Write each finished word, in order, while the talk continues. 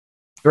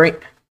Three,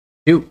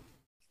 two,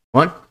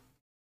 one.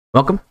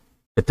 Welcome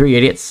to Three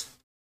Idiots.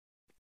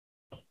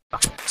 Yeah.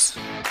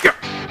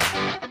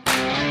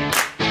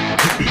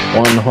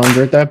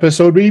 100th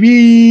episode,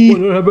 baby.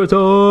 100th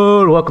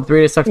episode. Welcome to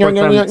Three Idiots.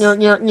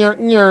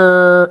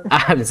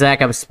 I'm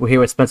Zach. I'm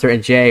here with Spencer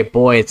and Jay.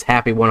 Boy, it's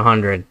happy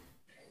 100.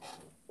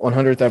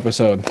 100th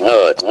episode.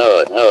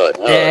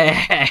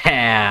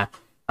 Yeah.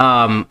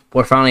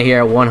 We're finally here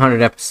at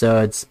 100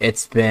 episodes.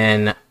 It's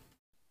been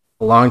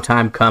a long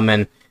time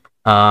coming.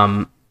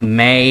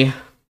 May.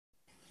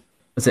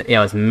 Was it?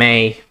 Yeah, it was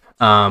May.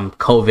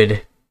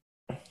 COVID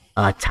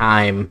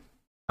time.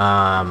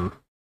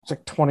 It's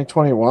like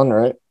 2021,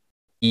 right?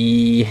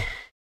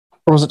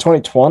 Or was it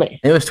 2020?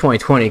 It was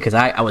 2020 because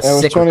I was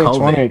sick with COVID.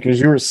 2020 because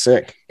you were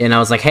sick. And I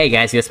was like, hey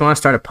guys, you just want to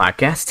start a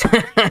podcast?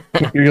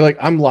 You're like,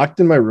 I'm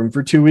locked in my room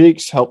for 2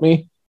 weeks. Help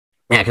me.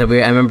 Yeah, because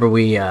I remember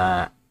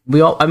I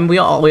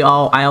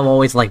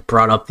always like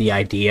brought up the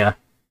idea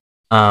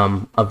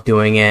of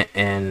doing it,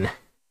 and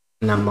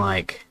I'm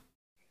like,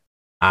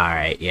 all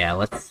right, yeah,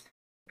 let's.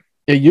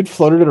 Yeah, you'd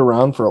floated it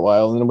around for a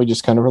while, and then we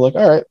just kind of were like,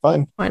 all right,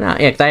 fine. Why not?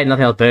 Yeah, because I had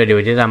nothing else better to do.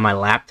 We did it on my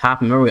laptop.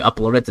 Remember, we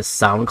uploaded it to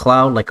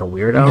SoundCloud like a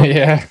weirdo.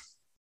 Yeah,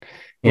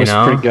 it was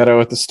pretty ghetto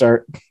at the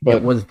start, but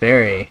it was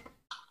very.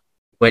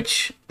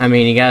 Which, I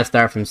mean, you gotta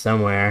start from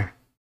somewhere.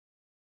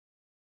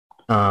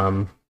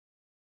 But.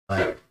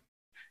 And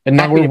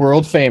now we're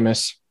world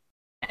famous.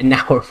 And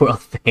now we're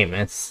world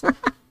famous.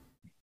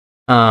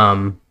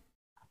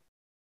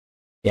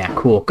 Yeah,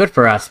 cool. Good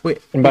for us.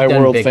 And by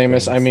world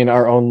famous, I mean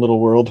our own little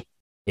world.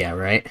 Yeah,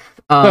 right.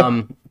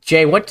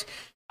 Jay, what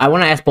I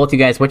want to ask both you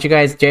guys,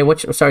 Jay,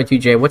 what's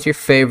your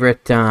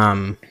favorite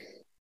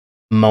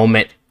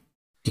moment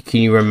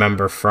can you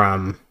remember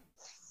from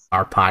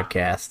our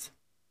podcast?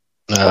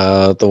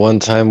 The one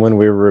time when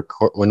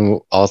when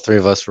all three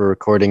of us were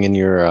recording in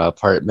your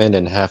apartment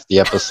and half the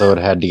episode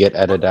had to get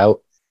edited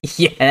out.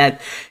 Yeah.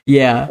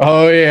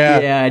 Oh yeah.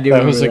 Yeah, I do.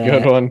 That was a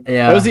good one.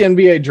 Yeah. That was the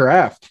NBA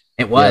draft.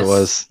 It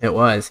was. Yeah, it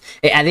was.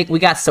 I think we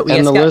got so.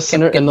 And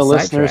the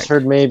listeners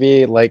heard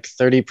maybe like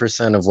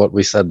 30% of what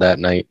we said that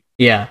night.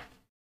 Yeah.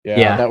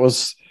 That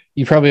was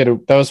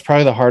that was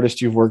probably the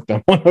hardest you've worked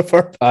on one of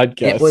our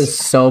podcasts. It was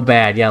so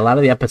bad. Yeah, a lot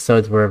of the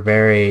episodes were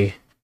very,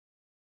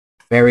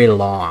 very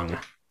long.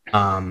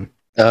 That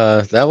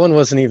one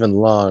wasn't even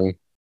long.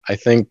 I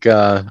think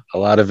a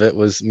lot of it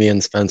was me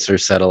and Spencer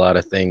said a lot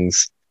of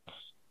things.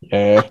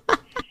 Yeah.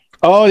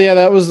 Oh yeah,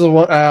 that was the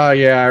one.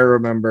 Yeah, I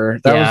remember.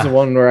 That was the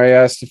one where I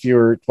asked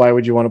why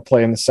would you want to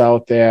play in the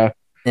South? Yeah.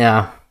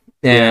 Yeah.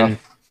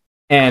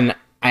 And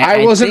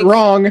I wasn't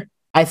wrong.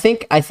 I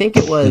think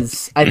it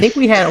was. I think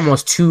we had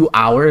almost 2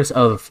 hours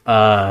of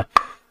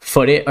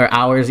footage, or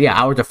hours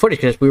of footage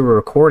because we were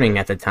recording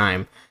at the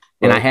time,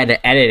 and I had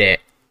to edit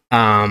it.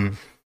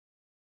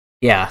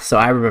 Yeah, so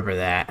I remember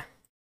that.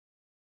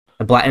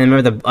 And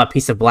remember the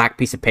piece of black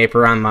piece of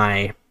paper on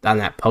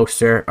that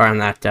poster, or on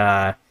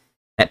that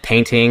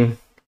painting.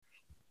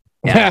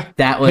 Yeah,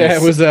 that was. Yeah,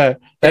 it was that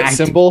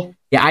symbol.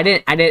 Yeah,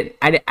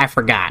 I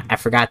forgot. I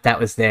forgot that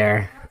was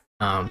there.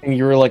 And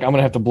you were like, I'm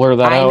gonna have to blur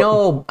that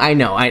out. I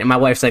know. My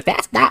wife's like,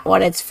 that's not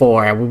what it's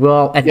for. We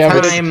will at the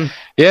time.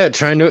 Yeah,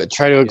 try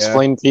to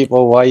explain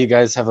people why you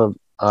guys have a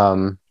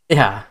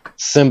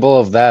symbol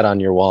of that on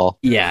your wall.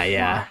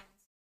 Yeah.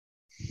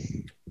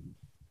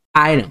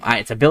 I know.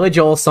 It's a Billy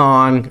Joel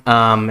song.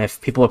 If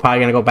people are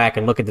probably gonna go back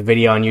and look at the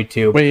video on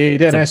YouTube, we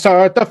didn't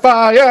start the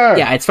fire.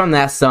 Yeah, it's from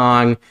that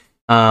song.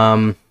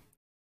 So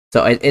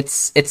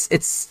it's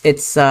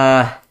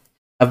a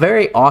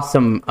very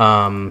awesome.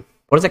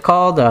 What is it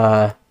called?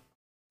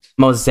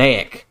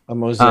 Mosaic. A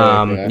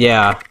mosaic.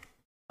 Yeah.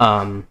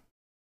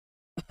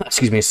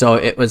 Excuse me. So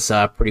it was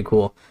pretty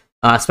cool.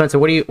 Spencer,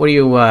 what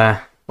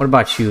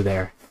about you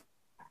there?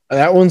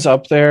 That one's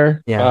up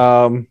there.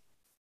 Yeah.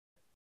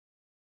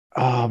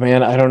 Oh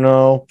man, I don't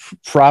know.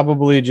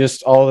 Probably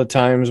just all the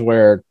times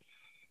where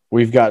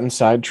we've gotten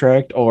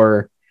sidetracked,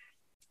 or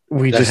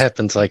that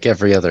happens like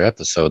every other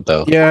episode,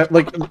 though. Yeah,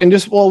 and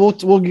just we'll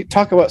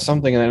talk about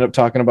something and end up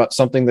talking about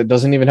something that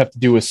doesn't even have to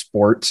do with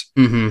sports.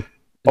 Mm-hmm.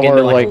 Or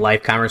into, like a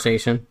life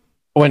conversation.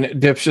 When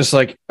Dip's just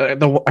like, I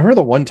remember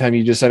the one time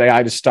you just said, hey,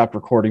 I just stopped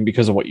recording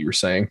because of what you were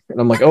saying, and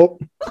I'm like, oh,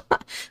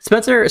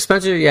 Spencer,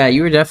 yeah,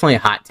 you were definitely a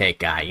hot take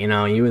guy. You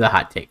know, you were the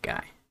hot take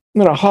guy.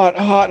 I'm a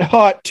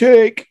hot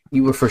take.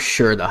 You were for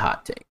sure the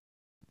hot take.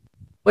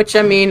 Which,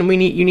 I mean,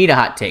 you need a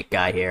hot take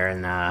guy here,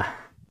 and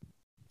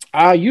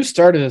you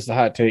started as the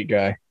hot take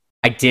guy.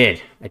 I did.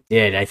 I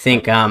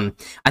think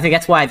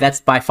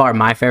that's by far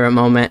my favorite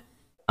moment.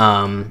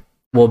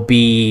 Will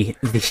be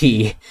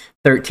the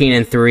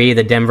 13-3,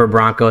 the Denver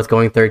Broncos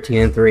going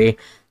 13-3.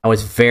 I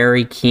was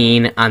very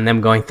keen on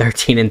them going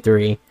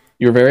 13-3.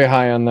 You were very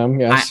high on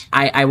them, yes.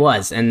 I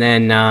was, and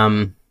then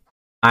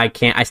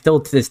I still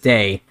to this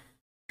day,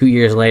 2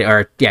 years later,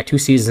 or 2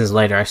 seasons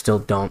later, I still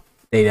don't.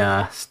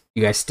 You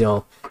guys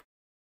still,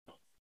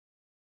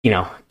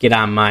 get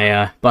on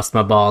my bust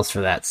my balls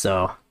for that.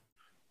 So,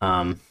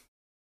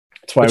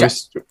 That's why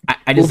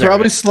we'll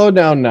probably slow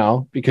down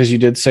now because you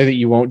did say that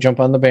you won't jump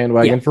on the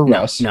bandwagon for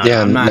Russ. Now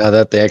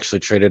that they actually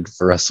traded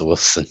for Russell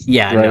Wilson.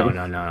 Yeah,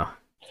 right? No.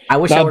 I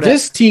wish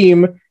this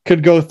team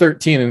could go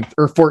 13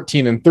 or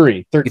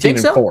 14-3,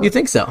 13-4. You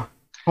think so?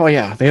 Oh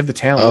yeah, they have the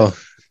talent. Oh,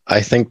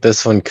 I think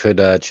this one could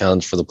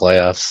challenge for the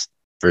playoffs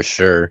for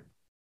sure.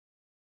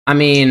 I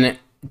mean,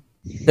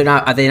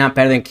 are they not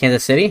better than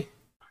Kansas City?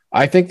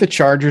 I think the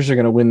Chargers are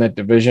going to win that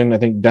division. I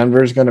think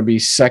Denver's going to be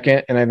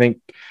second, and I think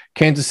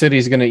Kansas City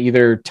is going to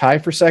either tie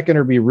for second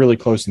or be really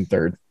close in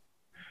third.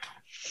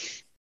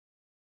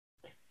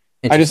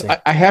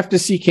 I have to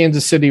see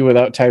Kansas City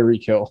without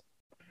Tyreek Hill.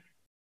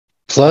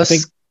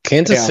 Plus,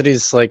 Kansas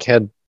City's like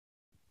had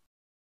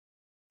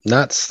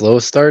not slow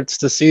starts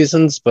to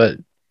seasons, but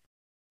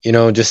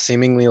just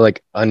seemingly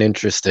like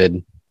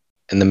uninterested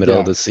in the middle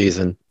of the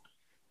season,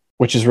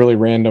 which is really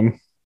random.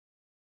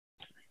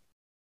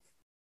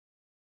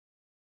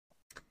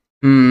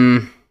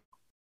 Don't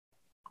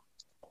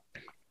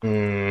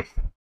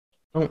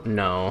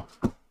know.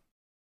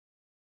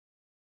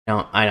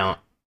 No, I don't.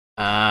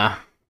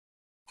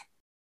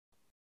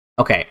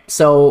 Okay,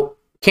 so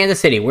Kansas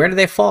City, where do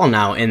they fall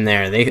now in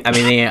there? Are they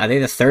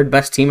the third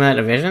best team in that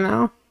division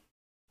now?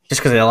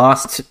 Just because they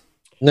lost?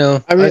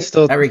 No, I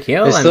still Tyreek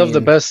Hill. They still have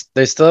the best.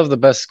 They still have the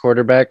best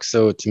quarterback.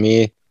 So to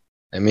me,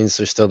 that means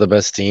they're still the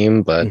best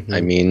team. But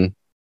I mean,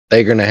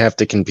 they're gonna have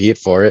to compete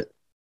for it.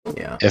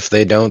 Yeah. If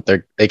they don't,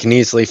 they can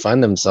easily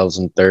find themselves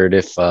in third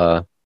if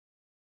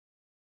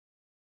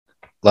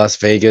Las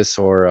Vegas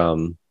or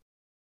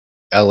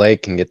LA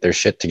can get their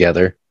shit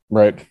together.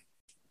 Right.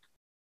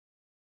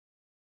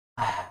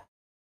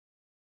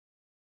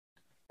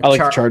 I like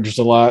the Chargers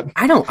a lot.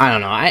 I don't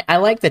know. I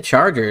like the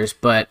Chargers,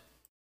 but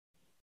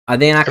are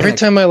they not? Every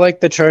time I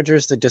like the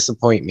Chargers, they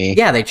disappoint me.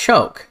 Yeah, they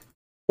choke.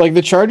 Like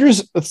the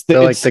Chargers,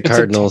 they're like the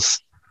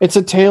Cardinals. It's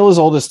a tale as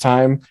old as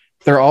time.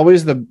 They're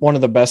always one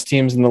of the best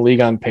teams in the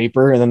league on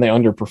paper, and then they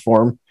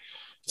underperform.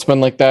 It's been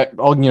like that,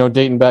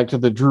 dating back to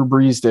the Drew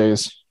Brees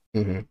days.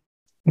 Mm-hmm.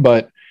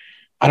 But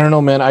I don't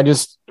know, man.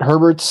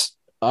 Herbert's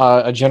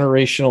a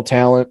generational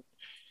talent.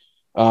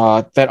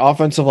 That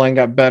offensive line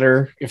got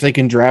better. If they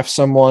can draft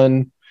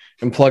someone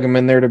and plug him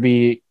in there to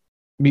be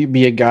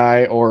a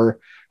guy or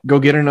go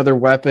get another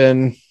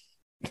weapon,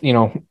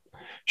 they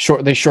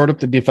shored up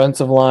the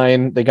defensive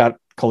line. They got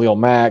Khalil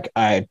Mack.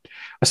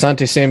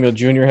 Asante Samuel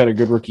Jr. had a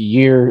good rookie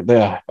year.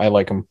 I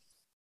like him.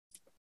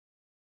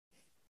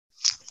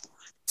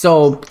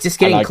 So just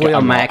getting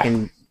Khalil Mack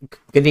in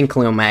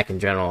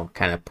general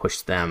kind of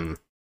pushed them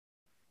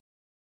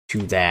to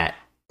that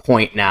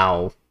point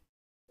now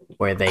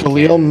where they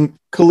Khalil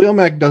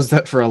Mack does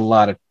that for a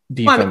lot of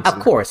defense. Well,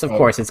 of course,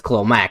 it's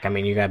Khalil Mack. I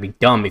mean, you gotta be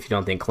dumb if you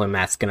don't think Khalil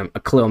Mack's gonna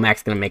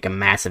make a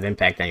massive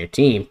impact on your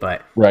team.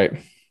 But right,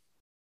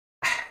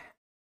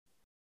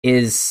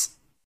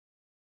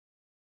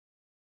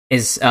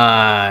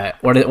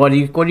 what do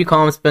you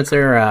call him,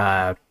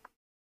 Spencer?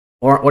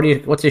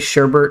 What's his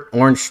Sherbert?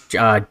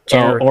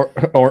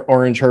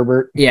 Orange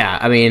Herbert. Yeah,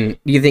 I mean,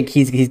 do you think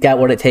he's got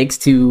what it takes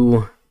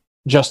to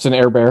Justin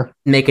Herbert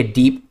make a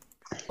deep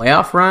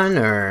playoff run?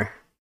 Or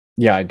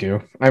yeah, I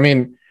do. I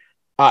mean,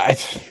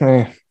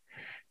 if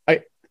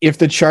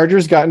the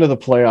Chargers got into the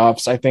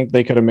playoffs, I think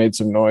they could have made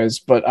some noise,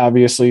 but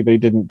obviously they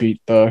didn't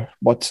beat the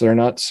what's their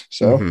nuts.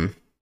 So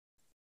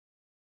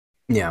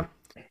yeah.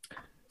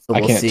 So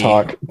I can't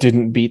talk.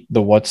 Didn't beat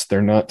the what's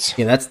their nuts.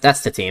 Yeah,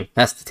 that's the team.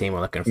 That's the team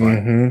we're looking for.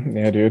 Mm-hmm.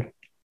 Yeah, dude.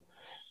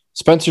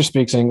 Spencer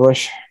speaks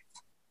English.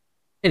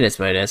 It is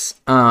what it is.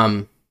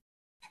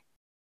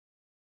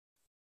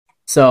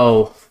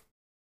 So,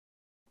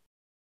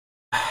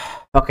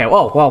 okay.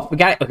 Well, we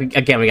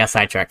got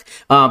sidetracked.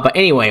 But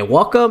anyway,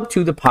 welcome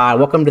to the pod.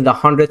 Welcome to the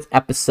 100th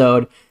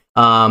episode.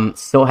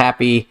 So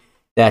happy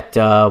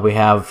that we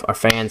have our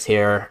fans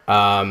here.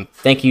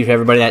 Thank you to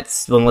everybody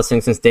that's been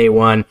listening since day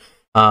one.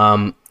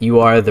 You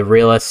are the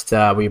realest.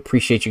 We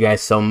appreciate you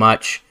guys so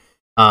much.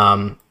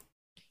 Go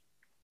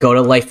to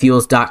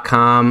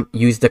lifefuels.com,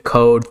 use the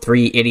code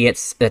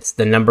 3idiots. That's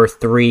the number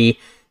 3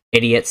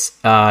 idiots.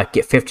 Get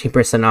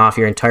 15% off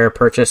your entire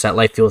purchase at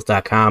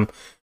lifefuels.com.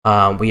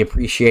 We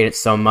appreciate it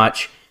so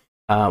much.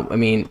 I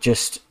mean,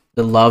 just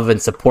the love and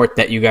support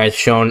that you guys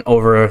shown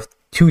over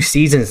 2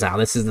 seasons now.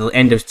 This is the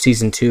end of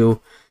season 2.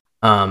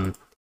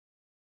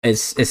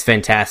 Is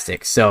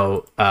fantastic.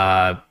 So,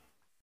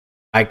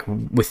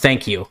 we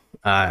thank you.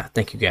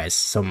 Thank you guys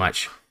so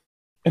much.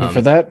 And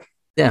for that,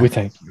 we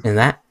thank you. And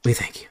that, we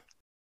thank you.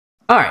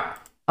 All right.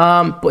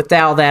 With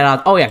all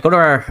that, go to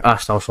our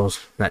socials.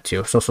 Not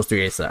too. Socials 3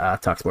 days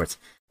talk sports.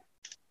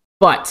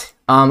 But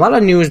a lot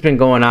of news been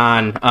going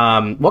on.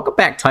 Welcome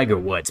back, Tiger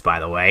Woods. By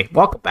the way,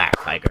 welcome back,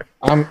 Tiger.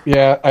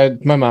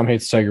 My mom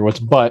hates Tiger Woods,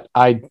 but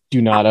I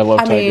do not. I love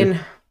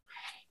Tiger.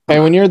 Hey,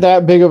 when you're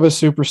that big of a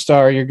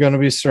superstar, you're going to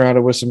be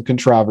surrounded with some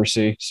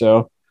controversy.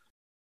 So.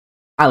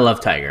 I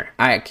love Tiger.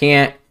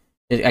 There's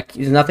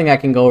nothing that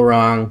can go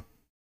wrong.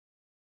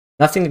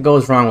 Nothing that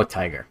goes wrong with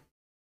Tiger.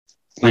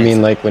 You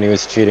mean like when he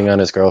was cheating on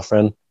his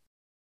girlfriend?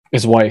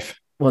 His wife.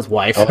 Well, his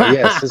wife. Oh,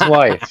 yes, his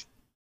wife.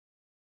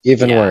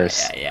 Even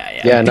worse.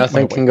 Yeah.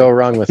 Nothing can go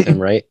wrong with him,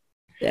 right?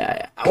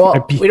 Yeah.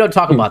 Well, we don't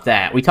talk about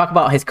that. We talk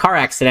about his car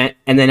accident,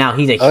 and then now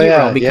he's a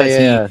hero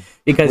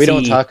because we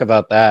don't talk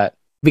about that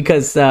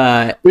because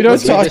we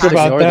don't talk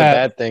about the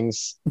bad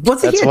things.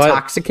 Wasn't he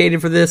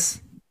intoxicated for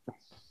this?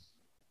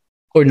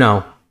 Or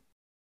no?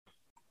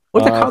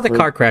 How did the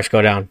car crash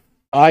go down?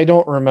 I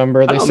don't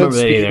remember. They said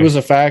speed was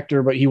a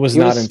factor, but he was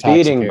not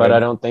intoxicated. Speeding, but I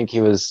don't think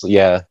he was.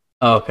 Yeah.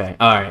 Oh, okay.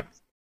 All right.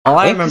 All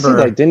I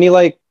remember. Didn't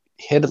he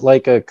hit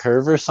a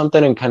curve or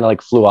something and kind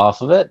of flew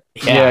off of it?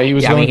 Yeah, he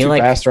was going too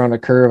fast around a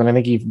curve, and I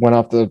think he went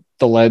off the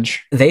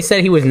ledge. They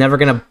said he was never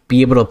going to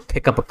be able to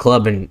pick up a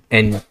club and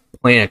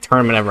play in a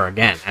tournament ever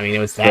again. I mean, it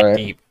was that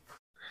deep.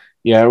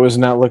 Yeah, it was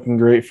not looking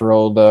great for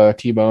old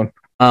T-Bone.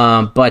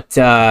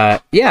 I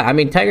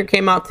mean, Tiger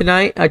came out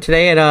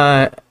today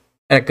at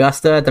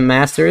Augusta at the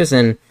Masters,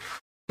 and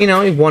he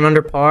won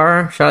under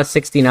par, shot a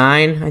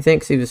 69, I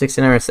think. So he was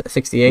 69 or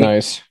 68.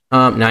 Nice.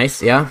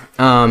 Nice, yeah.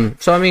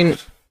 So I mean,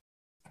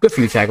 good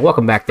for you, Tiger.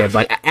 Welcome back there,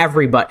 but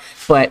everybody's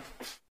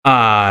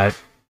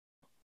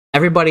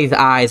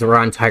eyes were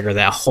on Tiger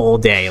that whole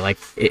day. Like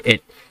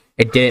it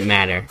didn't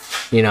matter,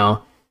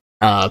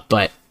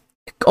 but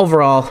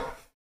overall,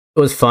 it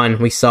was fun.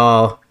 We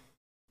saw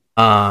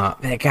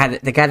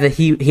the guy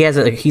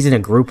that he's in a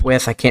group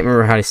with. I can't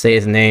remember how to say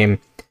his name.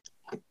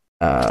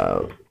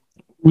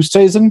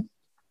 Oosthuizen?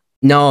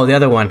 No, the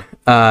other one.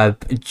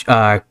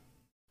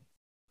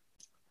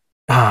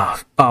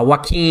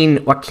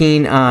 Joaquin.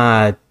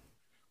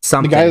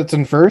 Something. The guy that's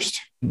in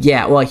first.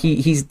 Yeah, well,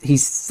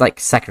 he's like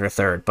second or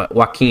third, but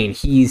Joaquin,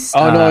 he's.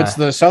 Oh no, it's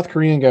the South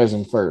Korean guy's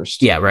in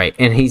first. Yeah, right,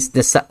 and he's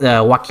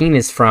the Joaquin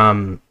is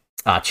from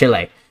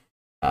Chile.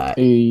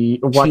 Joaquin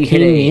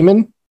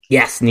Neiman.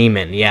 Yes,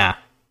 Neiman. Yeah.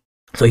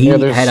 So he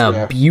had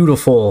a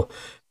beautiful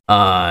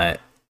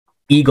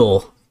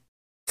eagle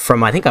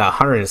from I think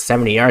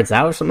 170 yards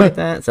out or something like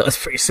that. So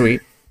it's pretty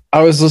sweet.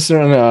 I was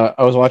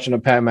watching a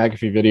Pat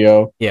McAfee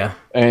video. Yeah.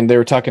 And they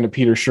were talking to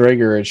Peter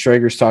Schrager, and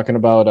Schrager's talking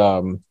about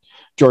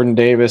Jordan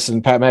Davis,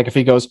 and Pat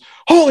McAfee goes,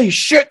 "Holy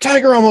shit,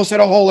 Tiger almost had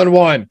a hole in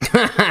one."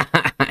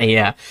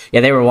 Yeah.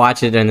 Yeah, they were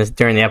watching it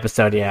during the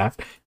episode, yeah.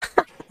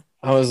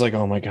 I was like,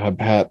 "Oh my god,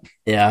 Pat."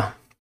 Yeah.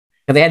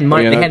 They had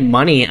money. They had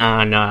money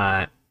on.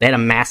 They had a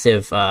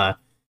massive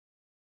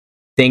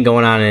thing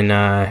going on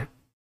in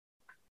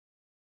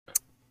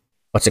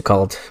what's it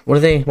called? What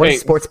are they? What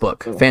is sportsbook?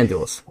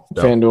 FanDuel's.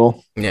 So.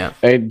 FanDuel. Yeah.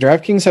 Hey,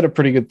 DraftKings had a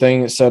pretty good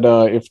thing. It said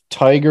if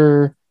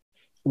Tiger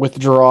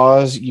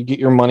withdraws, you get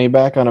your money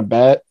back on a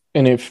bet,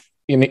 and if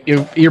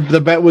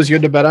the bet was you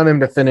had to bet on him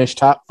to finish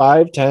top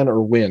 5, 10,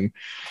 or win.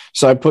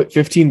 So I put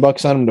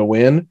 $15 on him to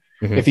win.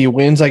 Mm-hmm. If he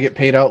wins, I get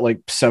paid out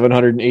like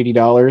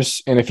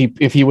 $780, and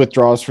if he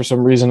withdraws for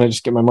some reason, I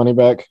just get my money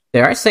back.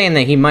 They are saying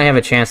that he might have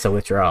a chance to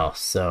withdraw.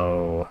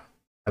 So,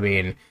 I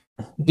mean,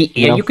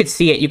 you could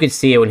see it. You could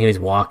see it when he was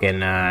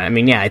walking. I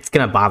mean, yeah, it's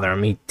gonna bother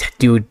him.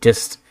 Dude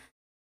just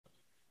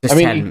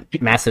had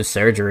massive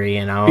surgery.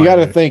 You got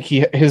to think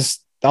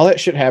all that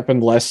shit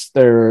happened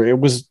it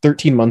was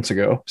 13 months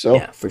ago. So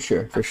yeah, for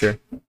sure.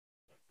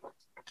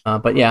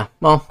 But yeah,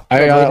 well,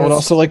 I would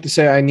also like to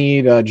say I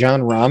need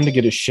John Rahm to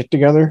get his shit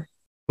together.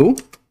 Who?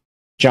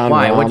 John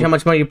Why? Rahm. How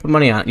much money you put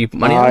money on? You put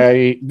money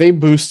on? They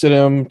boosted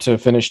him to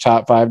finish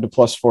top 5 to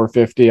plus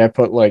 450. I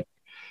put like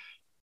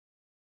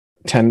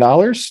 $10,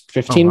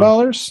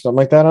 $15, something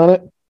like that on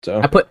it. So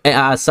I put.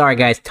 Sorry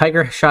guys,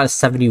 Tiger shot a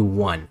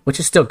 71,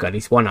 which is still good.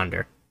 He's 1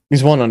 under.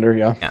 He's 1 under,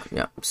 yeah.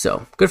 Yeah.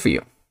 So good for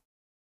you.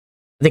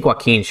 I think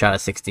Joaquin shot a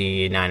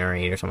 69 or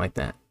 8 or something like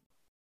that.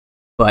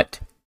 But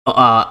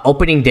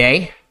opening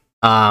day,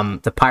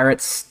 the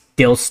Pirates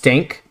still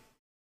stink.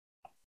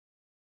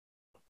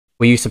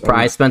 Were you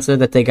surprised, Spencer,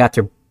 that they got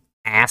their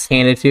ass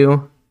handed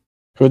to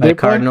by the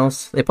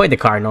Cardinals? They played the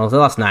Cardinals. They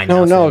lost 9.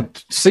 No.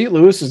 St.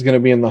 Louis is going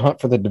to be in the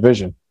hunt for the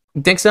division.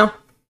 You think so?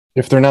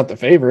 If they're not the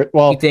favorite,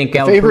 well, you think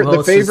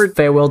the favorite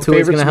farewell tour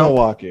is going to help?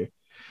 Milwaukee.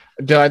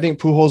 Do I think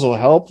Pujols will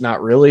help?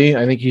 Not really.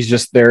 I think he's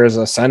just there as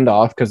a send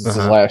off because it's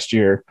his last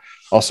year.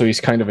 Also,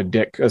 he's kind of a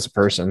dick as a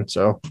person.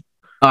 So,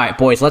 all right,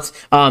 boys, let's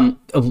a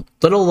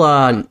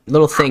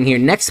little thing here.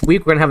 Next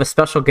week, we're gonna have a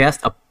special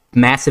guest, a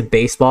massive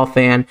baseball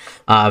fan,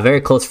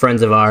 very close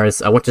friends of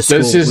ours. I went to school.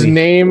 Does his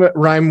name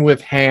rhyme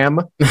with ham?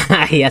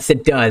 Yes,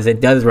 it does.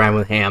 It does rhyme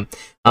with ham.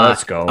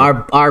 Let's go.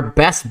 Our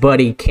best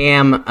buddy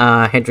Cam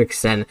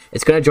Hendrickson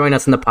is going to join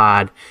us in the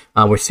pod.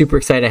 We're super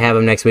excited to have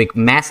him next week.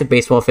 Massive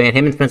baseball fan.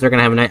 Him and Spencer are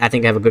going to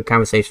have a good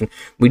conversation.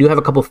 We do have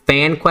a couple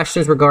fan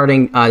questions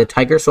regarding the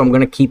Tigers, so I'm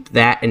going to keep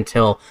that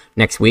until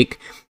next week.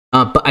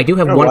 But I do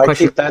have one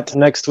question. Keep that to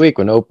next week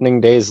when opening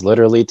day is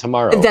literally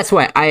tomorrow. That's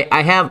why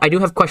I do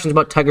have questions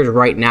about Tigers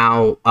right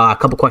now. A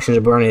couple questions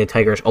regarding the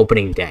Tigers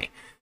opening day.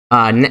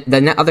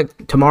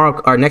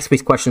 Tomorrow or next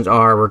week's questions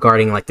are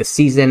regarding like the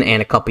season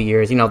and a couple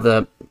years.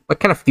 What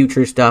kind of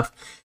future stuff.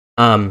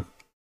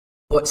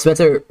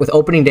 Spencer, with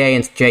opening day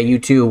and Jay, you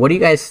too. What do you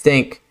guys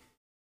think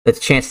the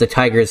chance the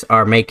Tigers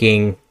are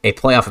making a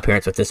playoff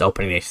appearance with this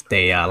opening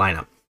day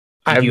lineup?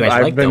 Do you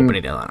guys like the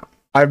opening day lineup?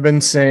 I've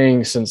been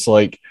saying since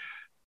like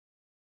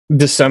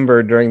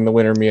December during the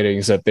winter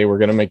meetings that they were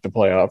going to make the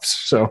playoffs.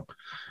 So,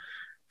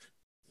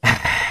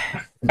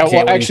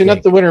 Jay, actually,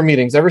 not the winter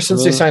meetings. Ever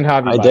since they signed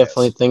Javi, I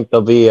definitely think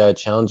they'll be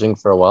challenging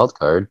for a wild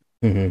card.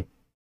 Mm-hmm.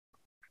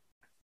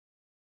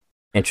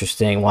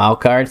 Interesting wild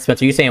card.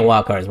 Spencer, you're saying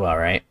wild card as well,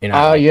 right?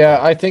 Yeah,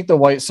 I think the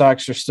White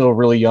Sox are still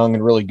really young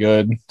and really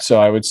good.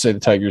 So I would say the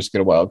Tigers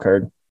get a wild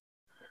card.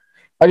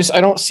 I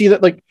don't see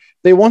that. Like,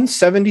 they won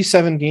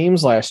 77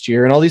 games last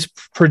year, and all these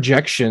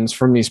projections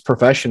from these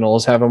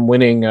professionals have them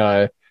winning.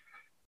 What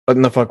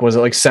in the fuck was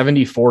it? Like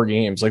 74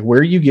 games. Like, where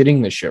are you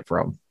getting this shit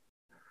from?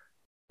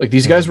 Like,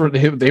 these guys were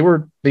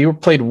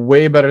played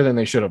way better than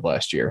they should have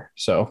last year.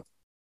 So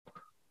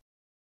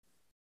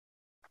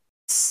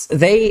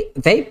they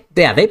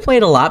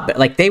played a lot, but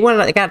like they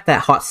got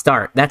that hot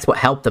start. That's what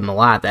helped them a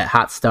lot. That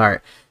hot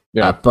start.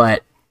 Yeah.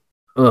 But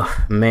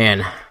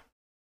man,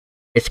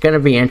 it's gonna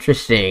be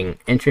interesting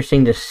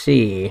to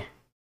see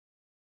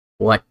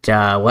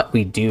what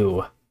we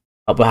do,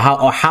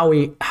 about how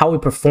we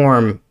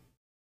perform.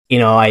 Do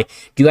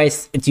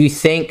you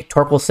think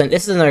Torkelson?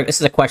 This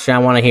is a question I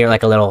want to hear,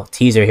 like a little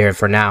teaser here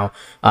for now.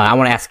 I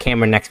want to ask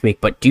Cameron next week,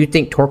 but do you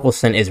think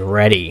Torkelson is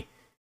ready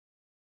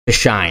to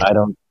shine?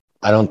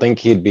 I don't think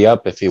he'd be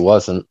up if he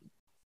wasn't.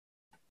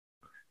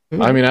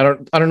 I mean, I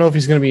don't know if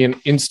he's going to be an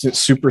instant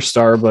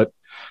superstar, but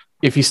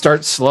if he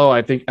starts slow,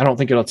 I don't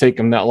think it'll take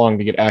him that long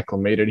to get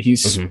acclimated.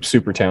 He's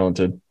super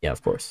talented. Yeah,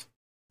 of course.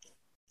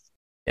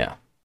 Yeah.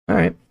 All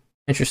right.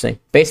 Interesting.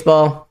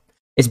 Baseball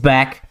is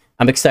back.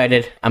 I'm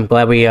excited. I'm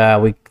glad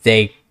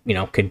they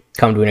could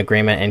come to an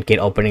agreement and get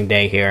opening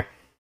day here.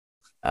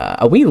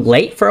 Are we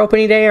late for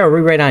opening day, or are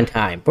we right on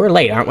time? We're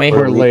late, aren't we?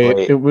 We're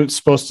late. It was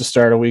supposed to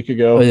start a week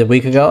ago. Was it a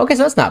week ago? Okay,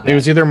 so that's not bad. It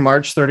was either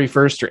March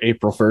 31st or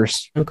April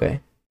 1st. Okay,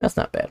 that's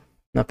not bad.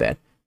 Not bad.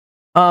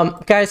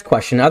 Guys,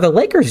 question: are the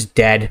Lakers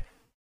dead?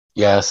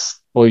 Yes.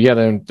 Well, yeah,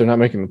 they're not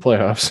making the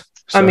playoffs.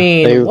 So. I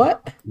mean,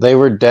 what? They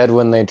were dead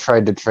when they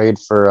tried to trade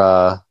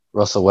for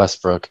Russell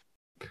Westbrook.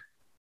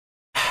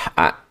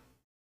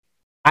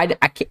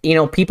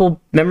 People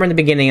remember in the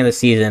beginning of the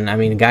season. I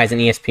mean, guys in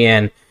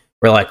ESPN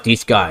were like,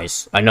 these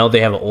guys, I know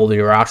they have an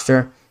older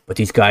roster, but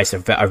these guys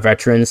are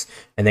veterans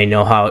and they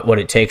know what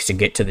it takes to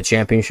get to the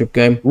championship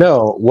game.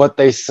 No, what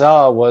they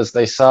saw was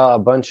a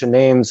bunch of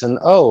names and,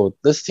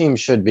 this team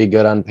should be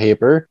good on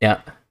paper. Yeah.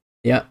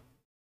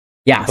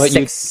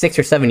 But 6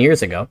 or 7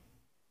 years ago.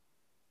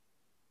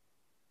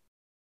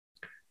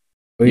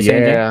 What are you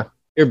saying, Jay?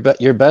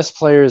 Your best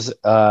player's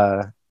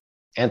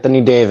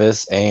Anthony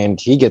Davis, and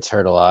he gets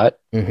hurt a lot.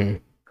 Mm-hmm.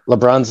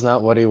 LeBron's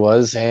not what he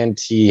was, and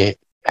he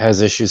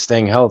has issues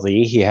staying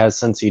healthy. He has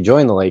since he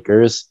joined the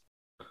Lakers.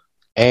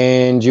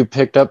 And you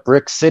picked up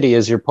Brick City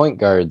as your point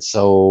guard.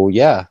 So,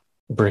 yeah.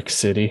 Brick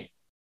City.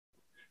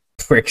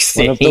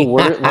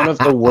 One of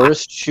the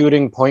worst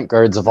shooting point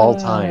guards of all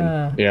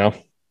time. Yeah.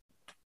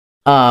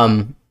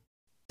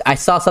 I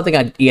saw something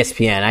on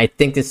ESPN. I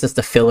think this is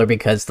the filler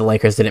because the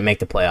Lakers didn't make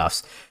the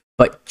playoffs.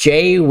 But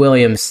Jay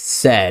Williams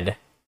said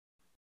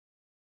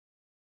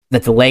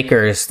that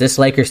this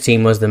Lakers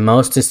team was the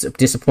most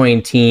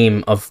disappointing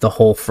team of the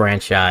whole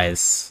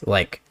franchise.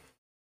 Like,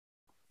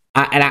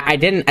 I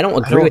don't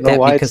agree with that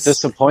because it's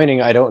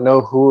disappointing. I don't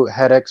know who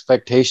had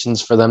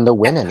expectations for them to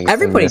win anything.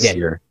 Everybody this did.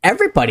 Year.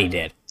 Everybody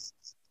did.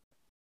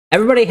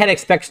 Everybody had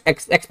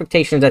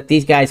expectations that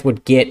these guys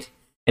would get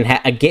in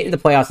the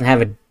playoffs and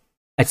have a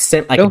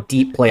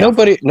deep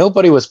playoff.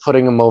 Nobody was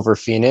putting them over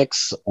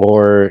Phoenix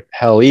or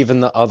hell, even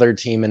the other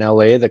team in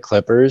LA, the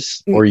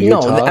Clippers or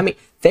Utah. No, I mean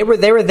they were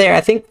there.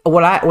 I think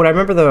what I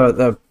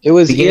remember it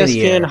was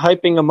ESPN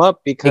hyping them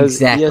up because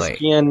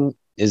ESPN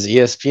is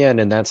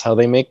ESPN and that's how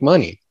they make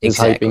money. Is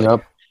hyping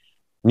up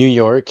New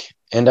York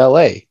and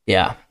LA.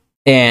 Yeah,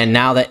 and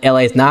now that LA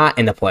is not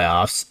in the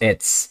playoffs,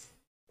 it's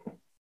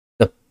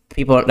the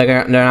people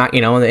they're not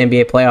in the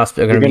NBA playoffs.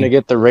 You're going to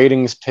get the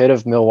ratings pit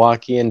of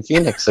Milwaukee and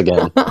Phoenix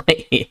again.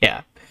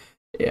 yeah.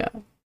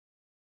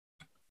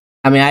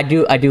 I mean, I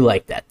do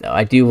like that though.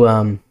 I do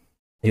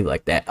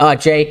like that.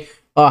 Jay,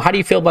 how do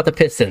you feel about the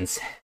Pistons?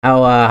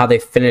 How they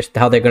finished?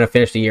 How they're going to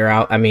finish the year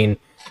out? I mean,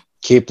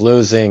 keep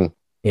losing.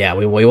 Yeah,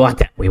 we want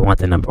that. We want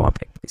the number 1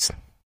 pick, please.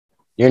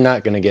 You're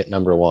not going to get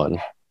number 1.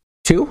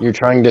 2? You're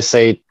trying to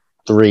say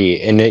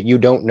 3, and you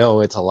don't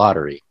know it's a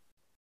lottery.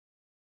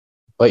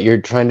 But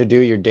you're trying to do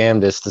your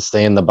damnedest to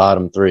stay in the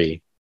bottom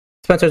 3.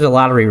 Spencer's a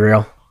lottery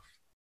real.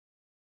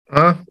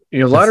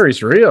 Your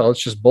lottery's real.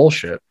 It's just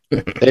bullshit.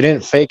 They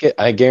didn't fake it.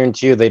 I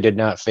guarantee you they did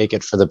not fake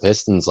it for the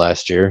Pistons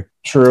last year.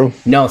 True.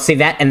 No, see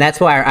that, and that's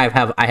why I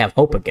have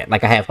hope again.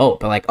 Like, I have hope.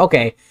 But like,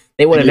 okay,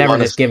 they would have never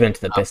just given it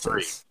to the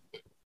Pistons.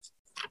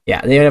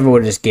 Yeah, they never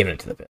would have just given it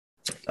to the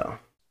Pistons. So.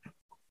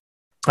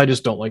 I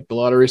just don't like the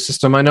lottery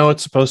system. I know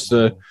it's supposed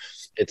to.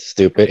 It's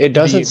stupid. It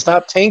doesn't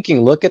stop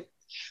tanking. Look at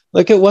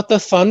what the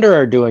Thunder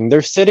are doing.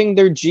 They're sitting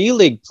their G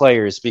League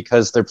players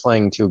because they're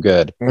playing too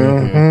good.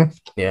 Mm-hmm.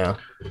 Yeah.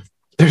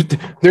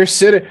 They're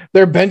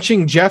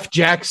benching Jeff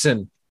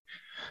Jackson.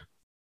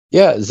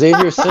 Yeah,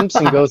 Xavier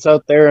Simpson goes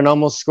out there and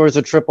almost scores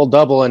a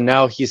triple-double, and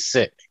now he's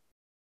sick.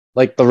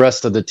 Like the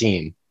rest of the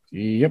team.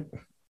 Yep.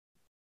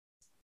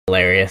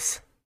 Hilarious.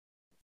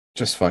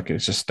 Just fuck it.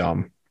 It's just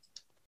dumb.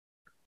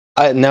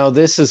 Now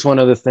this is one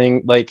of the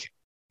things. Like,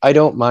 I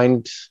don't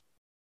mind.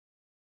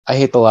 I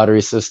hate the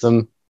lottery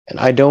system, and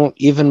I don't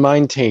even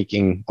mind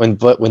taking when.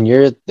 But when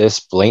you're this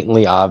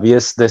blatantly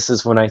obvious, this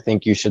is when I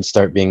think you should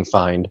start being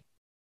fined.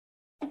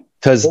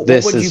 Because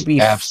this is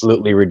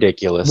absolutely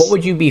ridiculous. What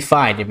would you be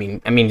fined?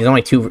 I mean, there's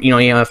only two.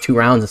 You have 2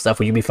 rounds and stuff.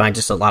 Would you be fined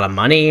just a lot of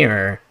money,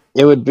 or?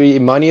 It would be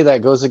money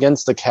that goes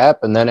against the cap,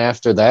 and then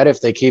after that, if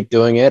they keep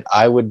doing it,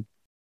 I would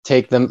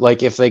take them.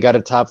 Like, if they got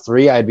a top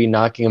 3, I'd be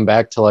knocking them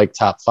back to like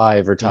top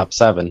 5 or top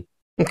 7.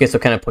 Okay, so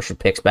kind of push the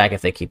picks back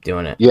if they keep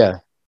doing it. Yeah,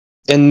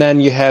 and then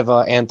you have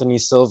Anthony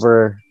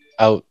Silver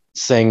out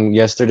saying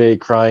yesterday,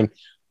 crying,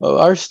 "Oh,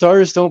 our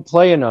stars don't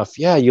play enough."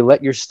 Yeah, you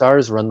let your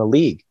stars run the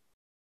league.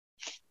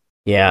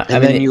 Yeah,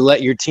 and then you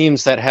let your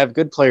teams that have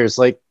good players,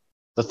 like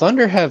the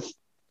Thunder, have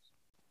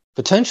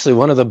potentially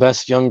one of the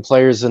best young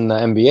players in the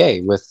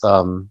NBA with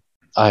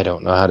I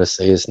don't know how to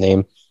say his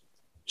name.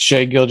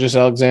 Shai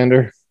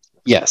Gilgeous-Alexander.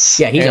 Yes.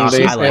 Yeah, he's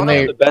awesome. One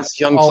of the best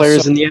young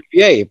players in the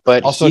NBA,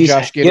 but also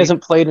Josh Giddey. He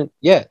hasn't played in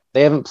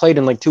they haven't played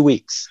in like 2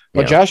 weeks.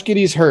 But Josh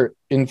Giddey's hurt,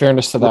 in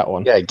fairness to that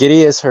one. Yeah,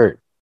 Giddey is hurt.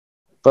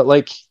 But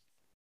like,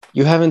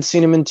 you haven't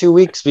seen him in 2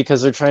 weeks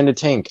because they're trying to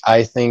tank.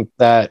 I think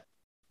that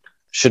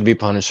should be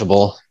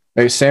punishable.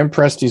 Hey, Sam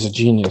Presti's a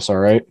genius, all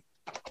right?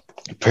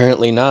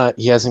 Apparently not.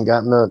 He hasn't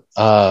gotten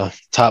the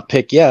top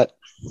pick yet.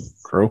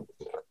 True.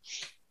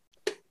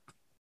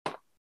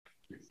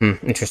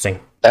 Interesting.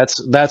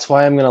 That's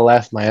why I'm going to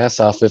laugh my ass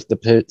off if the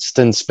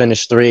Pistons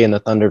finish 3 and the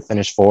Thunder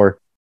finish 4.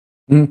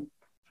 Mm.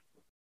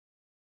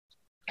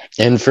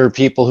 And for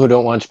people who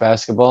don't watch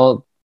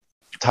basketball,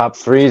 top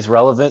 3 is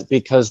relevant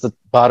because the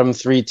bottom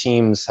 3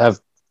 teams have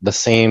the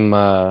same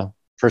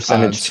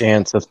percentage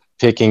chance of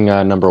picking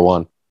number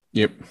 1.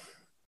 Yep.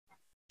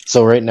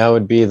 So right now it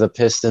would be the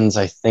Pistons,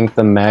 I think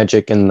the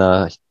Magic, and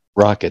the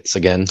Rockets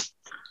again.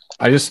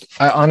 I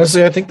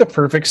honestly think the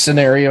perfect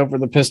scenario for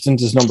the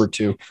Pistons is number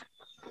 2.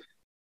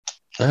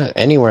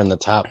 Anywhere in the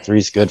top 3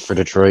 is good for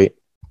Detroit.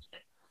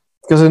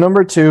 Because the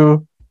number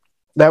 2,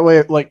 that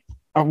way, like,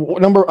 I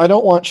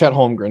don't want Chet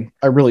Holmgren.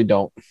 I really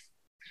don't.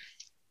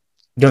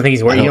 You don't think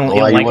he's worth? You don't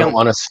like him?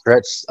 Want to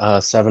stretch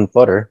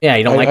 7-footer? Yeah,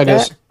 you don't like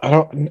that.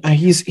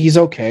 He's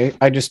okay.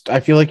 I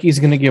feel like he's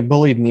going to get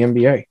bullied in the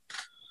NBA.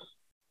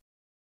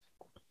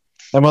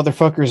 That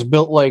motherfucker's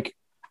built like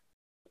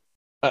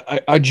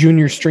a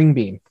junior string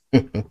beam.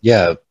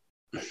 Yeah,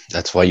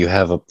 that's why you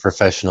have a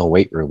professional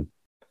weight room.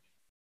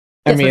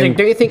 Don't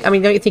you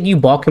think you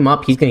bulk him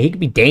up? He could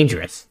be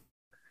dangerous.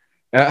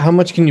 How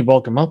much can you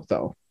bulk him up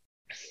though?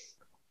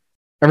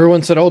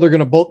 Everyone said, "Oh, they're going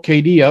to bulk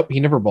KD up."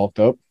 He never bulked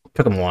up.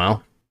 Took him a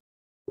while.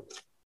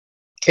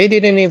 KD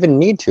didn't even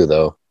need to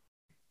though.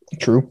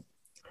 True.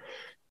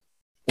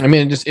 I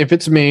mean, just if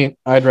it's me,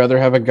 I'd rather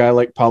have a guy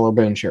like Paolo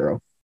Banchero.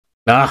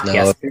 No,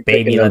 yes,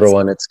 baby. Number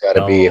 1, it's got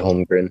to be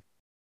Holmgren.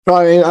 No,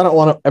 I mean, I don't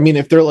want to. I mean,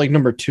 if they're like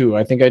number 2,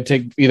 I think I'd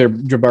take either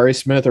Jabari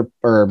Smith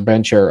or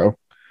Banchero.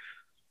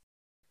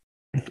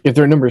 If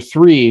they're number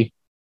 3,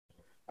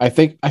 I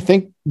think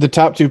the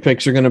top 2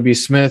 picks are going to be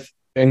Smith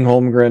and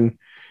Holmgren,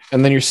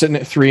 and then you're sitting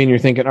at 3 and you're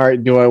thinking, all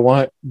right, do I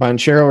want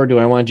Banchero or do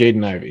I want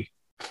Jaden Ivey?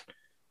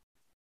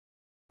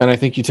 And I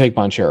think you take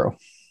Banchero.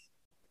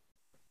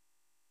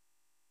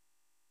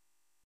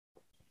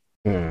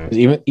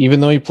 Even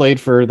though he played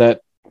for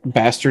that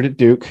bastard at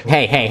Duke.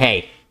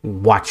 Hey!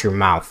 Watch your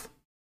mouth.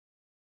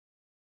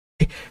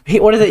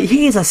 What is it?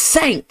 He's a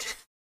saint.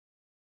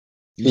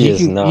 He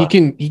is not.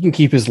 He can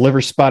keep his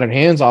liver spotted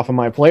hands off of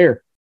my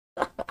player.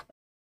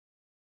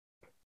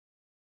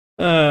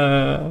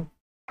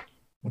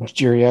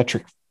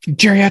 Geriatric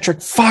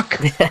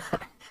fuck.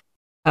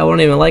 I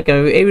won't even like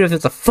him, even if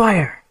it's a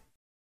fire.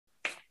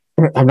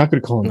 I'm not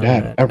going to call him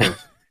dad ever.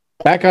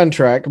 Back on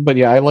track, but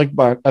yeah,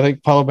 I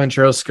think Paolo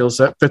Banchero's skill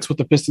set fits what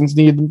the Pistons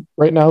need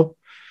right now.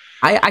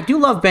 I do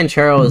love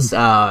Banchero's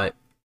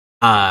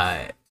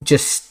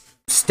just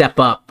step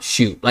up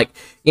shoot, like,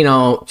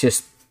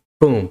 just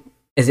boom.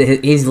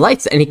 He's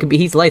lights, and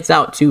he's lights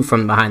out too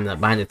from behind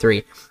the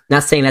 3.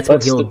 Not saying that's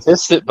what he'll.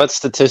 But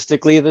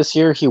statistically, this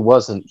year he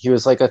wasn't. He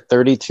was like a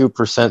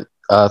 32%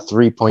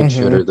 3-point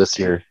shooter this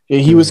year. Yeah,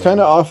 he was kind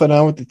of off and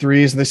on with the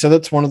threes, and they said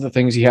that's one of the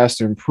things he has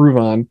to improve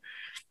on.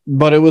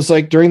 But it was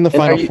like during the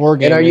Final Four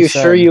game. And are you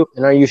sure you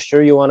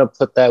want to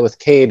put that with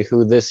Cade,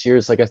 who this year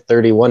is like a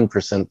 31%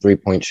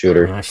 3-point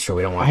shooter? I'm not sure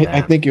we don't want that.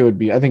 I think it'd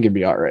be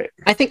all right.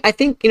 I think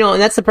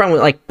and that's the problem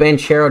with like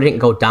Banchero didn't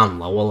go down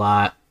low a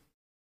lot.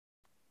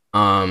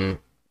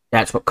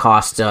 That's what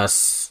cost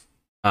us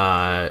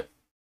a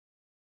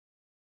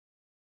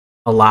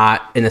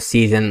lot in the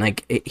season.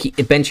 Like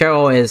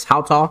Banchero is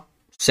how tall?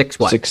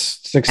 6'9",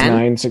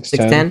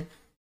 6'10".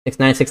 6'9",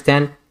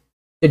 6'10".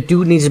 The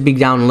dude needs to be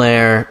down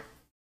there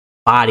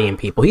bodying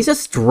people. He's a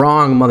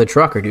strong mother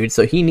trucker, dude,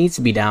 so he needs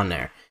to be down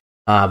there.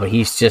 But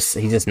he's just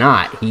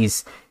not.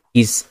 He's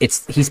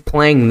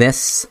playing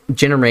this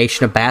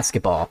generation of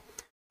basketball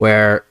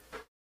where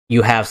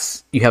you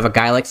have a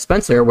guy like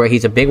Spencer where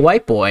he's a big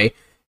white boy,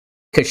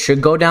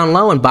 should go down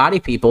low and body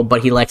people,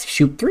 but he likes to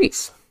shoot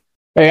threes.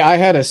 Hey, I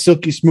had a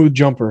silky smooth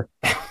jumper.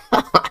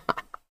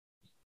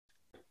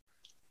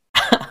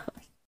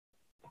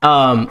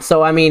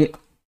 So I mean,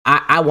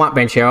 I want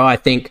Banchero. I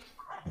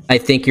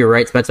think you're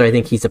right, Spencer. I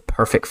think he's a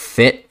perfect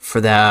fit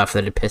for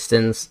the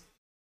Pistons.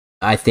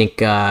 I think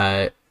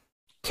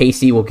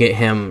Casey will get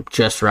him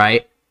just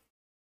right.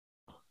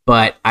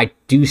 But I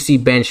do see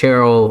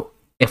Banchero.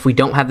 If we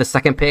don't have the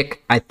second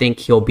pick, I think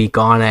he'll be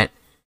gone at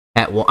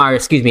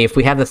if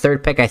we have the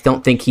third pick, I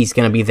don't think he's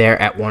going to be there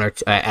at 1 or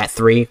at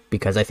 3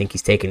 because I think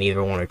he's taken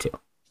either 1 or 2.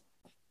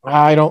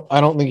 I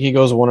don't think he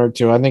goes 1 or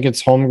 2. I think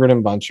it's Holmgren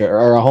and Banchero,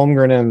 or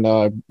Holmgren and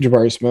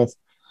Jabari Smith.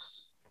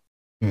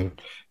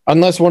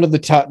 Unless one of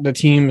the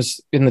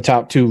teams in the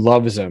top 2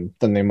 loves him,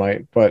 then they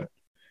might. But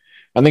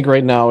I think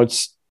right now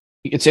it's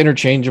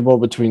interchangeable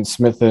between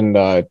Smith and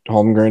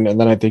Holmgren, and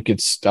then I think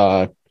it's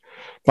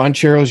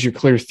Banchero's your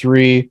clear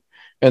 3,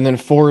 and then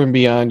 4 and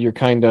beyond you're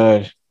kind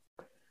of.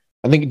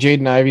 I think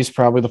Jaden Ivey's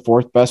probably the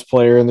 4th best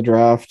player in the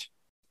draft.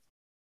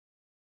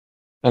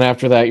 And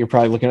after that, you're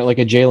probably looking at like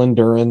a Jalen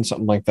Duren,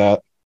 something like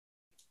that.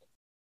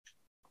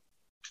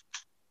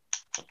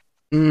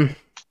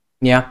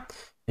 Yeah,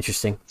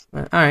 interesting.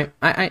 All right,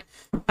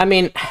 I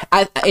mean,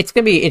 it's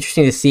gonna be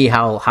interesting to see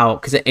how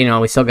because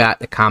we still got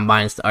the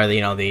combines or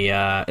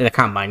the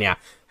combine. Yeah,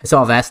 I still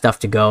have that stuff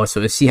to go, so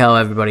we'll see how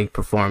everybody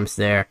performs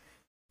there.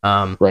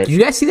 Right. Did you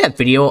guys see that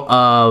video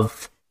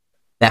of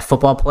that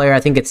football player? I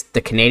think it's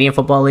the Canadian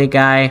Football League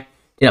guy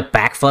did a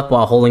backflip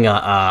while holding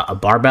a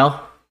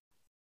barbell.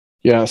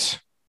 Yes,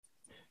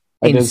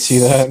 I did see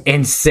that.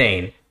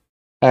 Insane.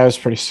 That was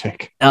pretty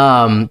sick.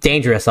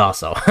 Dangerous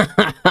also.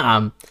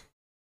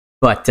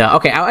 But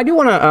okay, I do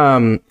want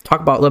to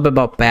talk about a little bit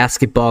about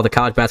basketball, the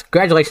college basketball.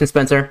 Congratulations,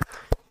 Spencer,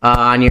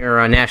 on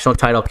your national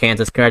title,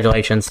 Kansas.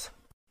 Congratulations,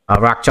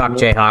 Rock Chalk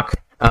Jayhawk.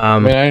 I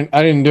mean,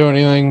 I didn't do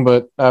anything,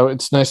 but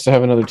it's nice to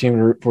have another team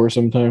to root for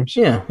sometimes.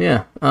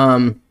 Yeah.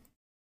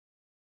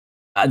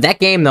 That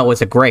game though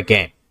was a great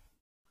game.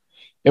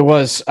 It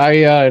was.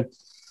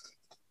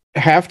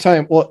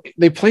 Halftime. Well,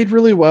 they played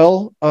really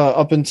well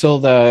up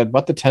until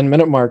about the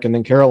 10-minute mark, and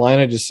then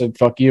Carolina just said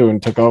 "fuck you"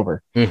 and took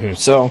over. Mm-hmm.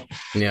 So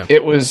yeah,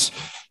 it was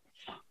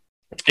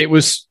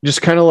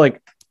just kind of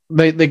like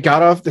they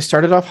got off. They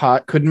started off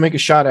hot, couldn't make a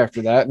shot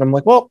after that, and I'm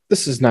like, well,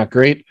 this is not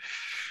great.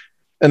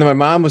 And then my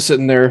mom was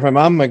sitting there. My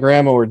mom and my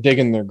grandma were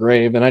digging their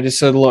grave, and I just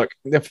said, look,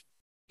 if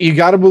you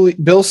got to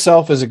believe Bill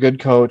Self is a good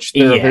coach.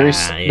 They're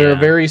a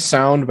very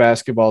sound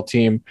basketball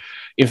team.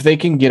 If they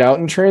can get out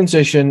in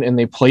transition and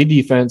they play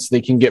defense, they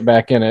can get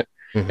back in it.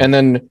 Mm-hmm. And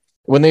then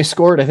when they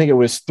scored, I think it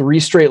was 3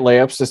 straight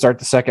layups to start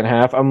the second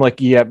half. I'm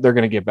like, yep, they're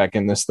going to get back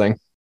in this thing.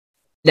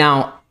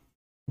 Now,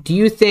 do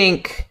you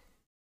think?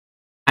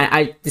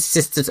 I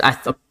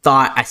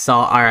thought I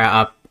saw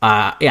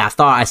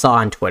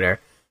on Twitter.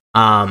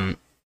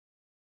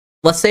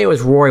 Let's say it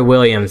was Roy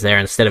Williams there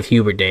instead of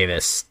Hubert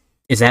Davis.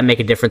 Does that make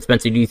a difference,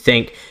 Spencer? Do you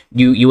think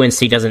UNC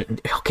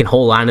can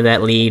hold on to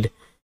that lead,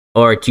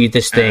 or do you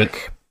just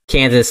think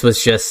Kansas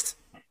was just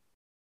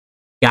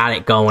got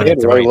it going? At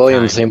the Roy right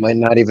Williams, time? they might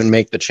not even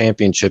make the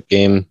championship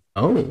game.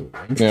 Oh,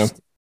 yeah.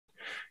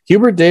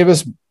 Hubert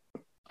Davis,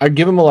 I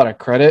give him a lot of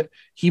credit.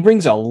 He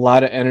brings a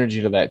lot of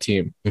energy to that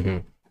team.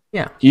 Mm-hmm.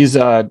 Yeah, he's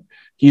a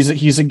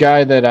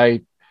guy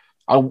that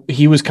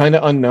he was kind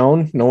of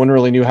unknown. No one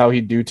really knew how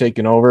he'd do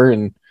taking over,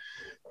 and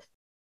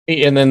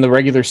then the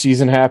regular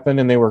season happened,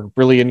 and they were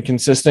really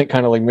inconsistent,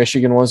 kind of like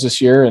Michigan was this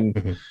year.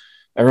 And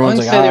everyone's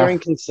like, they were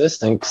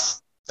inconsistent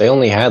 'cause they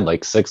only had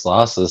like 6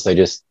 losses. They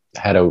just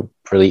had a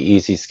pretty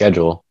easy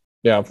schedule.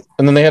 Yeah,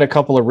 and then they had a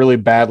couple of really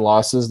bad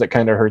losses that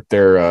kind of hurt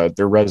their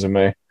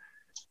resume.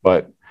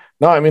 But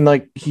no, I mean,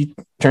 like he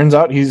turns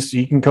out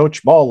he can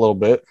coach ball a little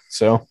bit.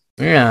 So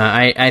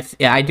yeah,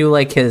 I do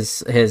like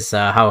his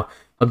how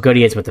good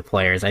he is with the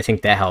players. I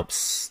think that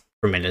helps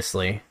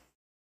tremendously.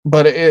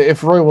 But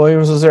if Roy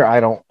Williams was there, I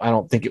don't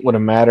think it would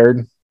have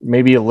mattered.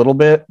 Maybe a little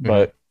bit,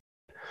 but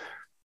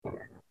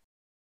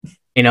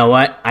you know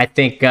what? I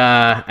think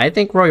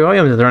Roy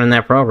Williams is running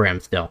that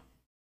program still.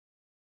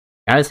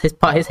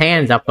 Got his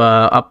hands up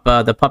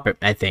the puppet.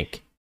 I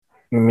think.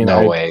 I mean,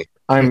 no way.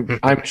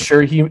 I'm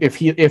sure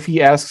if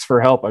he asks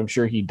for help, I'm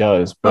sure he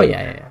does. But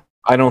yeah.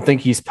 I don't think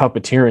he's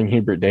puppeteering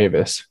Hubert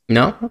Davis.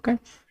 No. Okay.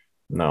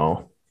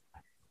 No.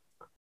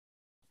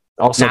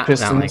 Also,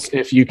 Pistons,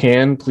 if you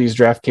can, please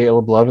draft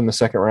Caleb Love in the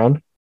second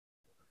round.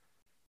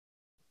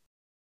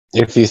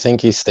 If you think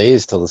he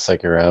stays till the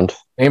second round.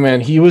 Hey, man,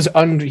 he was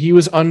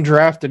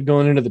undrafted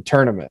going into the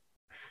tournament.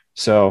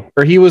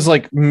 Or he was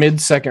like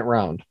mid-second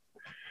round.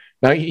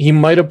 Now, he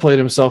might have played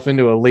himself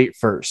into a late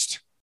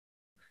first.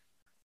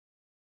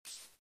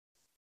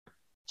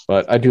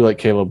 But I do like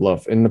Caleb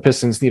Love, and the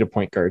Pistons need a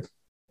point guard.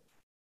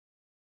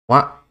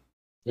 What?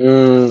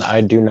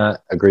 I do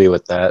not agree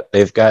with that.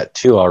 They've got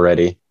 2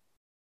 already.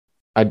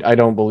 I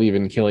don't believe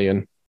in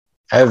Killian.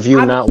 Have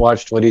you not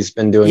watched what he's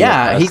been doing?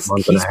 Yeah, the past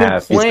month and a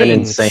half? He's been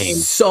insane.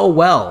 So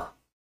well.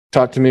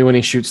 Talk to me when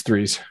he shoots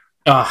threes.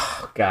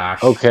 Oh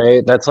gosh.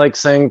 Okay, that's like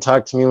saying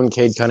talk to me when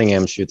Cade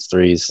Cunningham shoots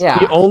threes. Yeah.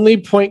 The only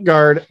point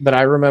guard that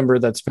I remember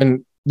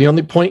the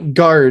only point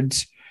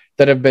guards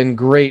that have been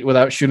great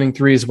without shooting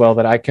threes well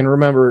that I can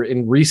remember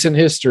in recent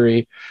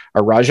history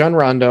are Rajon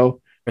Rondo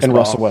and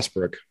Russell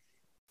Westbrook.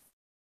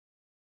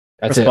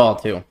 That's Chris it. Paul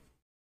too.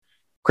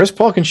 Chris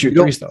Paul can shoot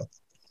threes, though.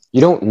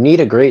 You don't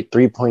need a great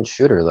 3-point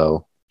shooter,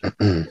 though.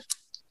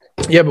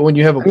 Yeah, but when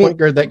you have a point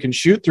guard that can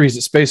shoot threes,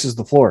 it spaces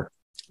the floor.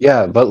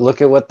 Yeah, but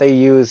look at what they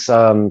use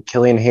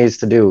Killian Hayes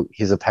to do.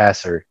 He's a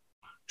passer.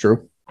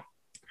 True.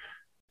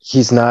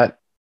 He's not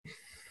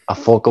a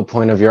focal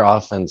point of your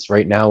offense.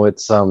 Right now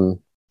it's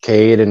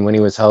Cade, and when he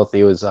was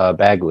healthy, it was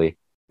Bagley.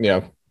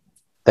 Yeah.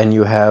 Then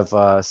you have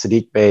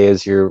Sadiq Bey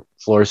as your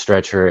floor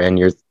stretcher and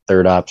your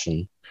third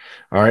option.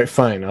 All right,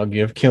 fine. I'll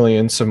give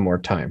Killian some more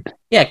time.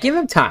 Yeah, give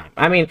him time.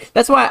 I mean,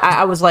 that's why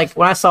I was like,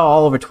 when I saw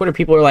all over Twitter,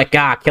 people were like,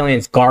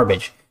 Killian's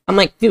garbage. I'm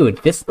like,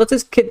 dude, let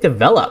this kid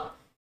develop.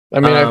 I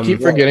mean, I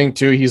keep forgetting,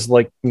 too, he's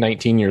like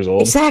 19 years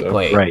old.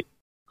 Exactly. So. Right.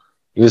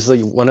 He was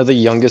like one of the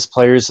youngest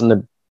players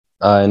in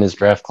his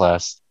draft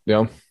class.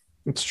 Yeah,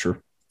 it's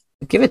true.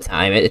 Give it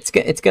time. It's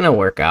going to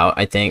work out,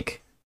 I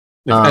think.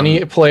 If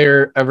any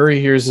player ever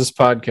hears this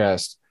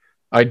podcast,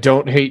 I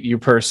don't hate you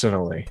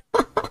personally.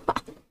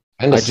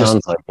 Kind of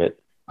sounds like it.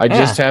 I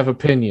just have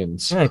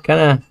opinions. Yeah, kind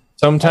of.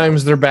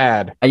 Sometimes they're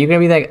bad. Are you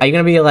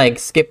gonna be like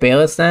Skip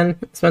Bayless then,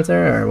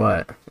 Spencer, or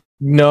what?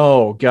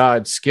 No,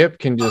 God, Skip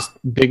can just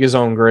dig his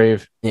own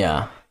grave.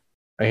 Yeah.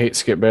 I hate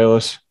Skip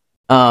Bayless.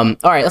 All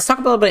right, let's talk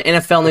a little bit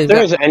of NFL news. If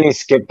there's any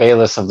Skip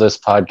Bayless of this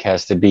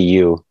podcast, it'd be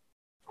you.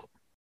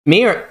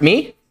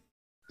 Me?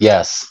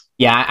 Yes.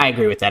 Yeah, I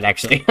agree with that,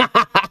 actually.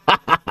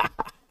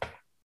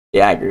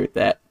 Yeah, I agree with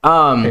that.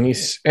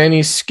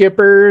 Any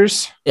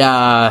skippers?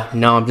 No,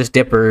 I'm just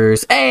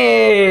dippers.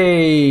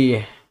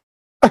 Hey.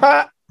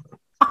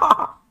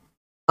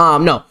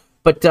 No,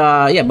 but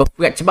yeah, but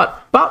we got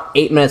about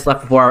 8 minutes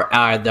left before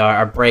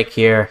our break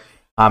here.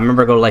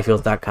 Remember, go to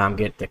lifefields.com,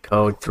 get the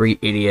code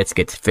 3idiots,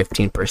 gets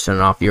 15%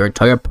 off your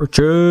entire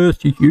purchase.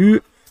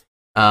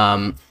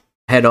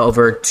 Head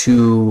over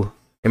to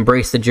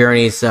Embrace the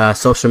Journey's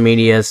social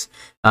medias.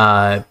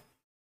 Get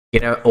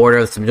an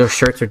order. Some those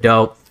shirts are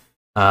dope.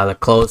 The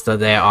clothes that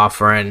they're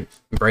offering,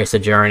 Embrace the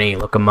Journey,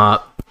 look them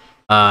up.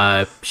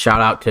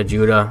 Shout out to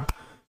Judah.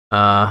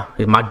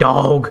 He's my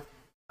dog.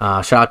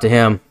 Shout out to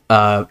him.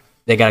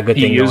 They got a good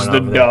thing going on. He is the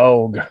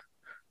dog.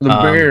 The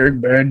big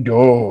bad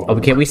dog. Oh,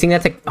 can we sing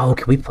that? Can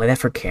we play that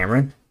for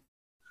Cameron?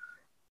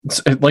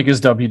 It's like his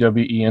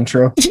WWE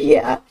intro.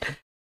 Yeah.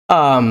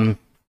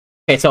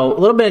 Okay, so a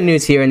little bit of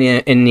news here in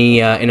the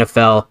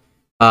NFL.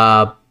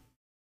 The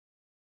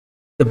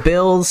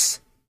Bills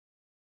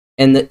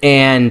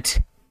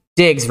and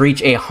Diggs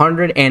reach a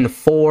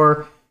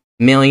 $104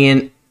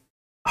 million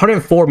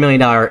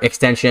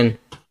extension,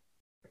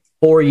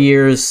 4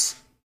 years.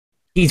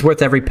 He's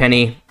worth every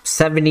penny.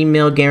 $70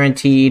 million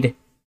guaranteed.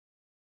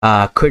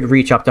 Could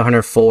reach up to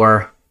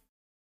 104.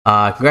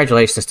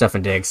 Congratulations,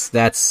 Stephen Diggs.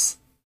 That's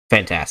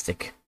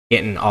fantastic.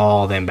 Getting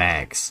all them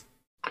bags.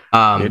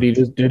 Did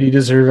he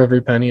deserve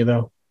every penny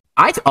though?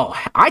 I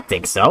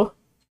think so.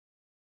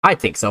 I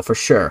think so for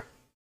sure.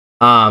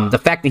 The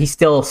fact that he's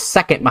still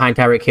second behind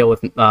Tyreek Hill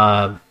with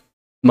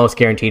most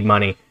guaranteed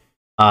money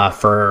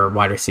for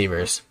wide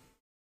receivers.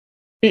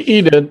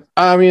 He did.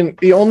 I mean,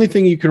 the only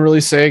thing you can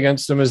really say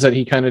against him is that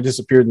he kind of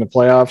disappeared in the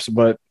playoffs,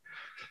 but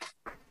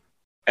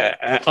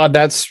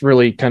that's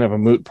really kind of a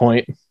moot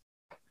point.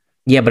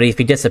 Yeah, but if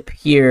he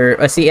disappeared,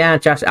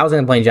 Josh. I was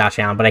going to blame Josh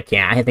Allen, but I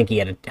can't. I think he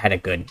had a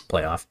good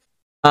playoff.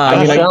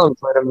 Josh Allen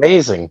played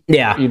amazing.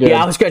 Yeah,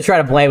 I was going to try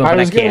to blame him. I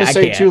was going to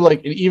say too,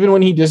 like even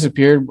when he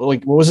disappeared,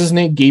 like what was his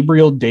name?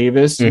 Gabriel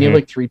Davis. Mm-hmm. He had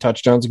like 3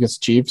 touchdowns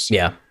against the Chiefs.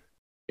 Yeah.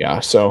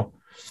 So,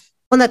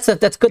 well, that's good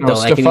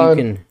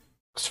though.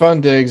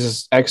 Stephon Diggs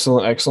is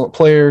excellent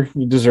player.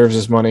 He deserves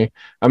his money.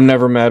 I'm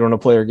never mad when a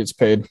player gets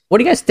paid. What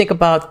do you guys think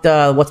about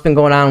what's been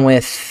going on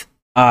with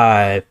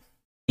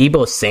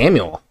Deebo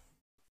Samuel?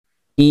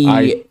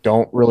 I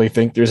don't really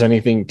think there's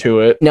anything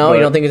to it. No, you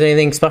don't think there's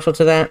anything special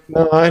to that?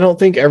 No, I don't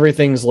think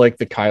everything's like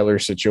the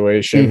Kyler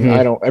situation.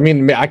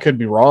 Mm-hmm. I could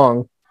be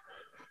wrong.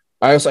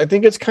 I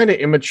think it's kind of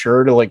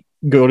immature to like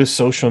go to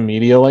social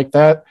media like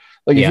that.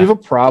 Like if you have a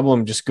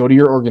problem, just go to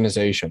your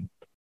organization.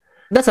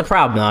 That's a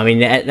problem, though. I mean,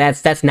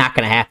 that's not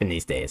going to happen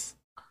these days.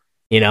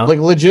 You know, like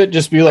legit,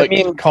 just be like,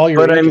 call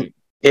your. But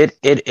it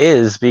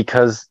is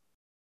because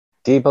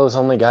Debo's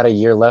only got a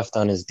year left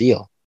on his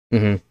deal.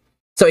 Mm-hmm.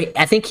 So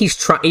I think he's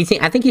trying.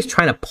 I think he's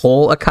trying to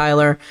pull a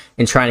Kyler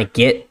and trying to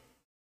get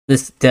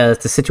the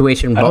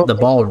situation, the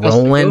ball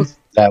rolling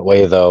that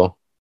way, though.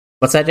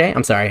 What's that, Jay?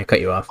 I'm sorry, I cut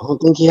you off. I don't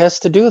think he has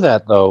to do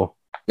that, though.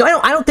 No,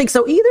 I don't think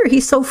so either.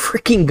 He's so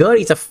freaking good.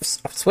 He's a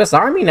Swiss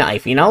Army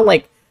knife, you know.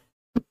 Like,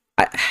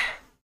 I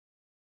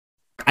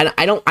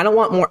don't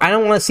want more. I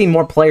don't want to see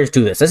more players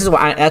do this. This is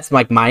why that's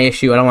like my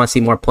issue. I don't want to see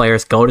more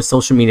players go to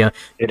social media.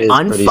 It is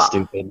pretty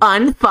stupid.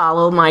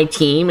 Unfollow my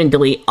team and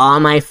delete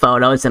all my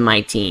photos of my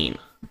team.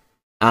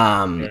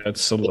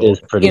 It's a little,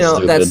 pretty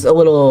stupid. That's a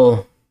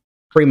little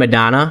prima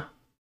donna.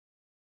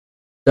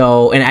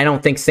 So, and I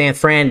don't think San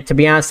Fran. To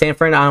be honest, I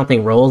don't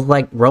think rolls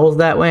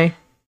that way.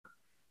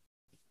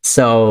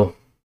 So,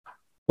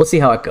 we'll see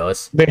how it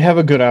goes. They have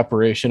a good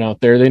operation out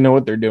there. They know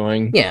what they're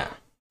doing. Yeah.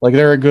 Like,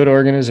 they're a good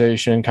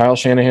organization. Kyle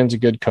Shanahan's a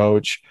good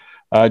coach.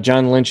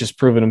 John Lynch has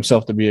proven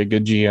himself to be a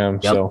good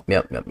GM.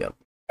 Yep.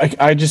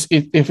 I just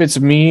if it's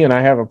me and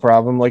I have a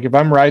problem, like if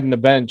I'm riding the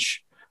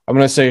bench, I'm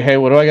gonna say, hey,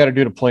 what do I got to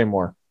do to play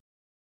more?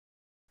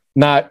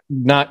 Not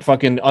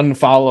fucking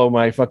unfollow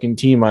my fucking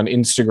team on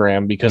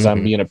Instagram because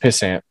I'm being a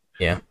pissant.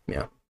 Yeah.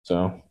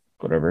 So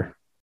whatever.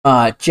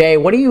 Jay,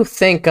 what do you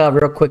think?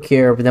 Real quick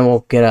here, but then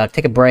we'll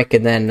take a break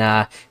and then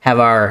have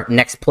our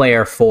next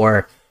player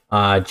for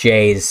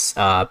Jay's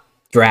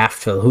draft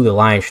for who the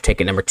Lions should take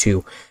at number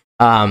 2.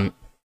 A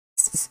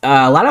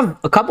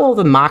couple of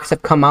the mocks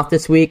have come out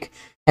this week.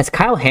 Has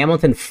Kyle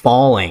Hamilton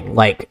falling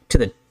like to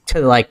the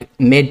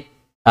mid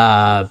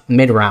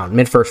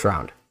first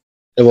round?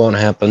 It won't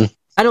happen.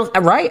 I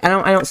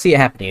don't see it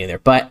happening either.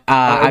 But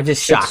I'm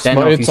just shocked. I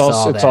don't know if you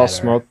saw that. All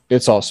smoke.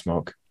 It's all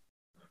smoke.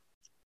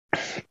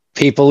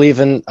 People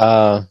even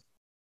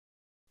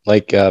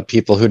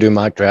people who do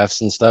mock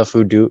drafts and stuff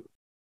who do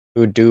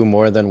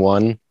more than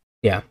one.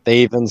 Yeah. They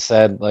even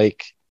said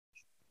like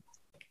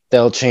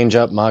they'll change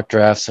up mock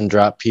drafts and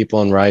drop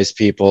people and rise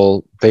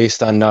people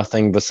based on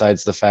nothing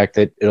besides the fact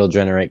that it'll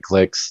generate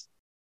clicks.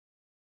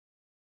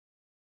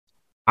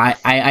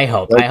 I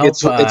hope. Like, I hope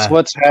it's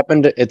what's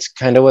happened. It's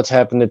kind of what's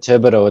happened to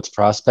Thibodeau. It's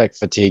prospect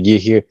fatigue.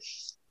 You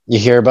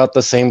hear about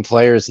the same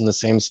players in the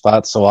same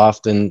spot so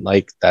often.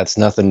 Like that's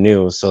nothing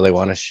new. So they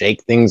want to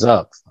shake things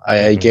up.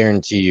 I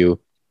guarantee you,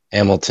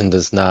 Hamilton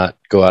does not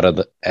go out of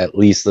at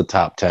least the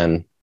top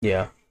 10.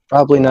 Yeah,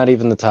 probably not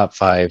even the top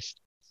 5.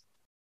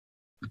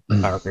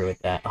 I agree with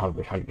that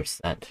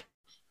 100%.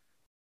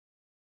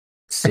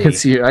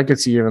 I could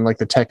see even like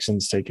the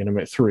Texans taking him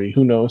at 3.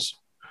 Who knows?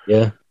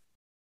 Yeah.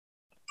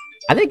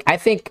 I think I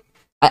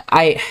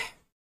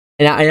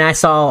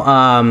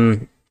saw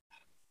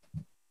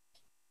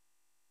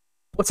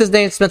what's his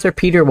name? Spencer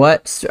Peter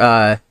what?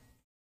 The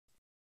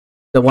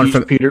one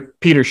from Peter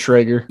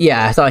Schrager.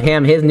 Yeah, I saw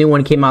him. His new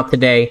one came out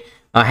today.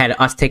 Had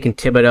us taking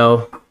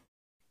Thibodeau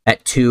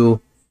at 2.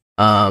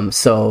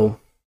 So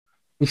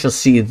we shall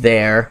see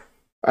there.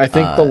 I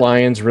think the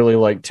Lions really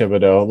like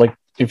Thibodeau. Like,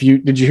 did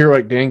you hear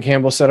what Dan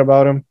Campbell said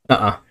about him?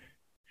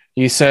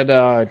 He said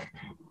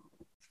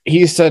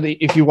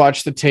if you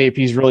watch the tape,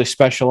 he's really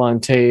special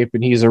on tape,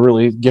 and he's a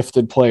really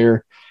gifted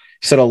player.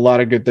 He said a lot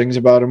of good things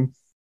about him.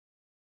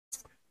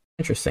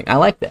 Interesting. I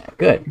like that.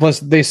 Good. Plus,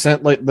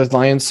 the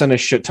Lions sent a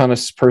shit ton of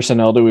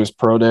personnel to his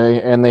pro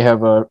day, and they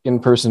have a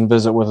in-person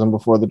visit with him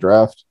before the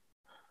draft.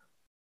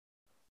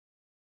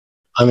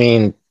 I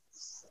mean,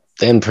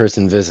 the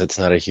in-person visit's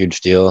not a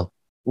huge deal.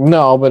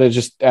 No, but it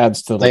just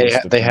adds to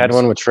the They had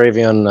one with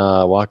Travion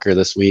Walker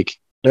this week.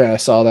 Yeah, I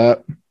saw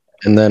that.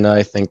 And then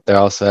I think they're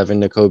also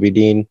having Nakobe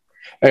Dean.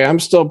 Hey, I'm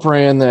still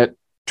praying that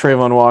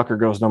Trayvon Walker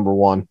goes number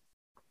 1.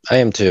 I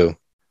am too.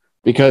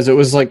 Because it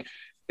was like,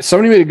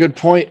 somebody made a good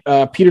point.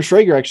 Peter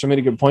Schrager actually made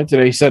a good point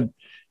today. He said,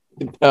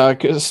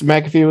 because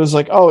McAfee was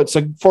like, oh, it's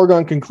a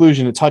foregone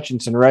conclusion. It's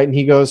Hutchinson, right? And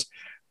he goes,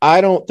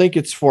 I don't think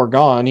it's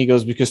foregone. He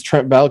goes, because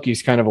Trent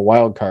Baalke's kind of a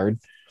wild card.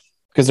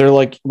 Because they're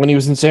like, when he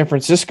was in San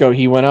Francisco,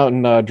 he went out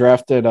and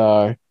drafted,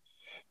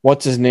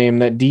 what's his name?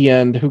 That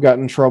D-end who got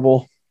in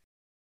trouble.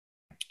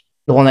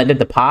 The one that did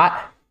the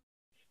pot?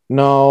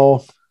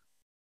 No.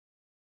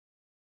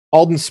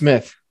 Alden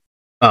Smith.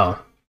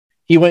 Oh.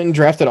 He went and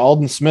drafted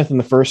Alden Smith in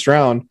the first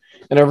round,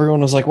 and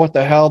everyone was like, what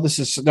the hell? This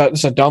is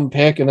a dumb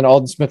pick. And then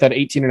Alden Smith had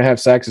 18.5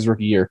 sacks his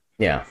rookie year.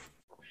 Yeah.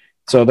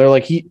 So they're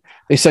like,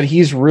 they said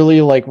he's really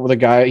like the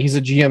guy. He's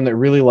a GM that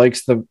really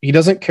likes he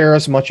doesn't care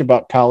as much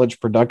about college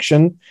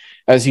production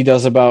as he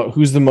does about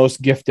who's the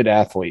most gifted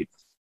athlete.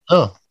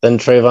 Oh, then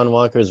Trayvon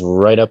Walker's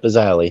right up his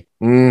alley.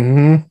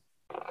 Mm-hmm.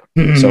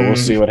 So we'll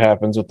see what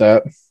happens with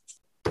that.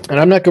 And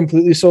I'm not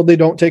completely sold they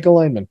don't take a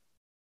lineman.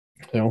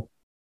 So,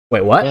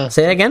 wait, what? Yeah,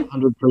 say that again?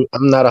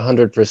 I'm not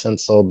 100%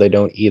 sold they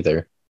don't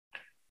either.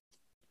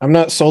 I'm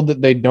not sold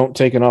that they don't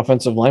take an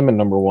offensive lineman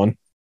number 1.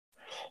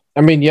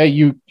 I mean, yeah,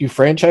 you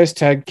franchise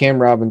tag Cam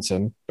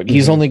Robinson, but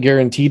he's only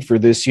guaranteed for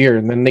this year,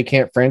 and then they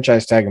can't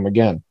franchise tag him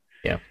again.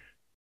 Yeah.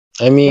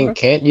 I mean,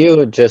 can't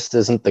you? It just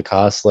isn't the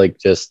cost,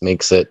 just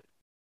makes it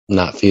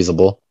not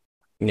feasible.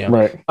 Yeah.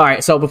 Right. All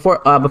right. So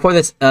before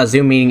this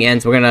Zoom meeting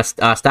ends, we're gonna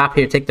stop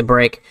here, take the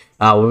break.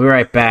 We'll be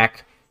right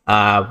back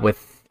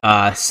with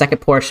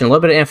second portion, a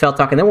little bit of NFL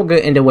talk, and then we'll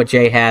get into what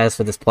Jay has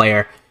for this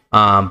player.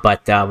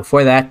 But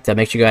before that,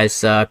 make sure you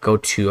guys go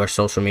to our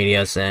social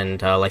medias and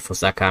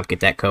lifefless.com.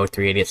 Get that code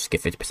 380.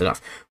 Get 50% off.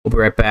 We'll be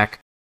right back.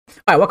 All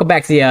right. Welcome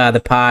back to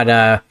the pod.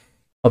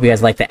 Hope you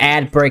guys like the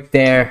ad break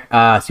there.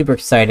 Super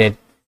excited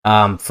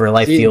for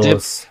Life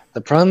Fuels. The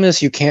problem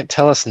is you can't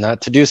tell us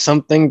not to do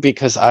something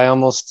because I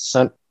almost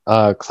sent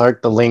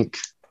Clark the link.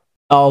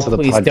 Oh,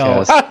 please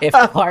don't. If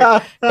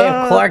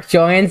Clark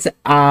joins,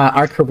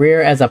 our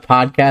career as a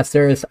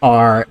podcasters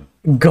are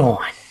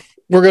gone.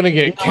 We're going to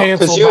get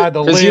canceled by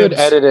the libs. Because you would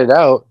edit it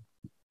out.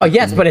 Oh,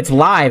 yes, but it's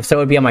live, so it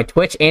would be on my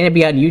Twitch and it'd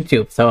be on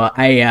YouTube, so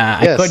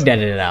I couldn't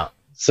edit it out.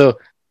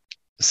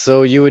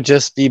 So you would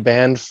just be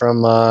banned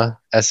from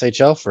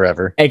SHL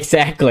forever.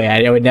 Exactly.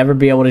 I would never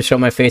be able to show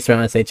my face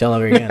around SHL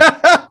ever again.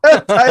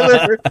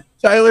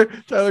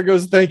 Tyler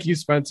goes, "Thank you,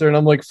 Spencer," and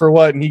I'm like, "For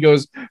what?" And he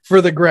goes,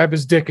 "For the grab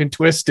his dick and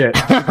twist it."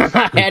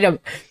 I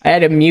had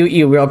to mute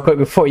you real quick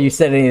before you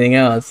said anything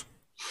else.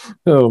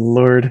 Oh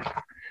Lord,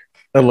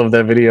 I love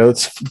that video.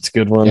 It's a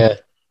good one. Yeah,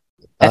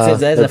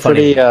 That's a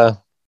funny pretty.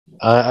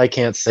 I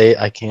can't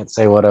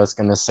say what I was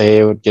gonna say.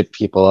 It would get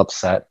people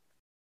upset.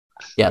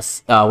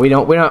 Yes, we're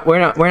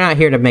not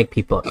here to make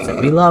people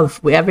upset. ELE.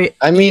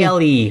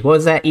 What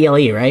was that?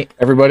 ELE, right?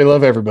 Everybody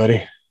love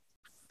everybody.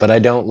 But I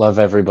don't love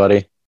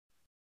everybody.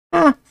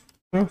 All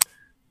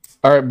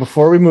right,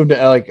 before we move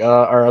to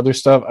our other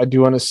stuff, I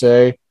do want to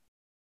say,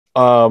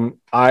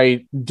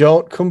 I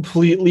don't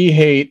completely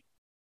hate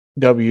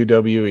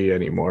WWE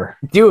anymore.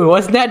 Dude,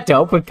 wasn't that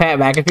dope with Pat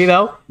McAfee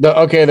though?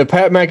 The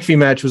Pat McAfee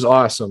match was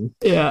awesome.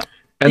 Yeah.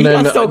 And he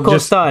then got so cool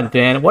stunned,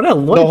 man. What a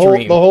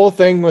dream. The whole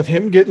thing with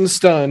him getting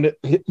stunned,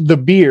 the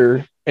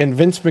beer, and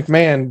Vince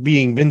McMahon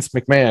being Vince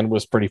McMahon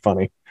was pretty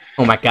funny.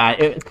 Oh my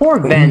god, poor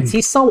Vince.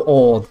 He's so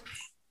old.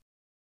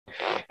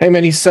 Hey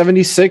man, he's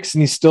 76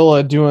 and he's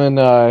still doing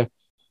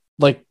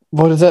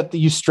what is that?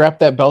 You strap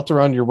that belt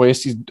around your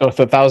waist. He's with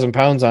 1,000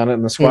 pounds on it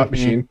in the squat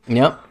machine.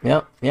 Yep.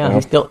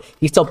 Yeah.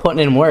 He's still putting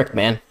in work,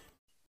 man.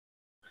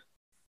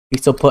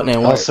 He's still putting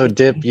in work. Also,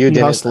 Dip,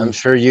 I'm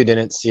sure you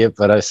didn't see it,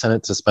 but I sent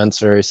it to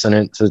Spencer. I sent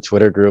it to the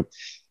Twitter group.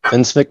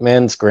 Vince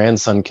McMahon's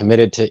grandson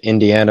committed to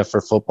Indiana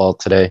for football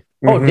today.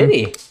 Oh, did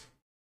he?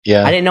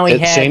 Yeah, I didn't know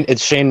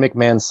it's Shane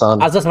McMahon's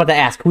son. I was just about to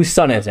ask, whose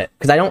son is it?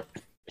 Because I don't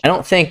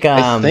think.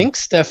 I think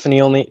Stephanie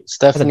and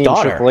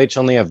Triple H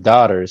only have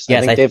daughters.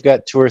 Yes, I think they've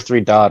got 2 or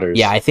 3 daughters.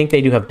 Yeah, I think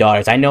they do have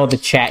daughters. I know the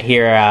chat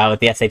here with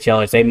the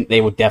SHLers,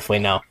 they would definitely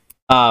know.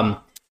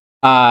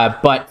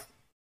 But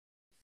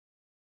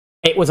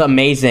it was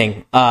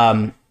amazing.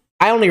 I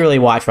only really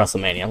watch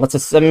WrestleMania.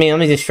 Let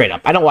me just straight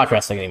up. I don't watch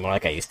wrestling anymore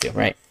like I used to,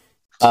 right?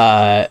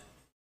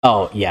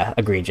 Oh yeah,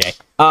 agree, Jay.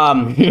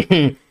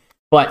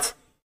 But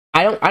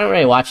I don't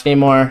really watch it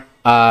anymore.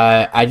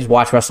 I just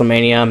watch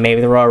WrestleMania,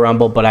 maybe the Royal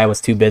Rumble, but I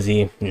was too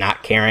busy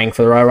not caring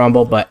for the Royal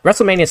Rumble. But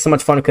WrestleMania is so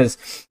much fun because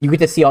you get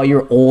to see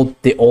all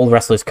the old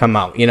wrestlers come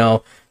out. You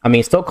know, I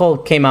mean, Stone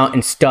Cold came out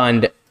and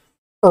stunned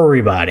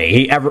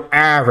everybody.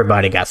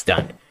 Everybody got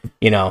stunned.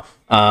 You know,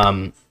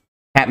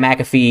 Pat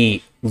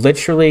McAfee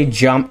literally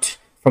jumped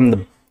from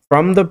the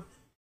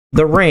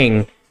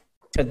ring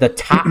to the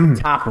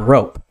top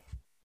rope,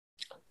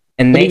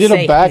 and he did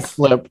a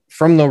backflip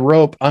from the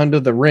rope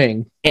onto the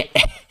ring.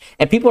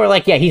 And people are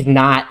like, "Yeah, he's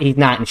not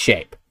in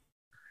shape."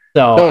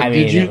 So no, I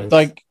mean,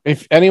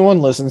 if anyone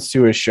listens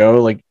to his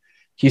show,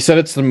 he said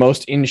it's the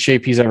most in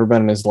shape he's ever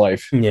been in his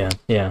life. Yeah.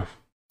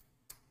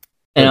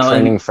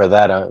 Training for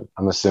that,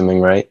 I'm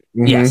assuming, right?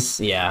 Mm-hmm. Yes,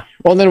 yeah.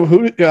 Well,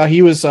 then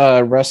he was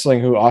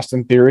wrestling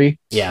Austin Theory.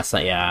 Yes,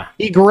 yeah.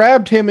 He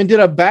grabbed him and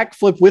did a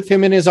backflip with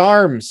him in his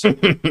arms.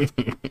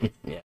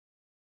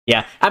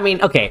 Yeah. I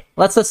mean, okay.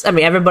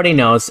 Everybody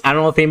knows. I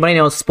don't know if anybody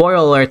knows. Spoiler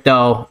alert,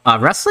 though.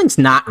 Wrestling's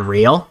not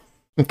real.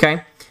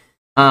 Okay.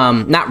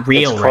 Not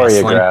real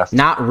wrestling.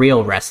 Not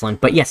real wrestling.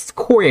 But yes, it's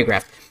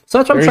choreographed. So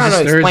that's what I'm trying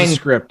to explain. There is a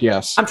script,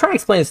 yes. I'm trying to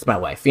explain this to my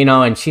wife,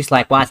 and she's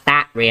like, "Well, it's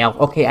not real."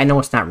 Okay, I know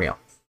it's not real.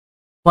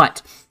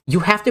 But you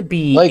have to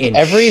be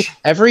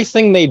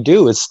everything they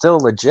do is still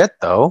legit,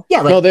 though.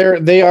 Yeah, no,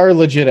 they are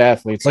legit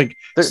athletes.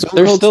 They're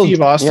still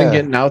Steve Austin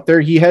getting out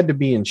there. He had to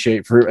be in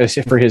shape for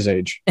his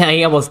age. Yeah,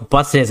 he almost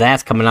busted his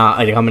ass coming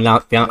out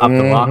up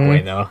the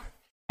walkway though.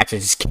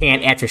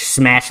 After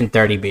smashing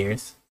 30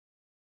 beers.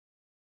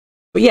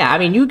 But yeah, I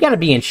mean, you got to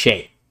be in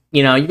shape.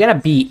 You got to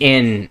be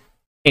in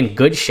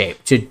good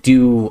shape to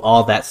do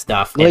all that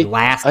stuff and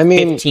last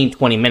 15,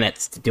 20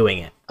 minutes to doing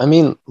it. I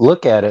mean,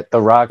 look at it.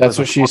 The Rock. That's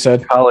what she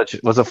said.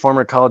 Was a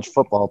former college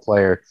football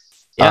player.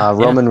 Yeah,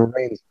 Roman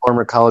Reigns,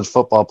 former college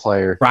football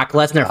player. Brock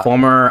Lesnar,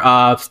 former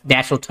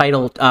national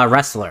title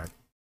wrestler.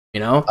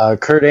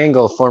 Kurt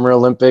Angle, former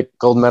Olympic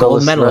gold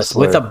medalist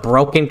with a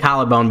broken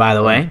collarbone, by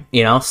the way.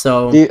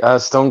 So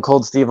Stone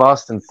Cold Steve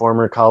Austin,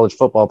 former college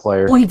football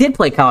player. Well, he did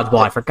play college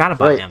ball. I forgot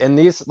about him. And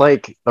these,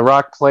 The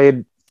Rock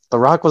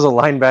was a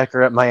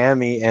linebacker at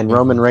Miami, and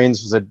Roman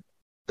Reigns was a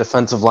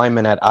defensive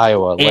lineman at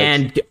Iowa,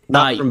 and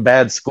not from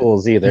bad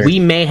schools either. We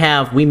may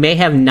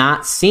have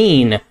not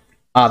seen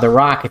The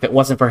Rock if it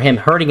wasn't for him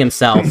hurting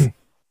himself.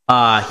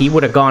 He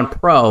would have gone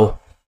pro.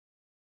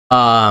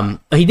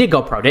 He did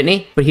go pro, didn't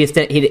he? But he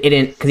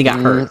didn't because he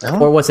got hurt,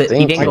 or was it?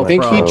 He didn't go pro. I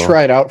think he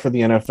tried out for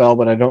the NFL,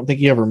 but I don't think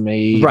he ever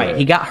made. Right,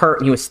 he got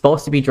hurt. He was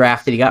supposed to be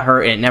drafted. He got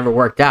hurt, and it never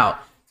worked out.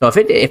 So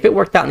if it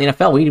worked out in the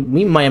NFL,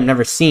 we might have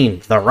never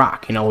seen The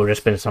Rock. It would have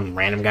just been some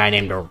random guy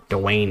named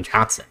Dwayne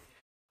Johnson.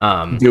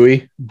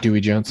 Dewey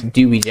Johnson.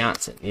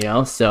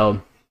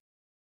 So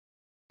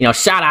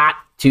shout out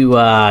to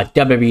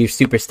WWE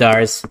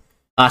superstars.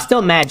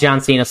 Still mad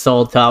John Cena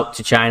sold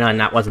to China and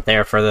that wasn't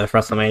there for the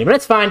WrestleMania, but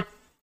it's fine.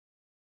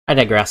 I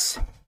digress.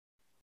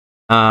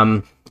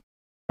 John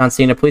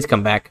Cena, please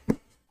come back.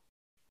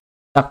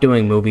 Stop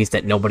doing movies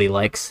that nobody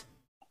likes.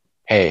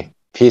 Hey,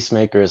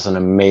 Peacemaker is an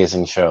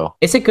amazing show.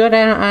 Is it good?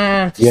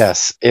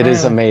 Yes, it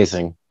is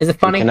amazing. Is it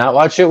funny? You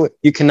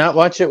cannot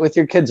watch it with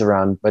your kids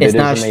around, but it is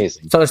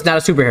amazing. So it's not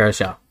a superhero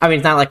show. I mean,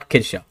 it's not like a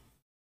kid's show.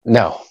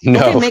 No. He's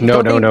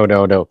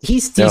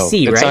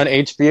DC, right?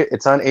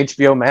 It's on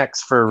HBO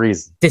Max for a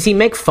reason. Does he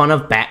make fun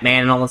of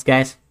Batman and all those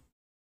guys?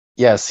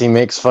 Yes, he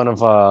makes fun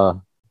of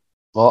all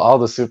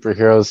the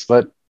superheroes,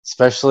 but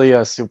especially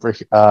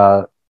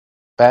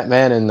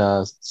Batman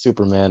and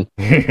Superman.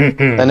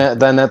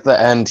 then at the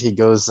end, he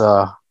goes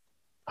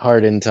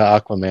hard into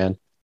Aquaman.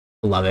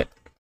 Love it.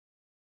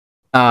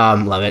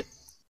 Love it.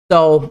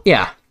 So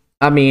yeah,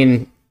 I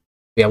mean,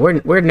 yeah,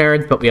 we're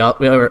nerds, but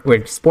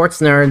we're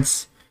sports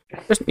nerds.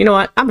 Just, you know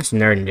what? I'm just a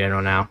nerd in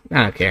general now.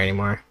 I don't care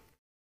anymore.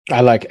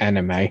 I like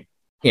anime.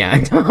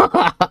 Yeah.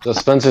 So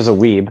Spencer's a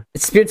weeb.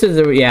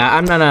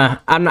 I'm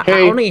not.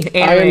 Hey, only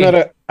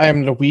anime. I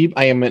am not a weeb.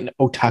 I am an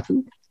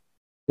otaku.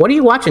 What are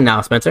you watching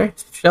now, Spencer?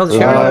 Show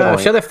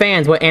the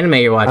fans what anime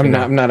you're watching.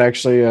 I'm not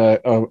actually an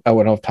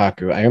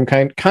otaku. I am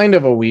kind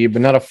of a weeb,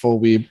 but not a full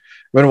weeb.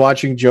 I've been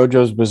watching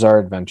JoJo's Bizarre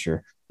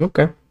Adventure.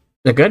 Okay. Is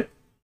it good?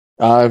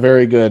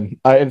 Very good.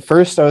 At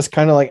first, I was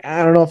kind of like,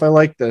 I don't know if I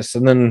like this.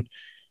 And then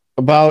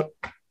about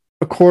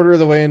a quarter of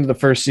the way into the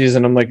first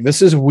season, I'm like,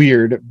 this is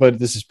weird, but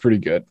this is pretty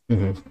good.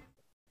 Mm-hmm.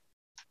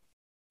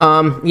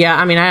 Yeah,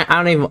 I mean, I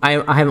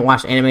haven't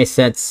watched anime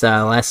since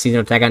last season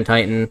of Attack on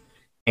Titan,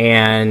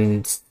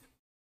 and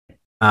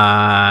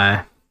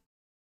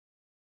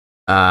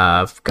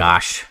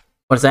gosh,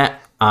 what is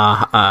that?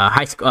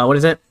 High school. What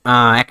is it?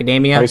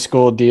 Academia. High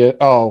School D.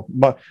 Oh,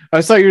 but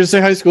I thought you were going to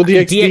say High School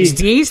DxD.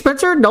 DxD,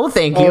 Spencer? No,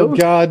 thank you. Oh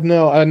God,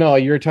 no! I know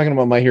you were talking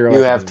about My Hero.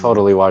 You have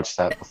totally watched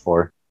that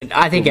before.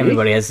 I think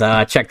everybody has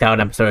checked out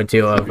episode or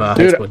two of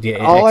High School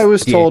DxD. All I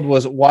was told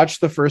was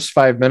watch the first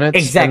 5 minutes.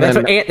 Exactly.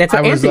 That's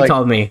what Anthony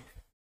told me.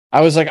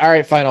 I was like, all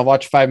right, fine, I'll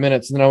watch 5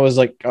 minutes, and then I was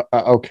like,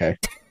 okay.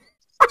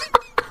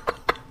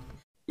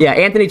 Yeah,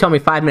 Anthony told me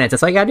 5 minutes.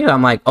 That's all you gotta do.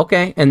 I'm like,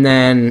 okay, and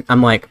then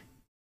I'm like,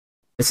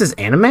 this is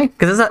anime?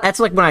 Because that's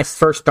like when I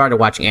first started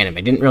watching anime.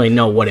 I didn't really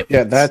know what it was.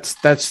 Yeah, that's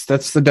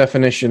the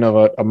definition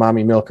of a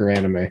mommy milker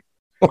anime.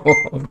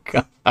 Oh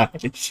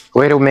gosh!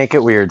 Way to make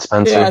it weird,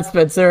 Spencer. Yeah,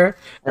 Spencer.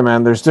 Hey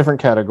man, there's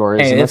different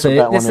categories, and that's what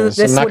that one is.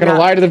 I'm not going to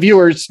lie to the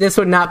viewers. This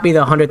would not be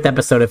the 100th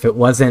episode if it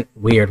wasn't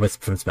weird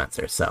from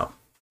Spencer. So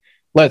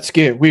let's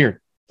get weird.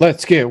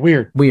 Let's get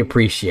weird. We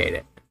appreciate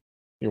it.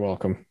 You're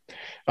welcome.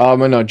 No,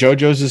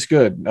 JoJo's is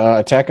good.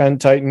 Attack on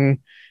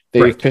Titan.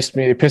 They pissed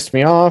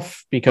me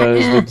off because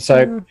they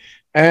decide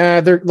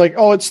they're like,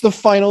 oh, it's the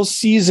final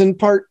season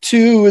part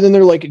 2, and then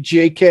they're like,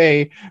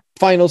 JK,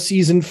 final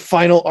season,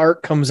 final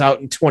arc comes out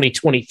in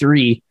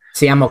 2023.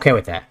 See, I'm okay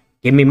with that.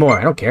 Give me more.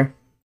 I don't care.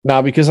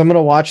 No, because I'm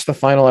gonna watch the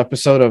final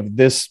episode of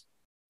this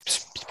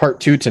part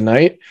 2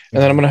 tonight,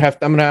 and then I'm gonna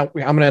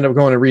end up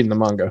going and reading the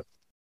manga.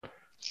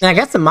 And I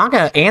guess the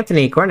manga,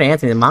 according to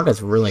Anthony, the manga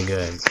is really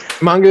good.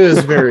 Manga is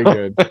very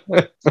good.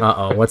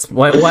 Uh-oh. What?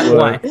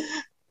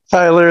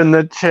 Tyler in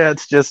the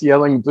chat's just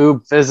yelling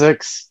boob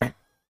physics. All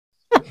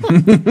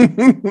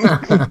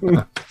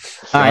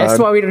right, that's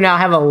why we now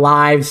have a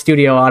live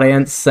studio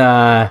audience.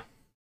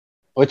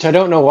 Which I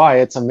don't know why.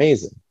 It's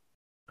amazing.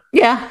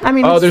 Yeah, I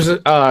mean... Oh, there's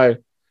a...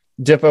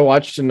 Dip, I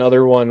watched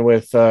another one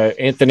with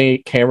Anthony,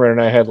 Cameron,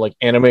 and I had like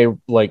anime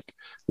like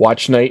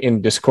watch night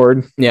in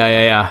Discord.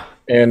 Yeah.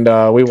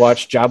 And we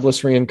watched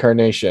Jobless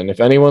Reincarnation. If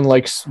anyone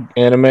likes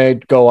anime,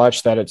 go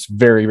watch that. It's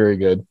very, very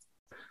good.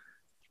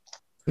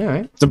 All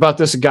right. It's about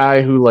this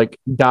guy who like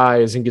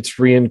dies and gets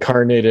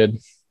reincarnated,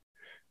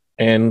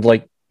 and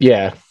like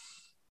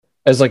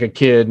as like a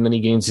kid, and then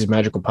he gains these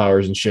magical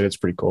powers and shit. It's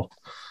pretty cool.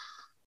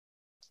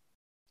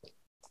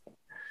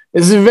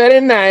 It's very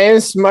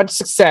nice. Much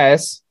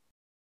success.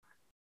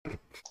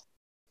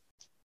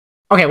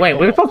 Okay, wait.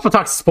 We're supposed to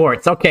talk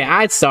sports. Okay,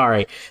 I'm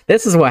sorry.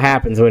 This is what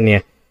happens when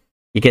you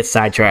get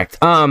sidetracked.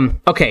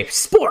 Okay,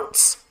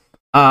 sports.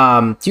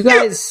 Do you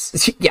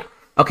guys? Yeah.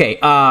 Okay.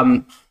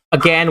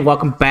 Again,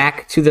 welcome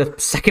back to the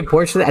second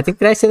portion. I think,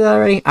 did I say that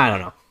already? I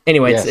don't know.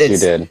 Anyway, yes, you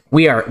did.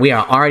 We are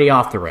already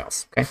off the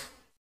rails. Okay.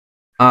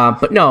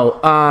 But no,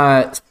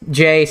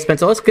 Jay,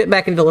 Spencer, let's get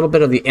back into a little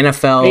bit of the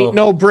NFL. Ain't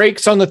no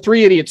brakes on the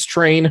Three Idiots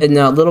train. And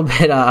a little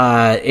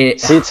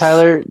bit. See,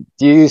 Tyler,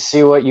 do you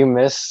see what you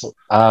miss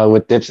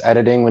with Dip's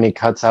editing when he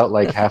cuts out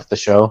like half the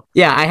show?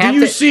 Yeah, I have. Do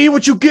you see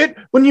what you get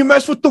when you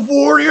mess with the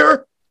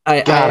Warrior?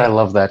 I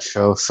love that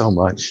show so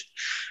much.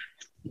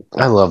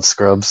 I love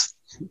Scrubs.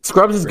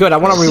 Scrubs is good. I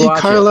want to rewatch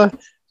Carla.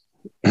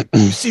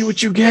 You see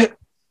what you get?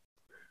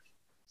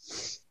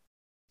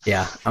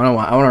 Yeah, I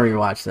want to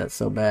rewatch that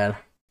so bad.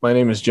 My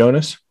name is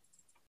Jonas.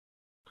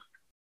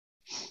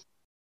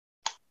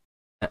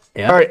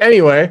 Yeah. All right.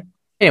 Anyway,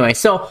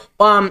 so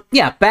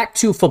back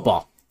to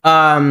football.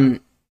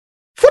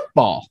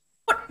 Football.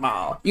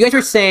 You guys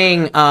were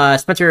saying,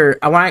 Spencer.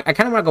 I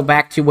kind of want to go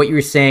back to what you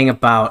were saying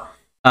about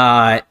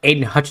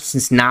Aiden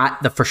Hutchinson's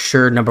not the for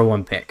sure number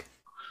 1 pick.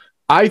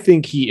 I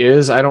think he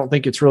is. I don't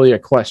think it's really a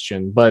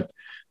question, but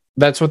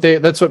that's what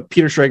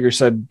Peter Schrager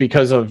said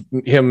because of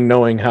him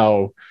knowing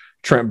how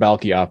Trent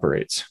Baalke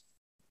operates.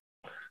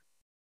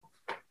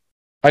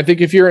 I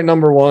think if you're at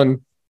number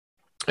 1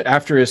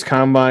 after his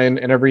combine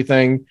and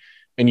everything,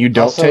 and you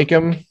don't Also, take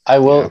him, I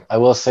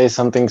will say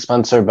something,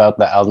 Spencer, about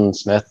the Alden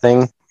Smith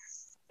thing.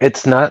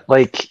 It's not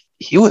like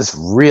he was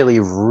really,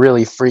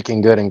 really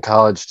freaking good in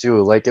college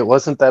too. Like it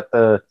wasn't that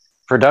the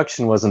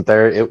production wasn't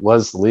there; it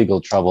was legal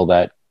trouble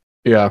that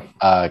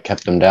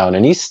kept him down,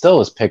 and he still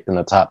was picked in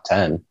the top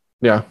 10.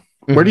 Yeah,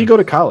 where did he go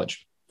to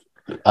college?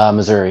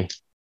 Missouri.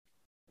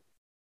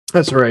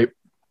 That's right.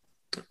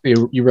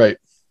 You're right.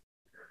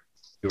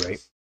 You're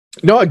right.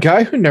 No, a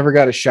guy who never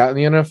got a shot in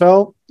the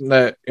NFL.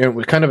 That it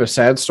was kind of a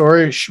sad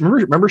story.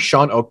 Remember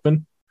Sean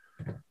Oakman?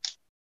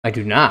 I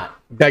do not.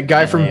 That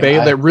guy from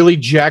Baylor, that really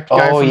jacked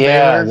guy from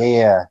Baylor.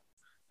 Yeah.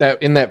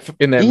 That in that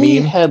he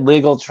meme had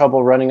legal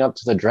trouble running up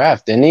to the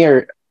draft, didn't he?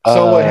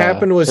 So what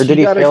happened was he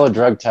fail a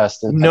drug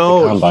test?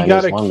 No,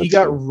 he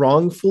got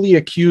wrongfully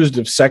accused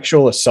of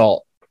sexual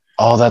assault.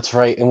 Oh, that's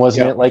right. And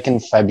wasn't it like in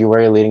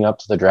February leading up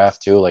to the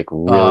draft too? Like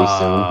really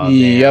soon?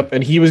 Yep.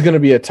 And he was going to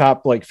be a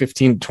top like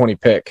 15 to 20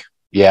 pick.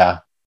 Yeah.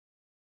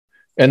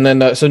 And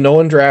then so no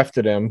one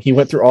drafted him. He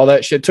went through all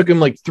that shit. It took him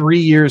like 3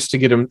 years to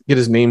get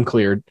his name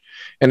cleared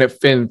and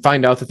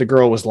find out that the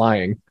girl was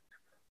lying.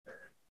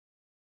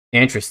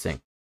 Interesting.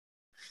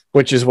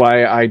 Which is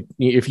why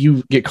if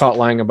you get caught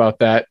lying about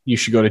that, you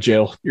should go to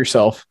jail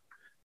yourself.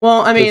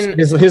 Well, I mean,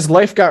 his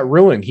life got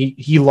ruined.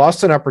 He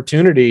lost an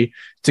opportunity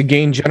to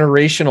gain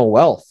generational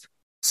wealth.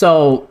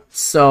 So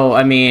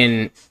I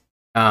mean,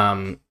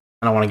 I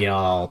don't want to get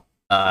all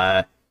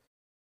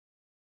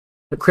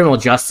criminal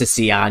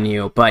justice-y on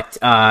you, but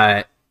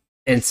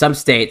in some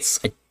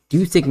states, I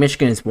do think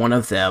Michigan is one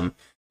of them.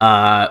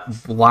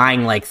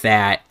 Lying like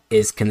that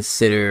is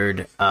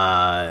considered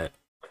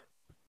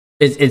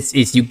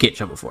is you get in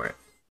trouble for it.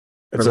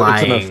 It's an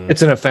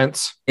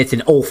offense. It's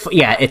an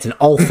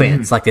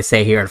offense, like they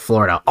say here in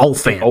Florida.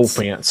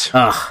 Offense.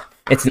 Ugh,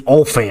 it's an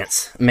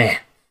offense, man.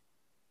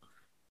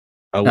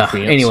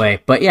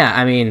 Anyway, but yeah,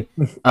 I mean,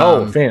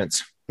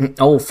 offense.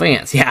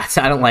 Yeah,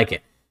 I don't like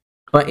it,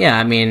 but yeah,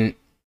 I mean,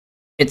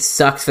 it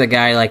sucks that a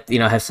guy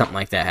have something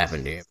like that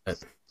happen to you. But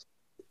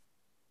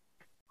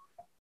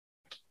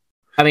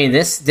I mean,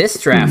 this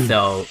draft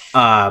though,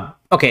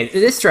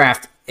 this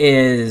draft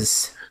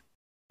is.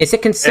 Is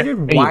it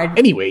considered wide?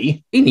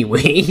 Anyway,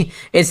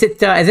 is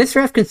this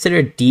draft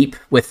considered deep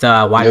with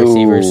wide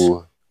receivers?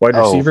 Wide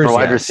receivers, for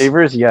wide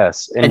receivers,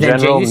 yes. In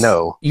general,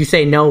 no. You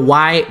say no.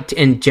 Why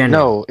in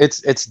general? No,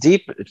 it's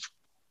deep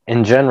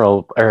in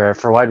general, or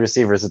for wide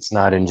receivers, it's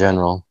not in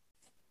general.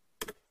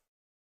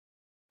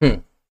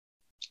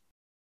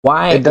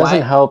 Why? It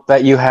doesn't help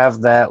that you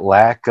have that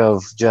lack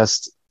of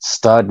just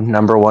stud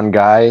number 1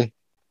 guy.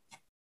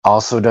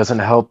 Also, doesn't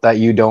help that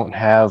you don't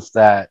have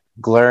that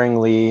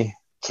glaringly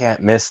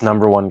can't miss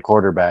number 1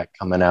 quarterback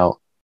coming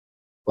out.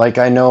 Like,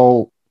 I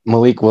know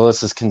Malik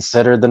Willis is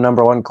considered the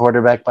number 1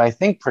 quarterback by I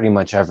think pretty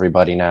much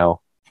everybody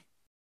now,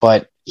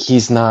 but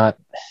he's not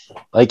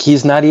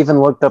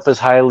even looked up as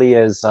highly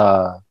as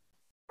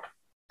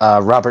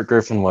Robert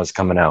Griffin was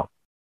coming out.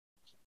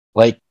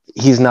 Like,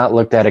 he's not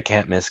looked at a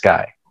can't miss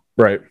guy.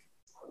 Right.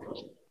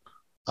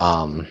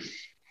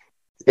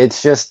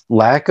 It's just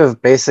lack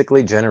of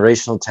basically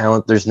generational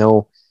talent. There's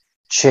no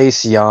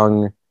Chase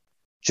Young,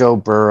 Joe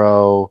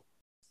Burrow,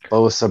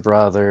 Bosa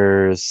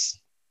brothers.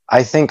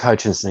 I think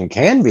Hutchinson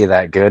can be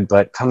that good,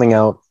 but coming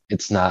out,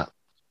 it's not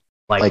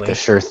like a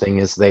sure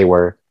thing as they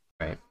were.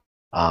 Right.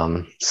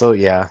 So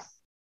yeah.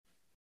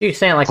 You're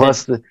saying like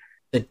plus the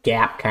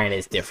gap kind of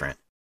is different.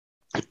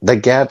 The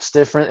gap's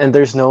different, and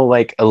there's no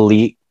like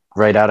elite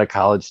right out of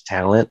college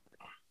talent.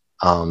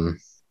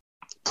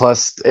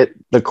 Plus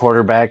the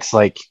quarterback's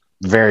like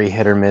very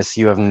hit or miss.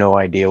 You have no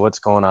idea what's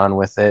going on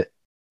with it.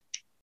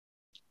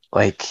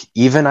 Like,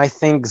 even I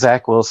think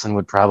Zach Wilson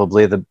would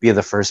probably be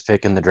the first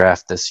pick in the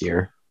draft this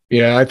year.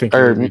 Yeah, I think.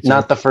 Or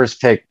not the first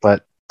pick,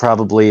 but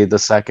probably the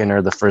second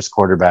or the first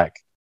quarterback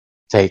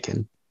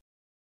taken.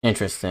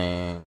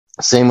 Interesting.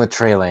 Same with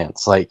Trey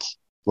Lance. Like,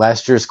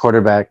 last year's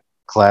quarterback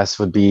class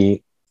would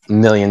be a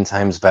million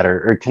times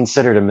better, or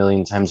considered a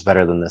million times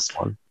better than this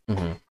one.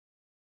 Mm-hmm.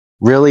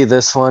 Really,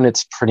 this one,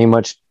 it's pretty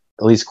much,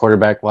 at least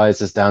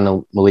quarterback-wise, is down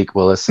to Malik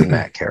Willis and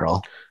Matt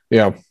Carroll.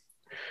 Yeah.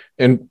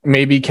 And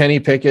maybe Kenny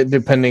Pickett,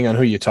 depending on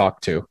who you talk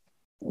to.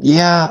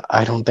 Yeah,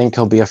 I don't think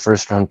he'll be a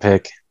first-round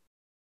pick.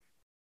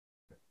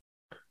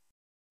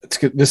 It's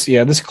good.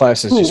 This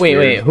class is just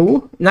wait,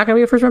 who? Not going to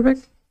be a first-round pick?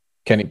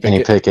 Kenny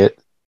Pickett.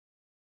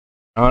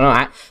 I don't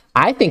know.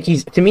 I think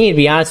he's, to me, to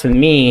be honest with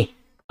me,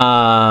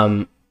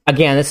 again,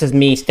 this is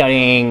me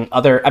studying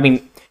other, I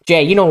mean,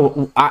 Jay, you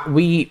know,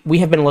 we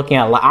have been looking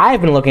at a lot.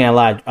 I've been looking at a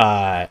lot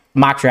of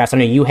mock drafts. I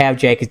know you have,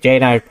 Jay, because Jay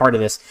and I are part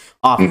of this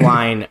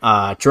offline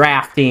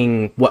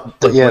drafting.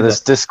 This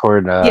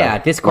Discord.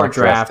 Discord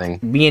draft. Drafting.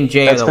 Me and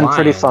Jay That's are the Lions. That's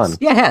been pretty fun.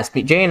 Yeah, it has.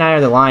 Jay and I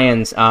are the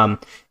Lions.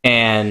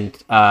 And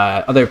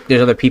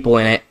there's other people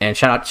in it. And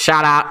shout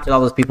out to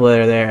all those people that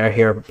are there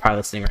here probably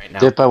listening right now.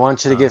 Dip, I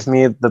want you to give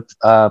me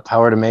the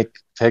power to make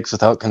picks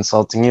without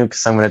consulting you,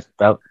 because I'm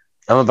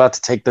about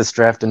to take this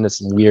draft into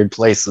some weird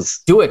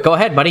places. Do it. Go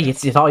ahead, buddy.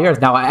 It's all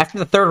yours. Now, after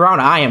the third round,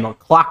 I am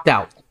clocked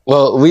out.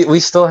 Well, we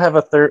still have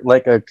a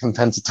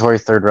compensatory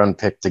third round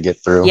pick to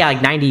get through. Yeah,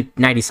 like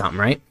 90 something,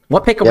 right?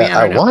 What pick are we at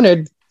right now?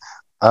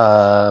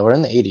 We're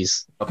in the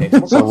 80s. Okay,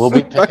 so we'll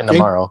be picking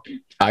tomorrow.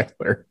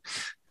 Tyler.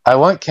 I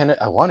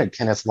wanted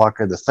Kenneth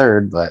Walker the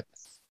third, but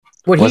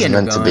wasn't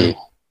meant to be.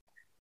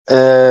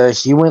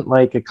 He went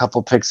like a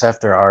couple picks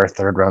after our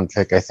third round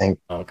pick, I think.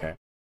 Okay.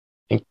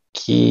 I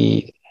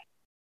think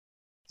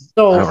I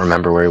don't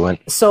remember where he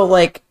went. So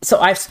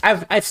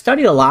I've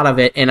studied a lot of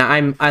it, and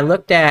I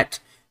looked at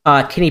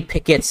Kenny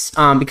Pickett's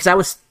because I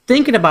was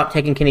thinking about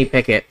taking Kenny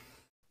Pickett.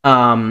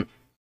 I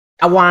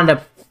wanted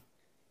to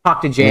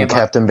talk to Jay about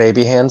Captain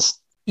Baby Hands.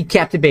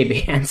 Captain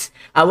Baby Hands.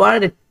 I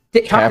wanted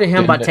to talk to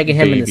him about taking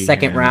him in the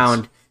second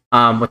round.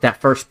 With that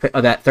first pick,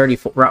 that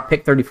 34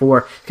 pick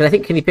 34, because I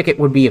think Kenny Pickett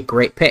would be a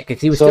great pick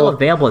because he was still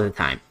available at the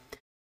time.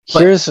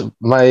 Here's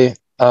my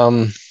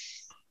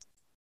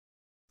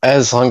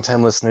as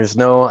longtime listeners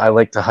know, I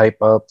like to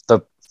hype up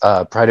the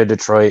Pride of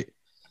Detroit.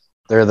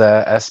 They're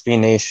the SB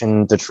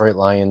Nation Detroit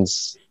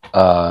Lions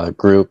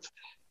group.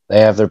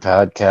 They have their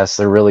podcasts.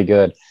 They're really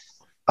good.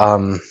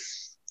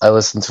 I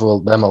listen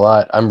to them a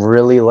lot. I'm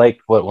really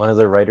like what one of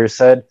the writers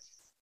said.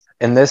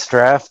 In this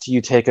draft, you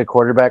take a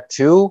quarterback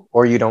 2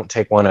 or you don't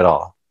take one at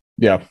all.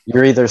 Yeah.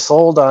 You're either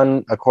sold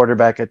on a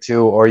quarterback at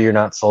 2 or you're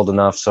not sold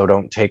enough, so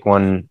don't take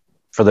one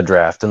for the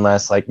draft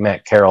unless like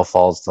Matt Carroll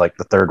falls to like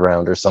the third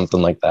round or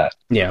something like that.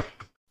 Yeah.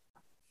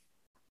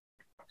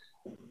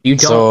 You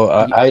don't. So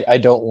I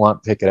don't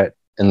want Pickett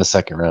in the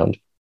second round.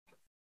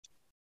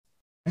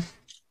 Can't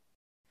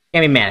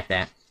be mad at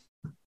that.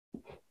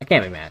 I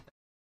can't be mad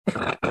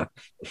at that.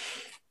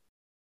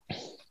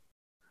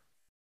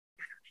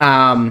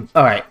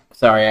 All right.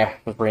 Sorry, I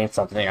was reading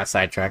something. I got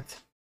sidetracked.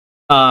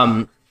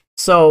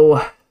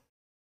 So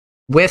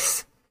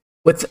with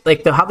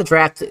like how the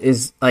draft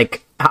is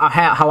like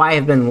how I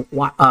have been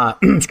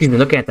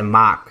looking at the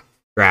mock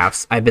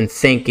drafts. I'm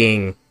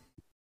thinking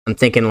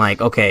like,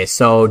 okay,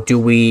 so do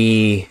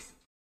we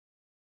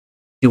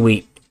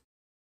go?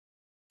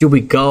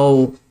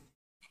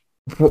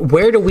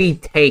 Where do we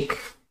take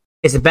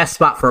is the best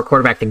spot for a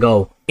quarterback to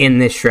go in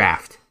this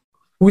draft?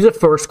 Who's the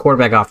first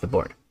quarterback off the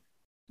board?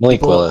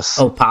 Malik Willis.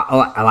 A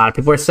lot of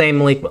people are saying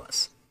Malik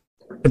Willis.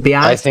 To be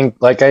honest, I think,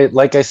 like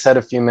I said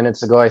a few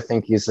minutes ago, I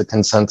think he's the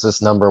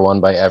consensus number one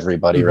by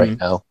everybody right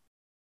now.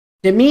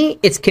 To me,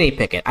 it's Kenny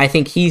Pickett. I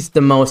think he's the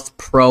most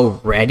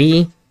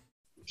pro-ready.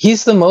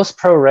 He's the most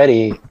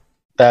pro-ready.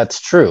 That's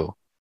true.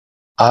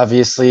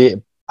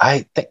 Obviously,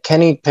 I think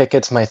Kenny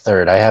Pickett's my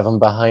third. I have him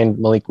behind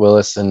Malik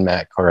Willis and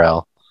Matt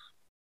Corral.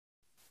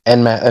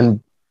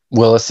 And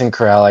Willis and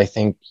Corral, I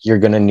think you're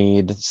going to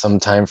need some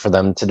time for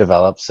them to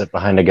develop, sit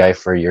behind a guy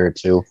for a year or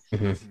two.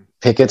 Mm-hmm.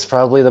 Pickett's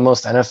probably the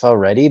most NFL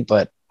ready,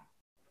 but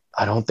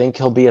I don't think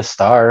he'll be a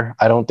star.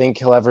 I don't think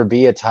he'll ever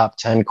be a top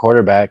 10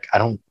 quarterback. I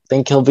don't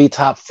think he'll be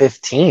top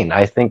 15.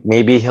 I think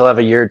maybe he'll have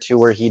a year or two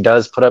where he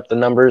does put up the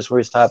numbers where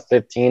he's top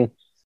 15,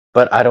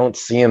 but I don't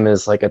see him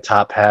as like a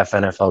top half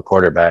NFL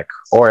quarterback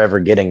or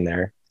ever getting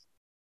there.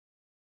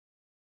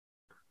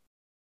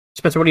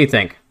 Spencer, what do you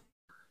think?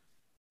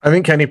 I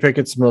think Kenny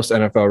Pickett's most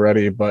NFL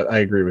ready, but I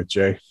agree with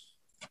Jay.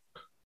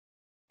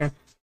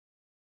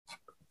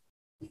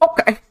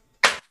 Okay.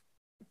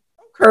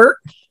 Kurt.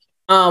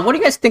 What do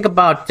you guys think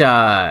about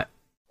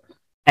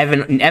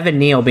Evan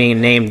Neal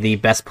being named the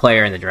best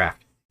player in the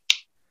draft?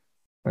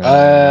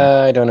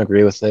 I don't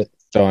agree with it.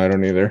 No, I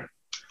don't either.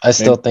 I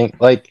still think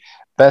like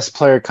best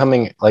player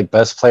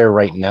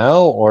right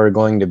now or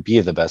going to be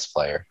the best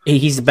player.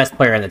 He's the best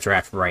player in the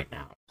draft right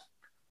now.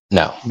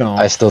 No.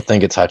 I still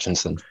think it's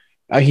Hutchinson.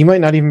 He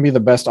might not even be the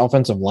best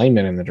offensive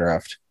lineman in the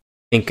draft.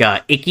 Think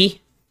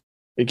Ike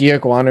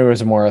Ekwonu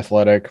is more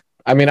athletic.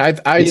 I mean,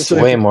 he's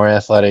way more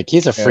athletic.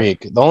 He's a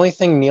freak. The only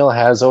thing Neal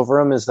has over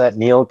him is that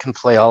Neal can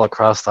play all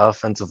across the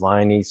offensive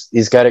line.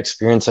 He's got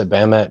experience at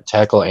Bama at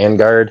tackle and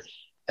guard,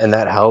 and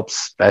that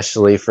helps,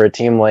 especially for a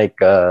team like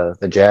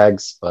the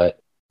Jags. But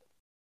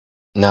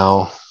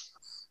no,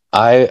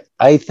 I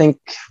think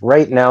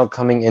right now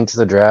coming into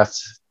the draft,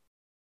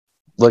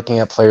 looking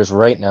at players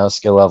right now,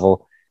 skill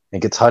level, I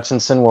think it's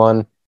Hutchinson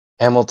 1,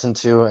 Hamilton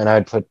 2, and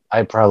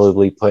I'd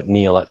probably put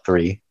Neal at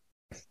 3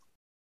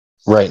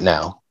 right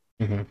now.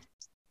 Mm-hmm.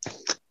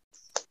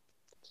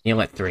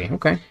 Neal at 3,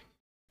 okay.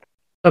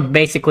 So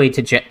basically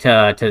to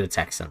the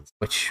Texans,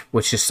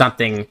 which is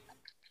something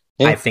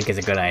I think is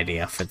a good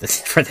idea for the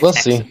we'll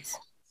Texans. See.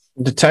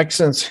 The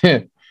Texans,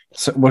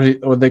 so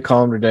what they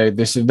call them today?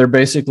 They're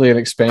basically an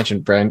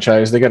expansion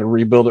franchise. They got to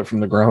rebuild it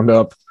from the ground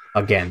up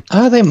again.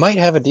 They might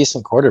have a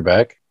decent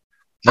quarterback.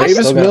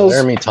 Davis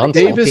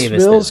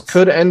Mills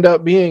could end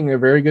up being a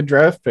very good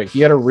draft pick.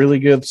 He had a really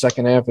good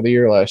second half of the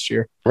year last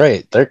year.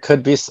 Right, there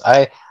could be.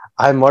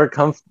 I'm more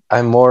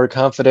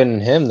confident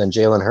in him than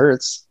Jalen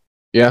Hurts.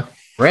 Yeah,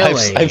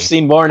 really. I've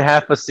seen more than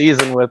half a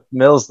season with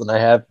Mills than I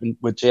have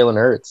with Jalen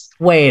Hurts.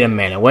 Wait a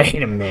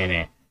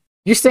minute.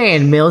 You're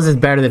saying Mills is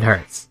better than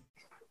Hurts?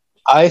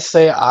 I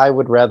say I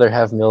would rather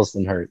have Mills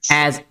than Hurts.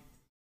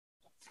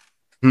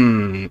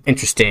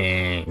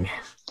 Interesting.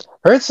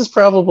 Hurts is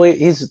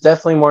he's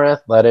definitely more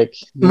athletic,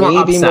 More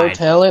maybe more upside.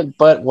 talent,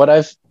 but what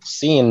I've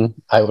seen,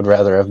 I would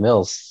rather have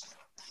Mills.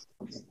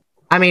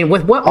 I mean,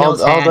 with what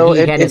Mills Although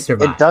he had to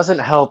survive. it doesn't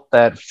help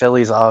that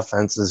Philly's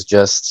offense is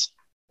just,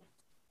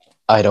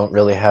 I don't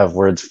really have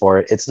words for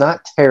it. It's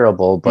not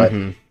terrible, but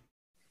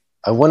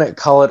I wouldn't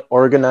call it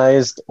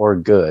organized or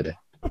good.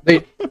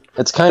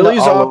 It's kind of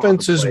Philly's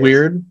offense is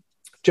weird,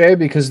 Jay,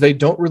 because they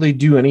don't really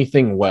do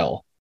anything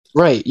well.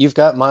 Right. You've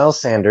got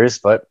Miles Sanders,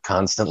 but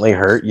constantly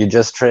hurt. You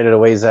just traded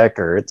away Zach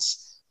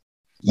Ertz.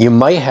 You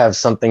might have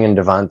something in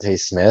Devontae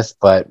Smith,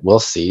 but we'll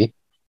see.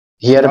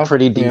 He had a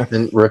pretty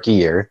decent rookie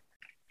year,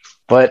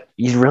 but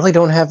you really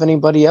don't have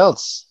anybody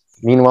else.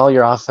 Meanwhile,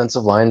 your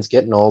offensive line's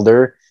getting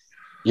older.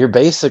 You're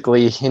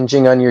basically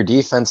hinging on your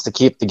defense to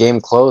keep the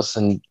game close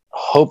and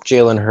hope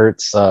Jalen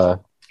Hurts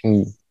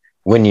can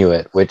win you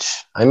it, which,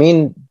 I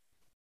mean,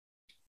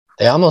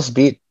 they almost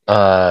beat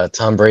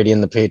Tom Brady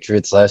and the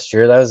Patriots last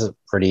year. That was a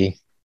pretty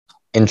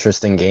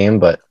interesting game,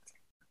 but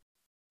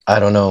I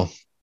don't know.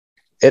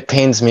 It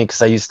pains me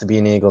because I used to be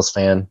an Eagles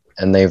fan,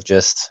 and they've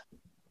just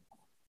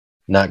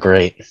not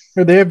great.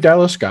 They have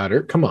Dallas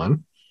Goedert. Come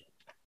on.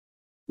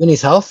 When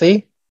he's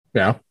healthy.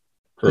 Yeah. True.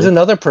 There's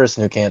another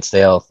person who can't stay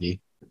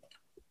healthy.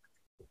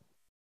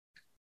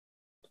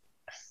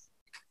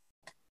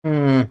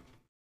 You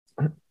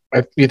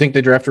think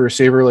they draft a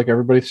receiver like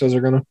everybody says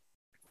they're going to?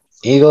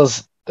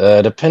 Eagles,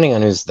 depending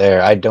on who's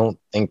there, I don't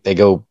think they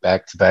go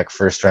back-to-back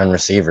first-round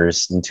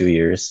receivers in 2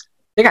 years.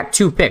 They got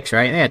 2 picks,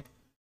 right? They had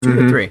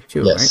 2 or 3.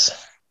 2, yes. Right?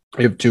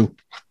 They have 2.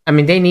 I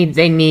mean, they need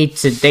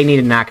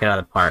to knock it out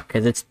of the park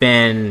because it's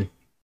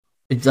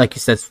like you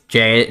said,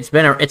 Jay. It's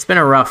been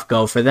a rough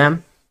go for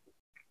them.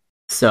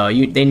 So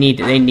they need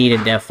to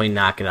definitely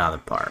knock it out of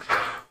the park.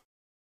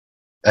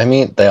 I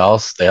mean, they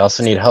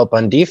also need help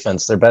on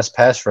defense. Their best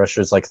pass rusher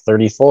is like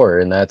 34,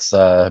 and that's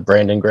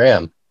Brandon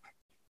Graham.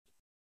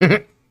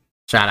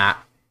 Shout out.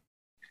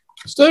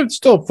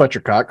 Still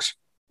Fletcher Cox.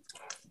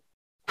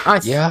 I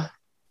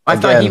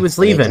thought he was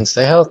leaving. Can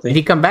stay healthy. Did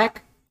he come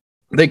back?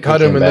 They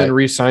cut him and then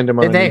re-signed him.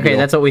 Okay,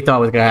 that's what we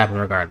thought was going to happen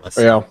regardless.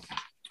 Yeah.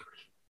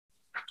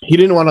 He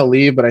didn't want to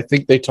leave, but I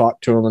think they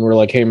talked to him and were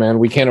like, hey, man,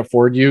 we can't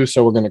afford you,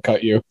 so we're going to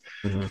cut you.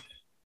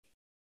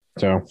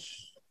 So,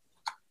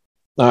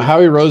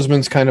 Howie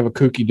Roseman's kind of a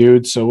kooky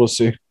dude, so we'll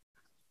see.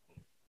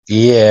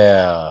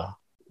 Yeah.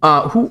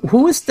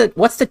 What's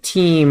the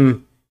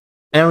team?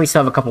 I know we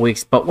still have a couple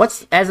weeks, but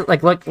what's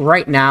like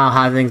right now,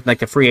 how things like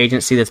the free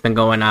agency that's been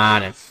going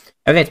on and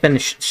everything's been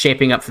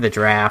shaping up for the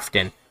draft,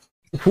 and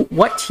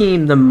what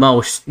team the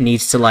most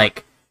needs to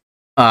hit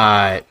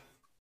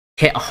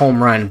a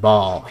home run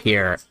ball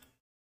here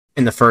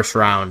in the first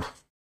round?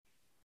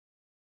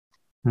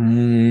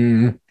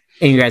 In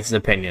you guys'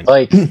 opinion,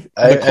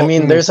 I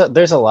mean, there's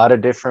a lot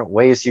of different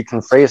ways you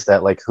can phrase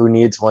that. Like, who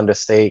needs one to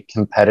stay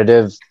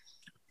competitive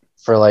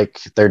for like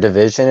their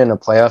division in a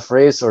playoff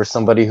race, or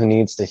somebody who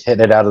needs to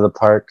hit it out of the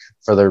park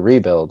for their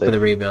rebuild?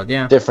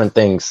 Yeah, different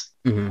things.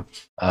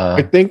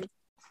 I think.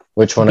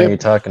 Which one are you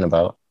talking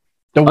about?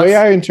 The way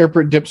I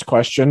interpret Dip's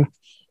question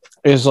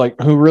is like,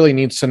 who really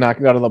needs to knock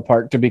it out of the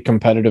park to be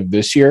competitive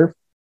this year?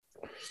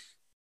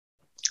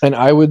 And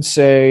I would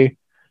say,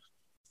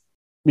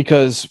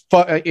 because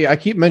I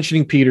keep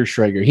mentioning Peter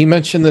Schrager. He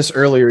mentioned this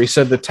earlier. He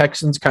said the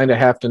Texans kind of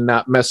have to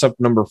not mess up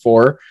number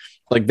 4.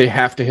 Like, they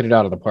have to hit it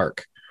out of the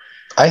park.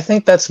 I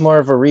think that's more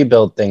of a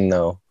rebuild thing,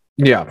 though.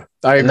 Yeah,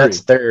 I agree. And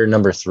that's their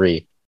number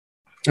 3.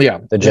 Yeah.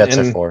 The Jets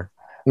are 4.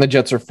 And the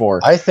Jets are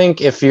 4. I think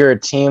if you're a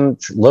team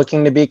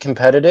looking to be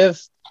competitive,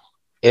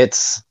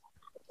 it's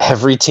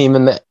every team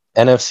in the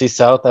NFC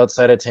South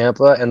outside of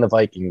Tampa and the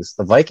Vikings.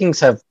 The Vikings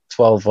have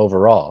 12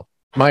 overall.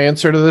 My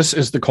answer to this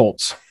is the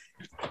Colts.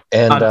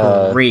 And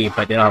agree,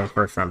 but they don't have a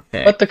first round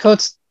pick. But the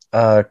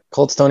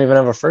Colts don't even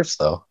have a first,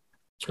 though.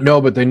 No,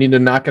 but they need to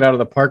knock it out of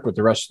the park with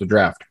the rest of the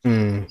draft.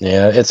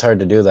 Yeah, it's hard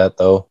to do that,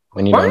 though,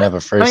 when you don't have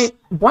a first.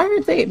 Why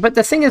aren't they? But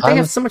the thing is, they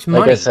have so much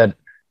money. Like I said,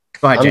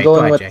 I'm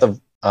going with the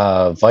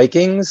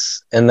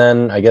Vikings, and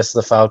then I guess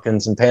the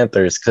Falcons and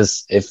Panthers,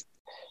 because if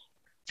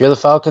you're the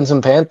Falcons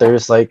and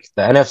Panthers, like,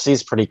 the NFC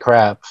is pretty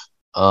crap.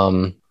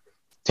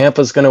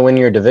 Tampa's going to win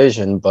your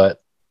division,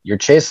 but you're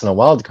chasing a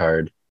wild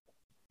card.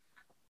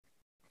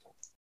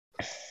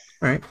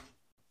 Right.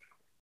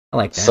 I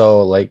like that.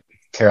 So, like,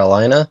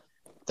 Carolina,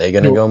 they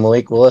going to go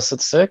Malik Willis at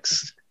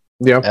 6?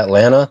 Yeah.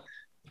 Atlanta,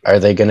 are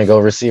they going to go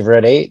receiver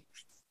at 8?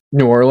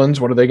 New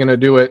Orleans, what are they going to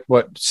do at,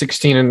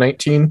 16 and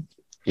 19?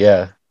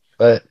 Yeah.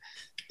 But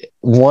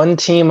one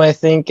team, I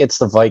think it's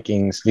the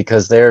Vikings,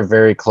 because they're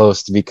very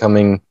close to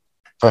becoming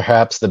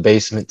perhaps the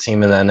basement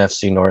team in the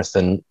NFC North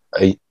in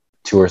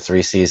 2 or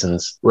 3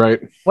 seasons.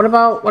 Right. What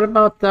about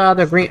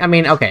the Green? I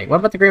mean, okay. What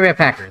about the Green Bay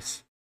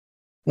Packers?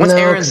 Once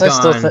Aaron's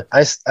gone,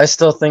 I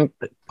still think,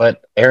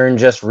 but Aaron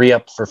just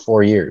re-upped for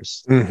 4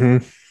 years.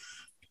 Mm-hmm.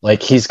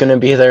 Like, he's going to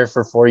be there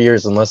for 4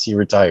 years unless he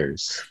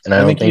retires, and I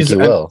don't think he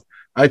will.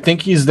 I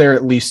think he's there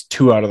at least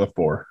 2 out of the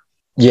 4.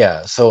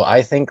 Yeah, so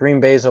I think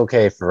Green Bay's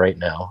okay for right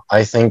now.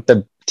 I think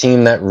the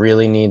team that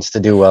really needs to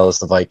do well is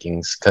the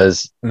Vikings,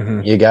 because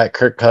you got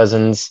Kirk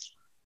Cousins.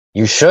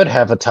 you should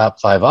have a top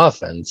 5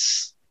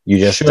 offense. You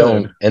just Should.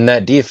 don't. And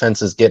that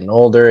defense is getting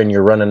older and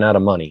you're running out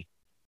of money.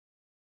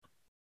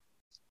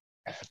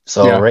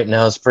 So right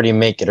now it's pretty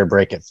make it or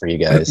break it for you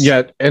guys.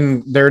 Yeah,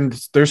 and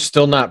they're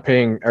still not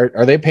paying.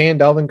 Are they paying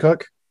Dalvin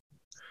Cook?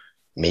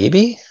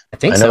 Maybe.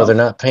 I know so. They're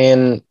not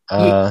paying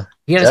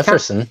he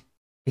Jefferson.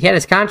 He had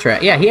his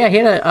contract. Yeah, he had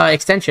an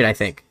extension, I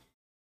think.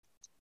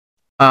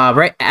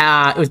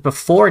 It was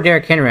before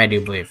Derrick Henry, I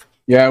do believe.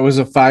 Yeah, it was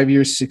a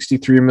 5-year,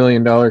 $63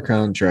 million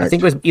contract. I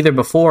think it was either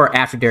before or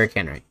after Derrick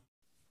Henry.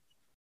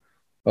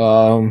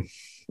 I'm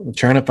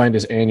trying to find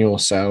his annual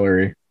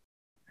salary.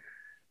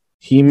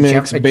 He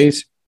makes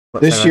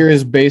this year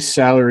his base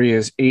salary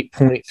is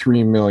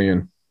 $8.3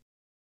 million.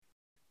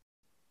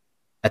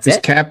 That's his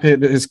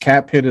it? His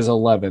cap hit is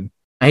 11.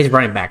 He's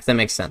running back. So that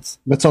makes sense.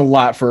 That's a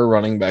lot for a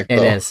running back, though.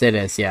 It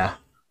is, yeah.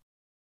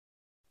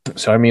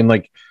 So, I mean,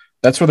 like,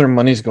 that's where their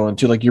money's going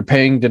to. Like, you're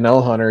paying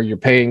Danielle Hunter, you're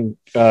paying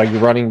your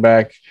running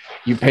back,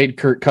 you paid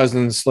Kirk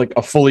Cousins, like,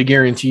 a fully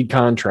guaranteed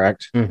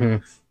contract.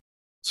 Mm-hmm.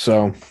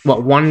 So.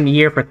 What, 1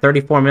 year for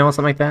 $34 million,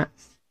 something like that?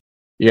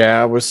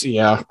 Yeah, or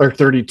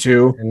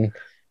 32. And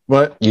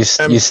but you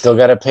still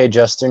got to pay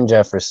Justin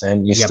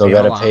Jefferson. You still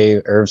got to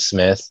pay Irv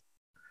Smith.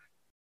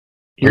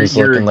 He's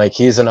looking like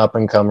he's an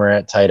up-and-comer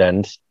at tight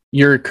end.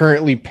 You're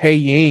currently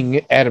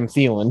paying Adam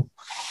Thielen.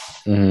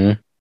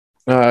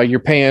 Mm-hmm. You're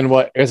paying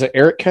what? Is it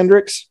Eric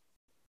Kendricks?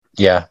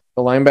 Yeah,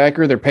 the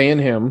linebacker. They're paying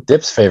him.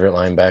 Dip's favorite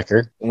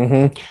linebacker.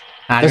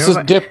 Mm-hmm. This is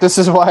Dip. This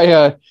is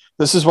why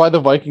the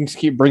Vikings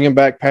keep bringing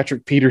back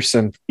Patrick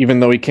Peterson, even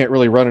though he can't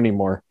really run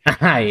anymore.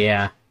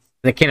 Yeah,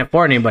 they can't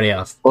afford anybody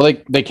else. Well,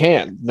 they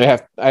can. They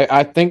have.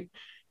 I think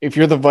if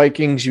you're the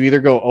Vikings, you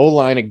either go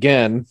O-line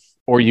again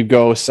or you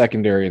go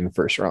secondary in the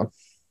first round.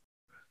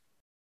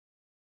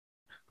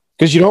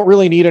 Because you don't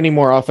really need any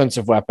more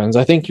offensive weapons.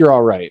 I think you're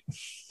all right.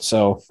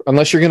 So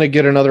unless you're going to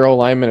get another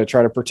O-lineman to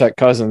try to protect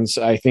Cousins,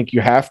 I think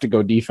you have to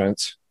go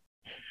defense.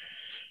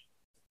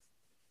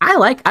 I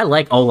like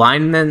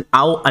O-linemen,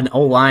 an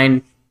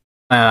O-line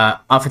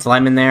offensive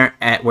lineman there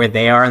at where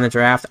they are in the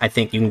draft. I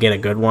think you can get a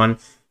good one.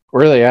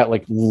 Where are they at?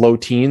 Like low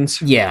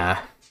teens?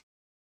 Yeah.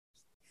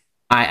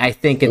 I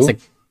think it's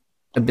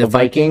the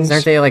Vikings.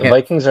 Aren't they like the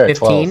Vikings are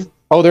 15? At 12.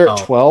 Oh, they're at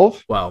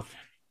 12? 12.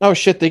 Oh,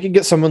 shit. They could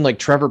get someone like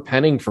Trevor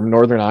Penning from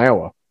Northern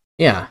Iowa.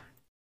 Yeah.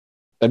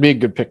 That'd be a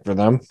good pick for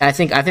them. I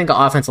think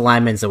offensive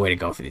lineman's the way to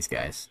go for these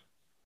guys.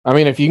 I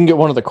mean, if you can get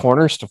one of the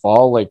corners to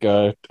fall, I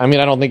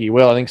don't think he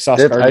will. I think Sauce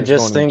Gardner's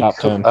going in the top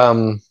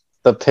 10.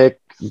 The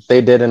pick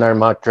they did in our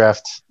mock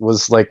draft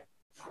was like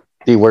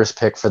the worst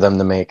pick for them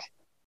to make.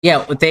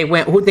 Yeah, they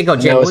went. Who'd they go?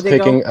 Jim?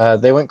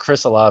 They went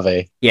Chris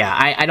Olave. Yeah,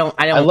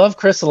 I love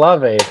Chris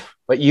Olave,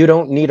 but you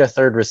don't need a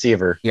third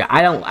receiver. Yeah,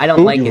 I don't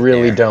like it. You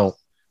really don't.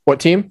 What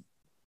team?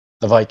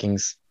 The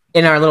Vikings.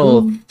 In our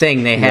little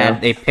thing,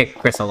 they picked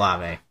Chris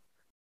Olave.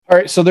 All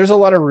right, so there's a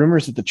lot of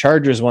rumors that the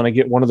Chargers want to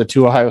get one of the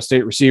 2 Ohio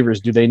State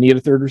receivers. Do they need a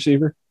third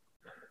receiver?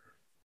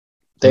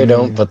 They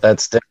don't, but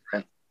that's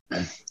different.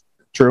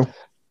 True.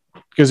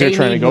 Because they're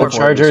trying to go for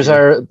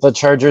the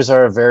Chargers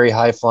are a very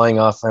high-flying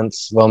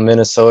offense. Well,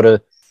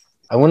 Minnesota,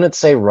 I wouldn't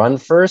say run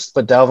first,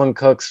 but Dalvin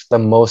Cook's the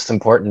most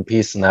important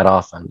piece in that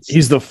offense.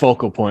 He's the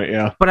focal point,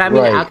 yeah. But I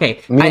mean,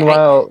 okay.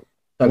 Meanwhile,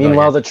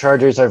 the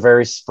Chargers are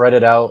very spread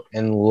it out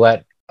and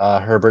let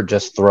Herbert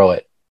just throw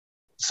it.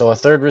 So a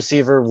third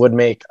receiver would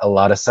make a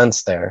lot of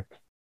sense there.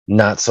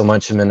 Not so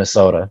much in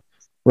Minnesota.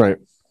 Right.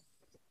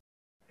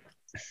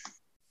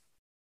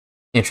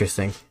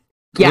 Interesting.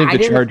 I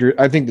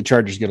think the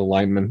Chargers get a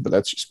lineman, but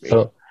that's just me.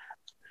 So,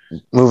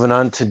 moving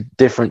on to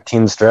different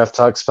teams' draft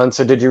talk.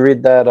 Spencer, did you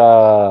read that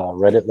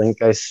Reddit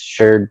link I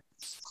shared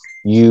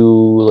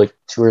you like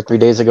 2 or 3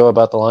 days ago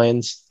about the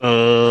Lions?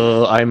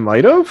 I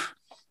might have.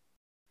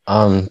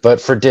 But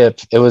for Dip,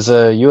 it was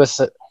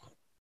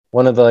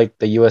one of the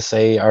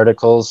USA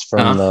articles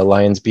from the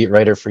Lions beat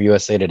writer for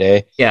USA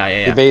Today.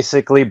 Yeah. He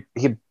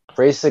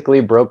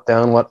basically broke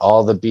down what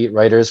all the beat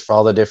writers for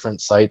all the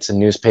different sites and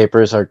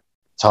newspapers are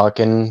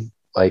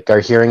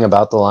hearing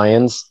about the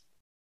Lions.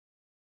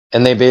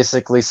 And they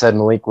basically said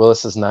Malik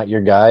Willis is not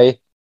your guy,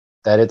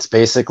 that it's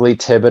basically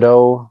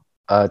Thibodeau,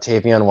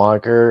 Tavion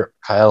Walker,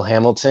 Kyle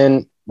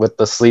Hamilton, with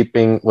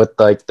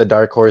the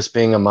dark horse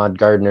being Ahmad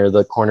Gardner,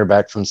 the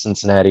cornerback from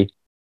Cincinnati.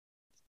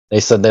 They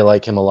said they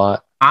like him a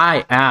lot.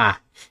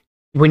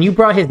 When you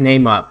brought his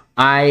name up,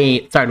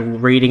 I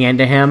started reading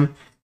into him,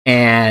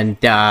 and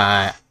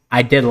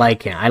I did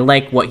like him. I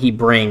like what he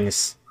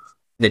brings to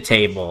the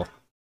table,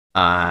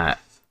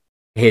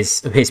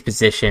 his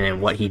position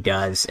and what he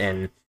does,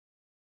 and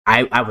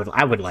I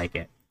would like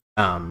it.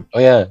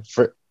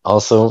 For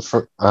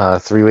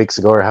 3 weeks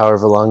ago or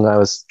however long I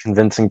was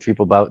convincing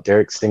people about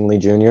Derek Stingley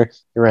Jr.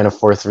 He ran a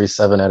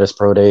 4.37 at his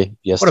pro day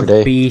yesterday.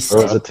 What a beast!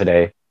 Or was it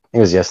today? I think it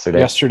was yesterday.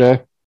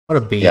 Yesterday. What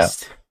a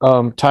beast!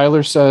 Yeah.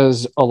 Tyler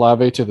says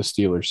Olave to the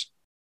Steelers.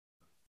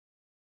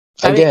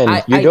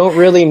 Again,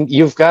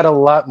 you've got a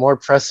lot more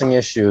pressing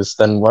issues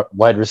than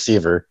wide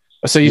receiver.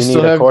 So you need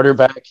a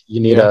quarterback.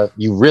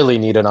 You really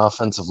need an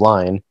offensive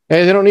line.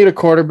 Hey, they don't need a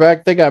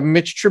quarterback. They got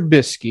Mitch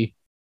Trubisky.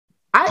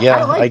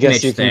 I like guess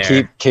Mitch you can there.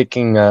 keep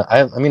kicking.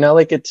 I mean, I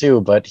like it too,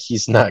 but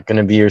he's not going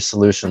to be your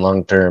solution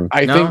long term.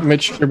 I think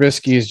Mitch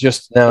Trubisky is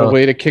just a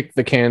way to kick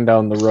the can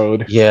down the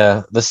road.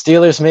 Yeah, the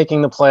Steelers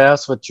making the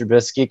playoffs with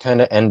Trubisky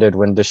kind of ended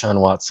when Deshaun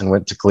Watson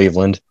went to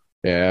Cleveland.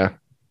 Yeah.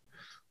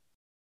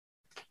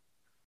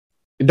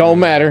 It don't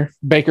matter.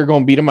 Baker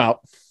going to beat him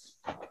out.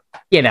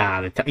 Get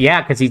out of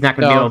because he's not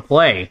going to be able to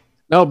play.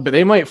 No, but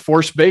they might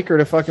force Baker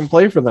to fucking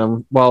play for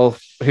them while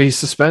he's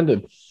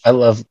suspended. I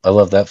love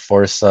that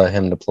force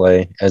him to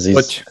play as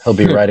he'll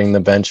be riding the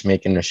bench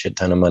making a shit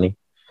ton of money.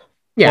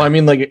 Yeah, well, I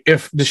mean, like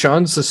if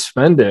Deshaun's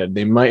suspended,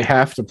 they might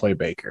have to play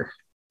Baker.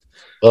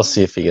 We'll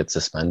see if he gets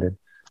suspended.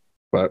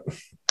 But the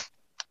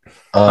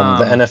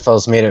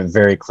NFL's made it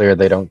very clear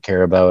they don't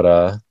care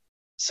about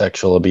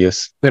sexual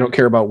abuse. They don't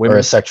care about women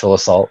or sexual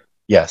assault.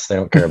 Yes, they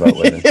don't care about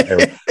women.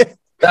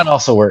 That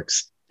also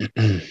works.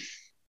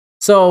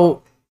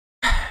 So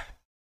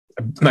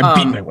I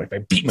beat my wife. I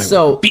beat my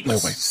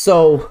wife.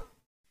 So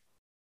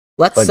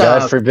let's. But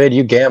God forbid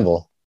you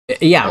gamble.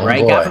 Yeah,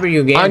 right. Boy. God forbid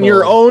you gamble on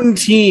your own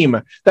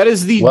team. That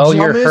is the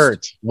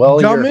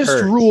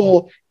dumbest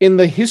rule in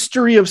the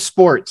history of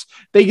sports.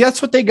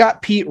 That's what they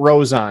got Pete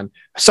Rose on.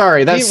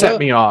 Sorry, that set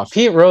me off.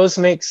 Pete Rose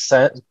makes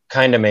sense.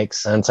 Kind of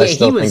makes sense. Yeah, I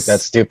still think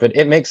that's stupid.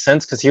 It makes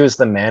sense because he was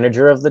the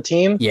manager of the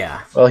team.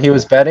 Yeah. Well, he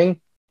was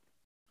betting.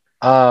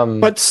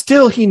 But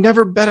still, he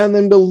never bet on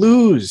them to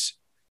lose.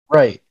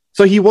 Right.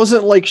 So he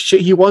wasn't like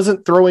shit. He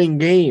wasn't throwing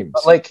games.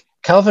 But like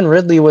Calvin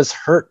Ridley was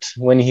hurt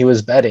when he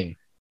was betting.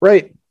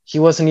 Right. He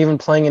wasn't even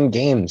playing in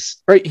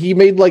games. Right. He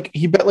bet like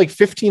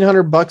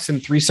 $1,500 in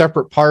 3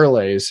 separate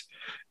parlays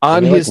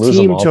on his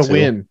team to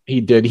win. He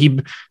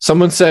did.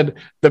 Someone said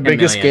the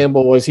biggest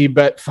gamble was he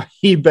bet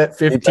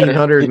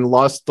 1,500 and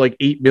lost like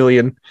 8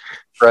 million.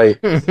 Right.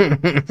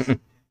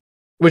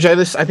 Which I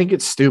think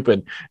it's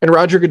stupid. And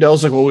Roger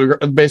Goodell's like, well, we're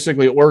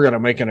going to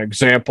make an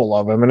example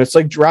of him. And it's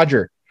like,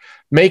 Roger,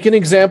 make an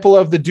example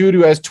of the dude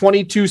who has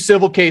 22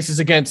 civil cases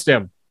against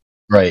him.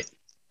 Right.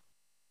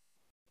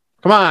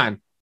 Come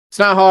on. It's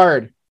not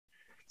hard.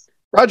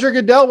 Roger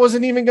Goodell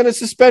wasn't even going to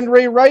suspend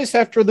Ray Rice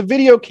after the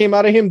video came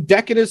out of him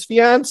decking his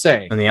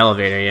fiance. In the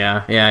elevator,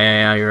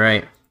 yeah. You're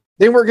right.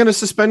 They weren't going to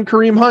suspend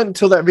Kareem Hunt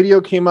until that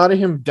video came out of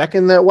him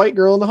decking that white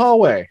girl in the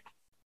hallway.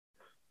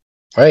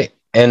 Right.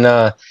 And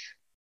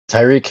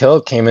Tyreek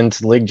Hill came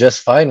into the league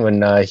just fine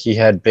when he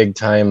had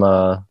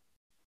big-time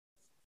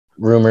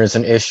rumors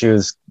and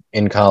issues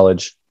in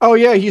college. Oh,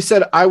 yeah. He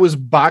said, I was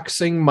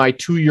boxing my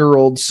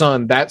 2-year-old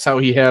son. That's how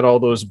he had all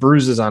those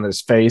bruises on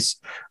his face.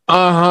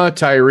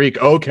 Tyreek.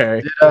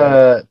 Okay.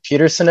 Did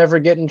Peterson ever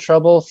get in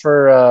trouble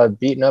for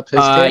beating up his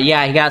kid?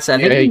 Yeah, he got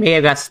suspended. He may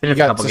have got suspended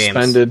for a couple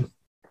games.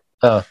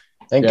 Oh,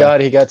 thank God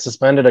he got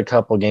suspended a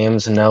couple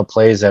games and now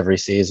plays every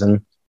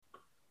season.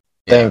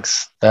 Yeah.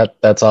 Thanks.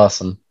 That's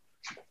awesome.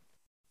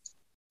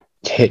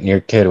 Hitting your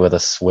kid with a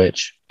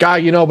switch.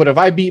 God, but if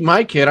I beat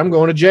my kid, I'm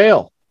going to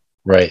jail.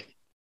 Right.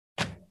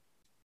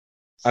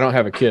 I don't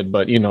have a kid,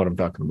 but you know what I'm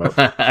talking about.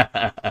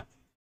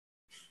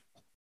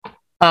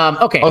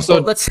 Okay.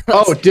 Also, let's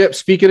Dip,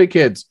 speaking of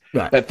kids,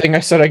 that thing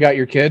I said I got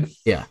your kid.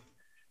 Yeah.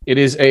 It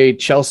is a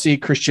Chelsea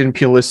Christian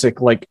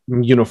Pulisic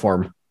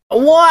uniform.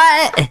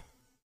 What?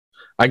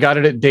 I got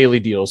it at Daily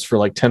Deals for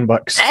like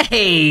 $10.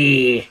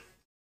 Hey.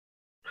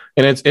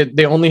 And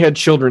they only had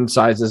children's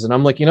sizes, and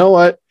I'm like, you know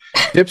what?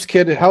 Dip's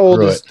kid, how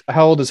old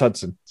is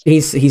Hudson?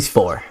 He's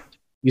 4.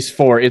 He's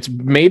 4. It's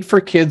made for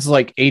kids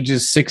like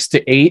ages 6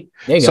 to 8.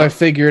 So I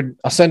figured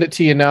I'll send it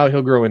to you now.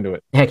 He'll grow into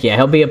it. Heck yeah,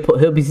 he's gonna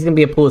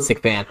be a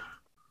Pulisic fan.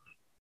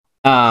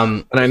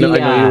 And I know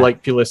you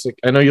like Pulisic.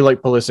 I know you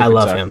like Pulisic. I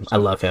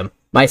love him.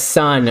 My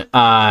son,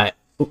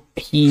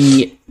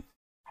 he's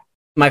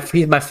my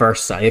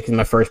first son. He's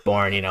my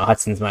firstborn.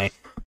 Hudson's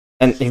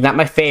and he's not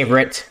my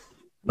favorite,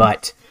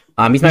 but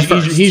he's my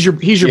first. He's your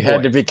you boy.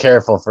 Had to be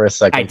careful for a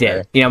second. I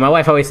did. There. My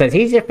wife always says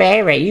he's your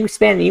favorite. You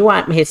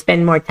want me to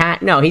spend more time?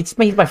 No, he's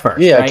my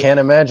first. Yeah, right? I can't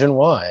imagine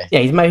why. Yeah,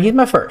 he's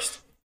my first.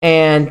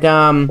 And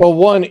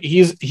one,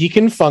 he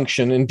can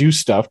function and do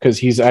stuff because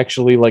he's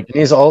actually like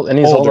he's old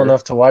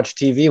enough to watch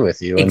TV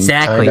with you.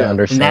 Exactly, and kind of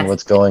understand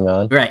what's going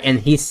on. Right, and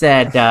he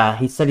said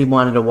he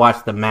wanted to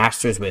watch the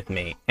Masters with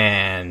me,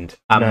 and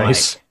I'm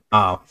nice. Like,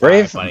 oh,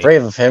 brave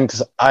of him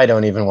because I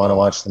don't even want to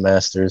watch the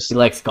Masters. He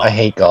likes golf. I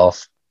hate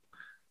golf.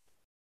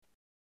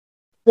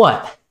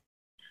 What?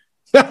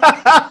 Hey,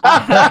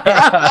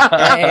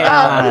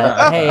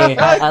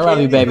 I love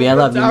you, baby. I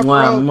love you.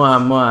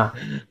 Mwah,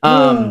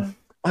 mwah.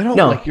 I don't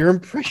like your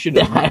impression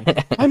of me.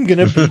 I'm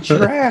gonna beat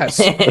your ass.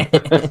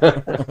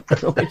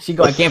 Where'd she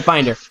go? I can't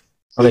find her.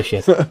 Oh, there she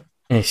is.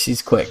 Yeah,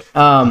 she's quick.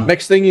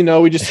 Next thing you know,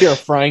 we just hear a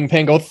frying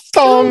pan go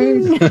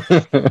thong.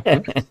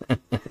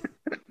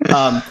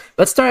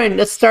 Let's start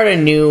a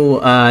new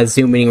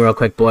Zoom meeting real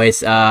quick,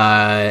 boys. All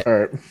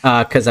right.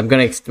 Because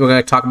we're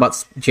gonna talk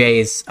about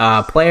Jay's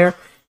player,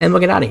 and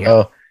we'll get out of here.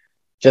 Oh,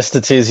 just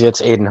to tease you,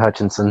 it's Aiden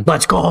Hutchinson.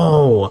 Let's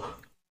go.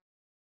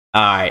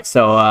 All right,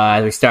 so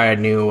as we start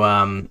a new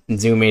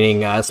Zoom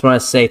meeting, I just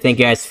want to say thank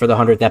you guys for the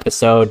 100th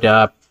episode.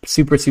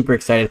 Super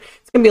excited.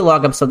 It's gonna be a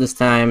long episode this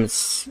time.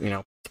 It's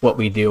it's what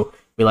we do.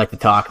 We like to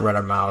talk and run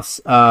our mouths.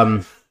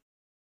 Go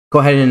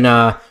ahead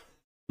and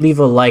leave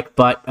a like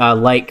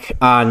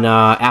on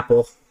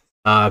Apple.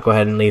 Go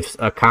ahead and leave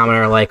a comment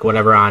or like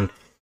whatever on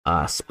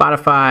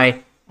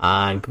Spotify,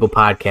 on Google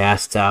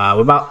Podcasts.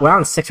 We're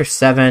on 6 or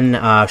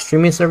 7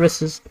 streaming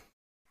services.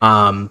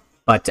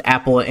 But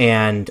Apple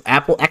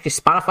actually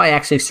Spotify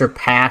actually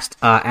surpassed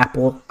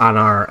Apple on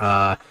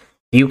our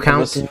view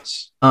count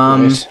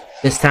Nice.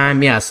 this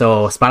time. Yeah,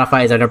 so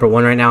Spotify is our number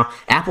 1 right now.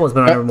 Apple has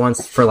been our number 1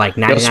 for like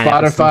 99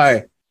 Spotify,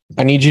 episodes.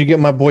 I need you to get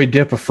my boy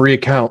Dip a free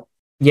account.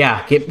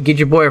 Yeah, get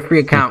your boy a free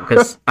account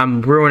because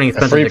I'm ruining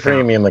A free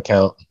premium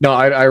account. No,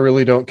 I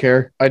really don't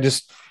care. I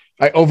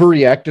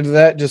overreacted to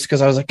that just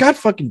because I was like, God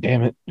fucking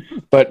damn it.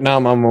 But now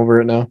I'm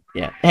over it now.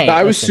 Yeah. Hey,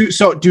 I was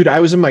dude. I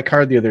was in my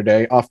car the other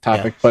day, off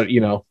topic, but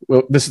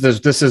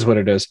this is what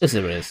it is. This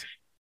is what it is.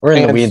 We're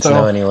in the weeds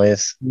now,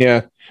 anyways.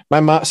 Yeah, my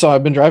mom. So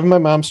I've been driving my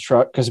mom's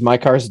truck because my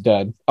car's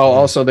dead. Oh,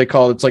 also they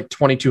call it's like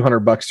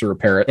 $2,200 to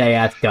repair it.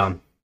 Yeah, it's dumb.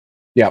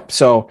 Yeah.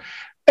 So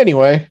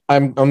anyway,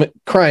 I'm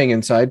crying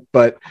inside,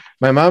 but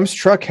my mom's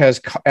truck has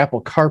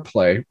Apple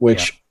CarPlay,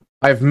 which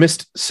I've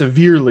missed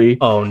severely.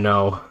 Oh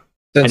no.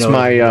 Since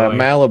my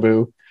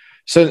Malibu.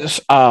 So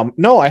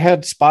no, I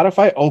had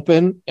Spotify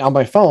open on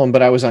my phone,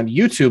 but I was on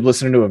YouTube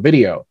listening to a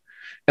video.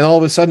 And all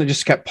of a sudden it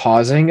just kept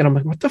pausing and I'm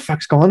like, what the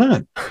fuck's going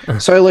on?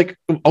 So I like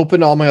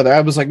opened all my other,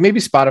 I was like, maybe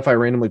Spotify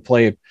randomly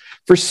played.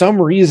 For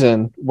some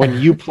reason,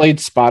 when you played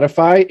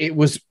Spotify, it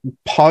was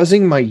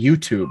pausing my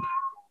YouTube.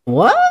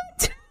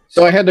 What?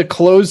 So I had to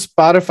close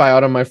Spotify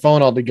out on my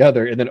phone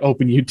altogether and then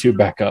open YouTube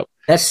back up.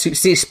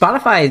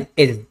 Spotify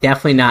is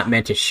definitely not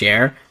meant to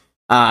share.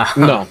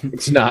 No,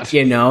 it's not.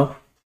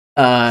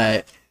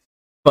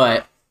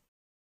 But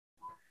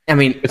I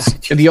mean,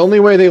 it's the only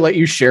way they let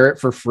you share it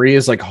for free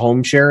is like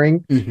home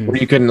sharing, where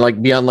you can like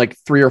be on like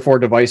 3 or 4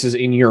 devices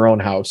in your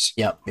own house.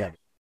 Yep.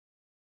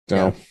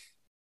 So,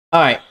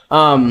 all right.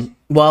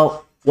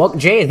 Well,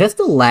 Jay, is this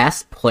the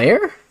last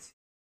player?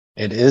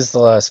 It is the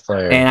last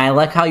player, and I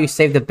like how you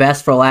saved the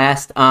best for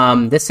last.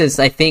 This is,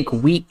 I think,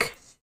 week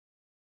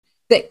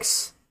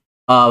 6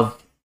 of.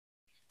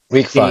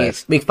 Week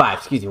 5. Week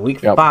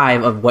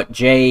 5 of what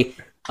Jay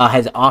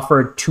has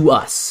offered to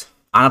us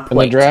on a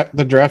plate.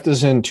 The draft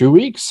is in 2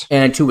 weeks?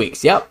 In 2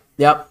 weeks, yep.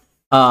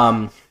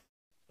 How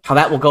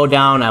that will go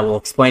down, I will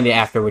explain it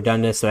after we're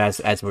done this, so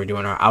as we're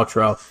doing our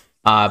outro.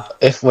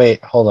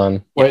 Hold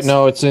on. Wait,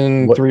 no, it's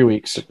in 3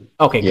 weeks.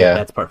 Okay, good,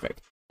 that's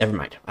perfect. Never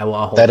mind. I'll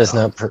hold that is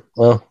not...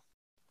 well,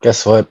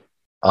 guess what?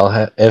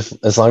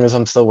 As long as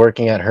I'm still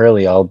working at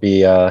Hurley, I'll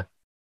be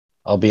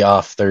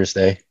off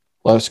Thursday.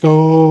 Let's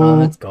go.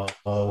 Let's go.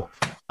 All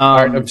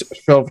right,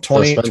 so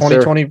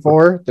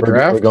 2024, the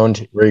draft.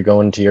 We're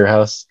going to your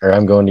house, or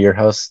I'm going to your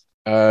house.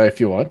 If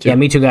you want to. Yeah,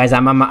 me too, guys.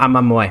 I'm on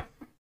my way.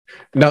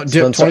 No,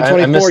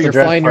 2024, you're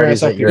flying your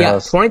ass up here. Yeah,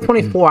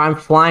 2024, I'm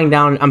flying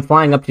down. I'm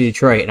flying up to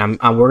Detroit, and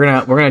we're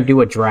gonna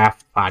do a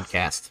draft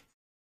podcast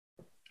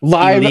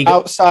live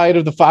outside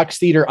of the Fox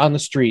Theater on the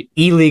street,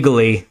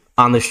 illegally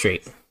on the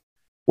street.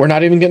 We're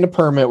not even getting a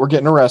permit. We're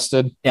getting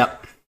arrested.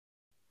 Yep.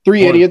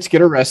 3 idiots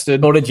get arrested.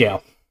 Go to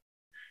jail.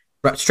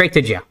 Straight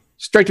to jail.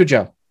 Straight to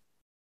jail.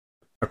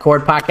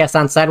 Record podcast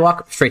on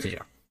sidewalk. Straight to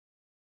jail.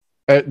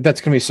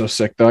 That's gonna be so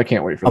sick, though. I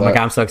can't wait for that. Oh my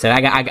god, I'm so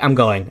excited! I'm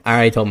going. I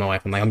already told my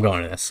wife. I'm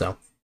going to this. So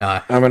we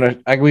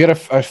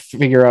gotta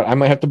figure out. I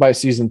might have to buy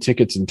season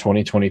tickets in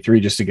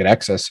 2023 just to get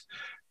access.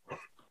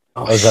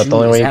 Is that the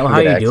only way you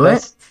can get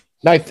access?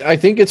 Do it? I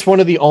think it's one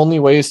of the only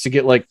ways to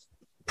get like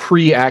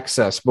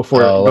pre-access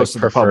before it goes to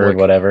the public.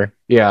 Whatever.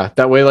 Yeah,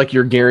 that way like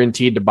you're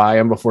guaranteed to buy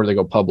them before they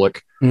go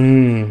public.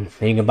 You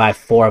can buy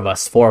 4 of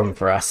them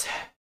for us.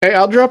 Hey,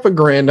 I'll drop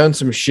 $1,000 on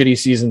some shitty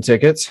season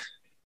tickets.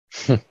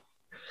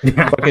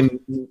 Fucking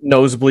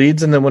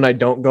nosebleeds, and then when I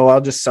don't go,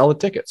 I'll just sell the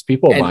tickets.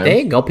 People will buy them. There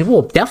you go. People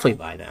will definitely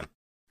buy them.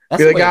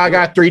 Be like, I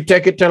got 3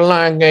 tickets to the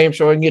line game,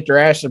 so we can get your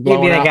asses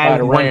blown out by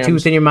the Rams. 1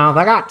 tooth in your mouth.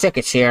 I got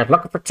tickets here.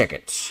 Looking for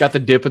tickets. Got the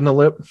dip in the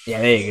lip.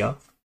 Yeah, there you go.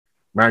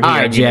 All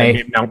right,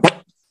 Jay.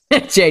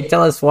 Jay,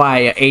 tell us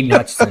why Aiden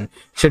Hutchinson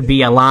should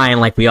be a Lion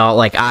like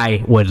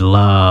I would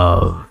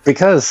love.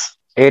 Because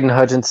Aiden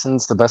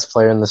Hutchinson's the best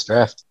player in this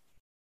draft.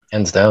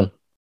 Hands down.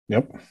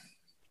 Yep.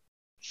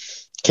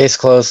 Case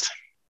closed.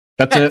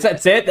 That's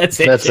it.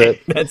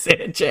 That's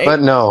it, Jay. But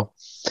no.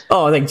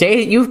 Oh, like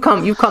Jay, you've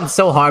come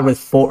so hard with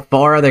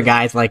four other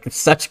guys, like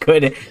such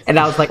good, and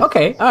I was like,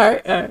 okay, all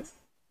right.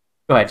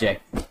 Go ahead, Jay.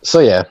 So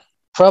yeah,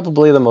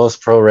 probably the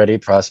most pro-ready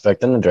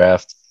prospect in the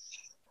draft.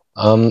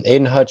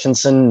 Aiden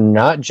Hutchinson,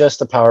 not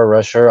just a power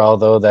rusher,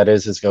 although that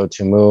is his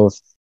go-to move.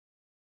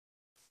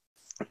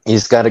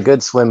 He's got a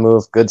good swim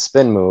move, good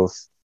spin move.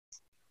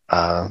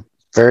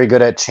 Very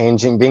good at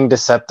being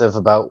deceptive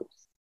about,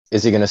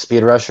 is he going to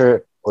speed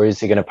rusher or is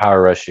he going to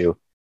power rush you?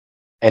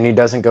 And he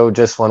doesn't go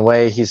just one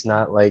way. He's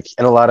not like,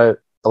 and a lot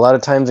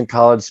of times in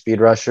college,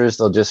 speed rushers,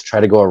 they'll just try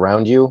to go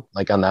around you,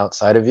 like on the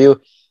outside of you.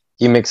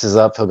 He mixes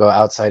up. He'll go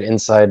outside,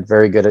 inside,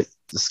 very good at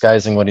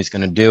disguising what he's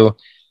going to do.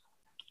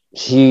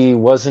 He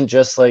wasn't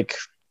just like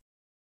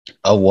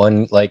a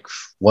 1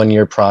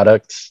 year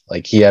product.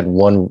 Like he had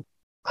 1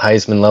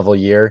 Heisman level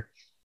year.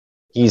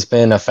 He's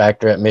been a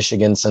factor at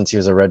Michigan since he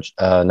was not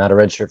a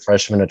redshirt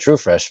freshman, a true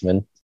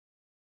freshman.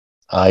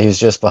 He was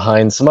just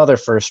behind some other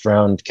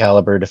first-round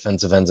caliber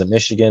defensive ends at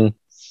Michigan.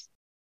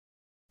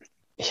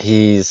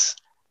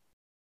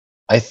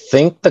 I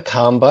think the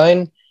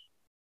combine,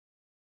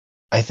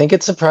 I think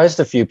it surprised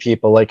a few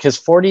people. Like his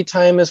 40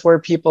 time is where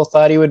people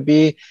thought he would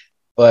be,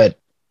 but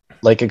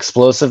like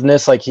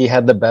explosiveness, like he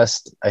had the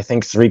best, I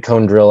think,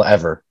 3-cone drill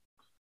ever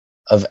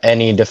of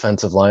any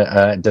defensive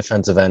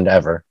end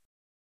ever.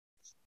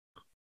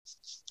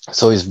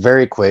 So he's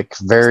very quick,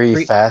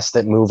 very fast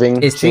at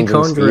moving. His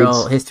 3-cone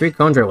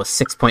drill was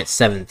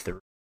 6.73.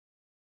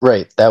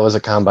 Right, that was a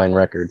combine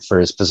record for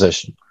his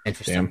position.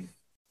 Interesting. Damn.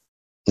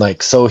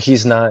 Like, so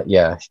he's not.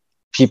 Yeah,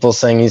 people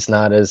saying he's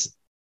not as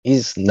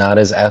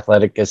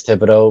athletic as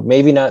Thibodeau.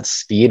 Maybe not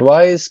speed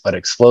wise, but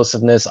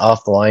explosiveness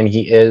off the line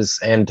he is,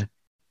 and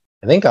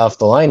I think off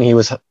the line he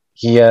was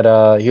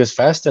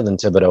faster than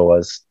Thibodeau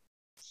was.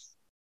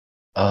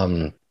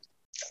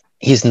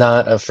 He's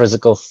not a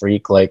physical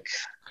freak like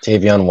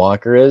Tavion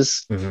Walker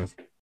is,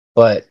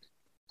 but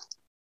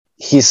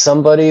he's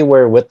somebody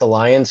where with the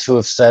Lions, who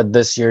have said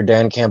this year,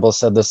 Dan Campbell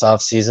said this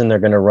offseason, they're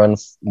going to run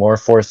more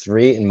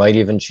 4-3 and might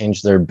even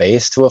change their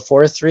base to a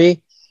 4-3.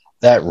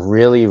 That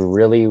really,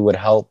 really would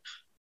help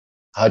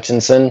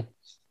Hutchinson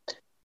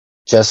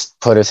just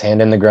put his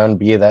hand in the ground,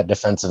 be that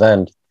defensive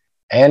end.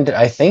 And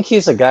I think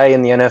he's a guy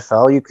in the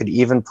NFL, you could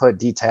even put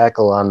D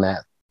tackle on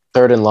that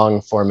 3rd and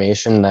long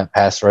formation, that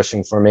pass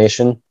rushing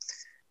formation.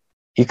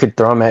 You could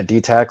throw him at D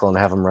tackle and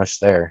have him rush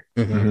there.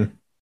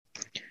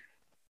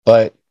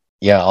 But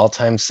yeah,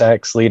 all-time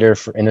sacks leader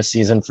in a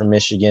season for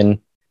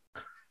Michigan.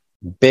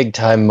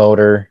 Big-time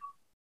motor,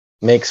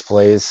 makes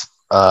plays.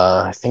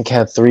 I think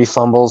had 3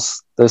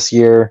 fumbles this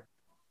year.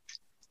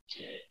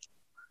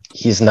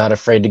 He's not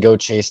afraid to go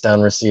chase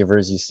down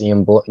receivers.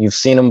 You've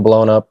seen him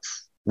blown up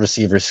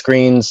receiver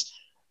screens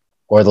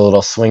or the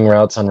little swing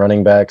routes on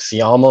running backs.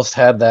 He almost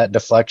had that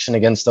deflection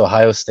against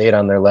Ohio State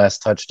on their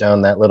last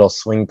touchdown, that little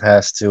swing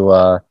pass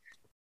to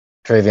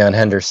Travion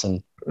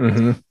Henderson.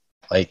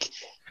 Like,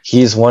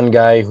 he's one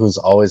guy who's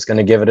always going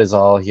to give it his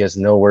all. He has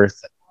no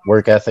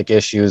work ethic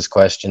issues,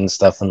 questions,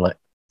 stuff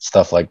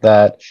like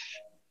that.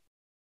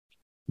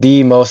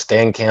 The most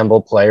Dan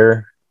Campbell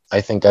player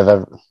I think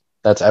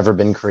that's ever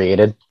been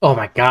created. Oh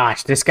my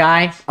gosh, this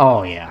guy!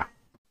 Oh yeah,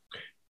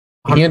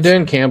 he and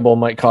Dan Campbell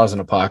might cause an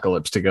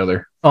apocalypse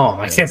together. Oh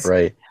my goodness,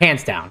 right?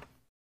 Hands down,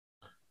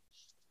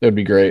 that'd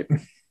be great.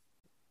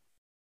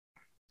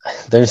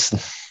 There's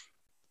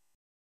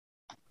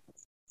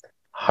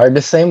hard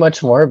to say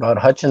much more about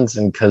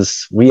Hutchinson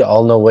because we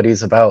all know what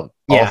he's about.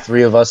 Yeah. All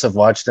 3 of us have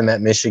watched him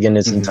at Michigan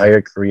his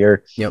entire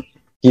career. Yep.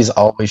 He's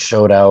always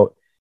showed out.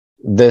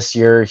 This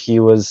year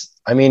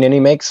and he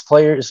makes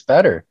players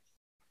better.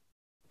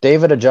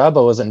 David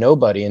Ajabo was a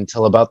nobody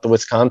until about the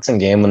Wisconsin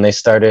game when they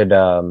started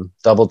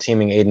double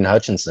teaming Aiden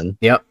Hutchinson.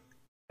 Yep.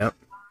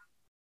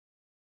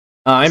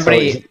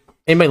 Anybody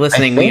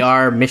listening, we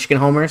are Michigan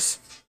homers,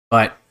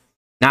 but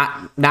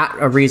not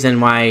a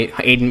reason why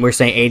we're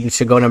saying Aiden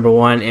should go number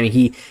 1. I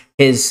mean,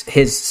 his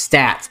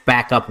stats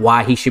back up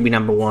why he should be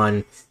number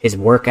 1. His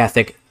work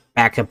ethic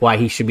backs up why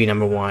he should be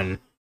number 1.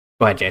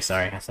 Go ahead, Jay.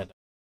 Sorry, I said that.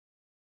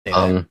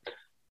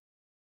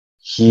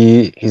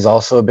 He's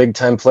also a big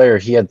time player.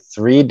 He had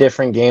 3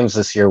 different games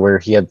this year where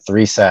he had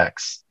 3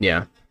 sacks.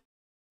 Yeah.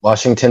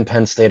 Washington,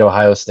 Penn State,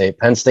 Ohio State.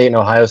 Penn State and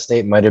Ohio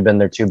State might have been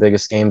their 2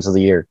 biggest games of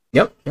the year.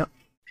 Yep. And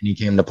he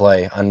came to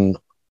play on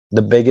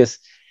the biggest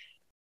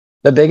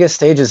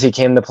stages. He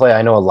came to play.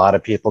 I know a lot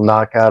of people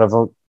knock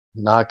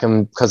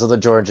him because of the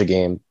Georgia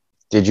game.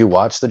 Did you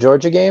watch the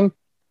Georgia game?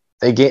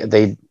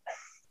 They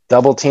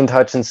double teamed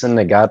Hutchinson.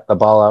 They got the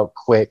ball out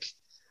quick.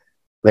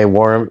 They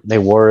wore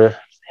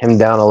him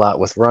down a lot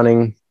with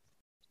running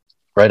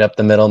right up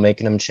the middle,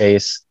 making him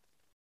chase.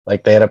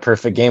 Like, they had a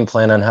perfect game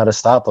plan on how to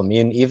stop him.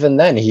 And even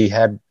then,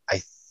 I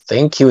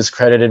think he was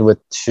credited with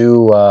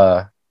 2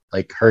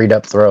 hurried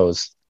up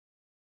throws.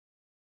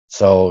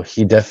 So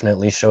he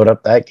definitely showed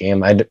up that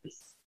game.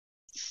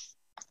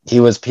 He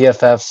was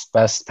PFF's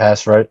best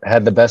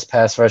had the best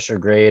pass rusher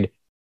grade,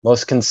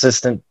 most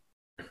consistent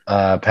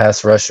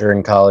pass rusher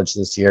in college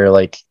this year.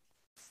 Like,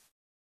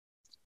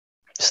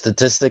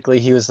 statistically,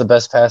 he was the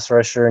best pass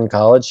rusher in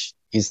college.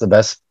 He's the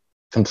best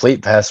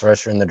complete pass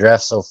rusher in the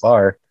draft so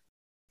far.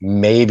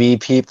 Maybe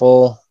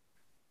people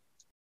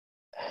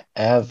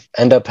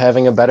end up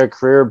having a better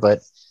career, but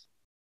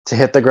to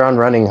hit the ground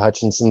running,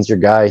 Hutchinson's your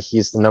guy.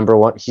 He's the number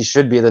 1. He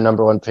should be the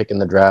number 1 pick in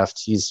the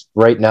draft. He's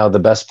right now the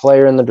best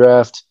player in the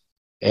draft.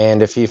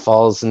 And if he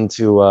falls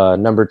into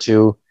number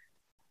 2,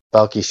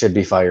 Balky should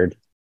be fired.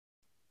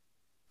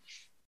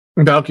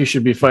 Balky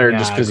should be fired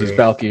just because he's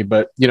Balky,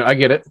 but I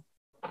get it.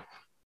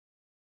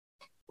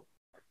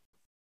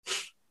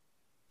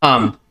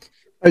 I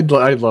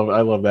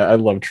love that. I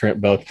love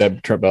Trent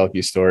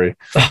Balky story.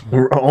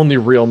 Only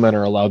real men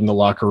are allowed in the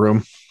locker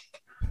room.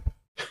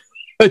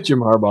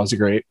 Jim Harbaugh's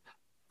great,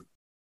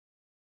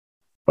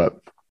 but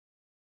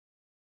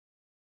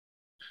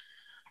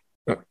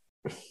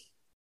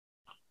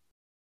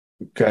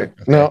Okay.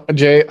 No,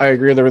 Jay, I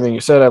agree with everything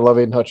you said. I love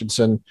Aiden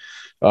Hutchinson.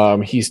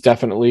 He's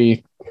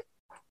definitely,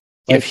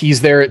 if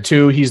he's there at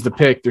 2, he's the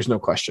pick. There's no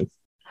question.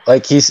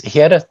 Like he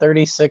had a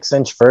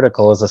 36-inch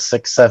vertical as a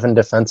 6'7"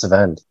 defensive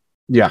end.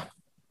 Yeah.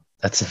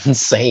 That's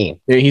insane.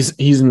 Yeah,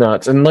 he's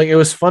nuts. And like it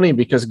was funny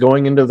because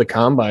going into the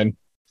combine,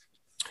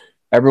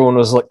 everyone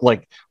was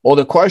like, well,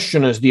 the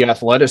question is the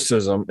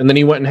athleticism. And then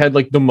he went and had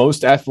like the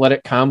most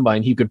athletic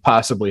combine he could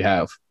possibly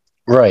have.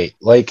 Right.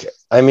 Like,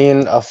 I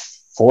mean, a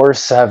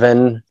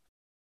 4.7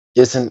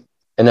 isn't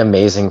an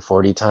amazing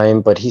 40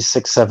 time, but he's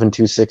 6'7",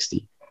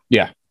 260.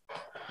 Yeah.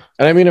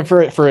 And I mean,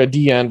 for a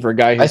DN, for a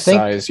guy his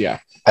size, yeah.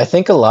 I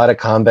think a lot of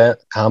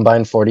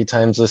combine 40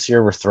 times this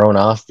year were thrown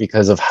off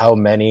because of how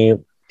many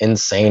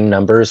insane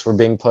numbers were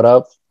being put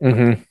up.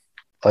 Mm-hmm.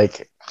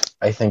 Like,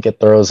 I think it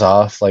throws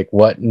off like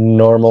what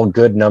normal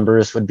good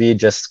numbers would be.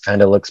 Just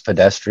kind of looks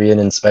pedestrian,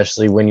 and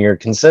especially when you're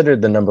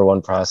considered the number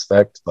 1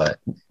 prospect. But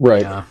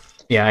right,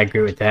 yeah, I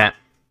agree with that.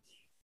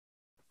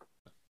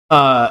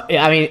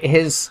 I mean,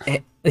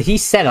 he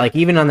said, like,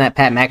 even on that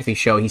Pat McAfee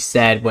show, he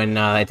said when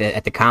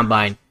at the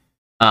combine,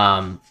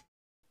 or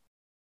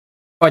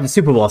the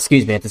Super Bowl,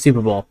 excuse me, at the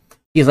Super Bowl,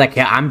 he's like,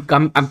 yeah, I'm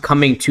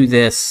coming to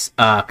this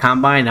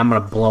combine, and I'm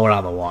gonna blow it out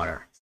of the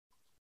water.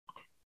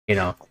 You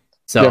know,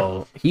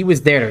 so he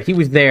was there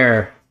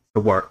to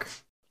work.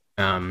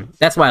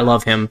 That's why I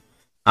love him.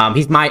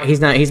 He's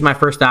my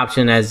first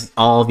option, as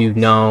all of you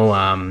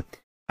know.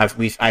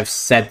 I've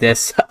said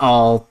this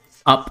all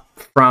up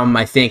from,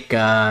 I think,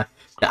 the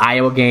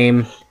Iowa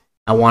game.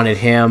 I wanted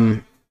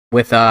him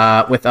with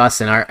us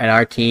and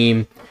our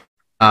team.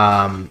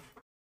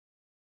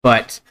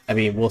 But I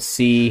mean, we'll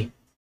see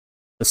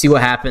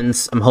what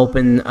happens. I'm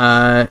hoping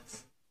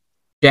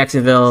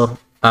Jacksonville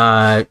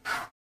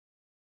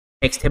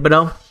takes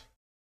Thibodeau.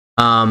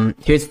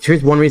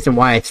 Here's one reason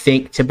why I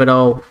think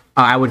Thibodeau.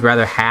 I would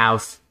rather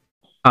have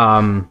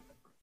Aiden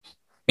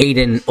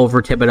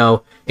over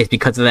Thibodeau is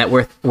because of that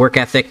work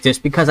ethic.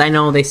 Just because I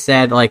know they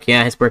said, like,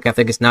 yeah, his work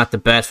ethic is not the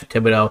best for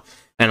Thibodeau,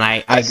 and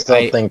I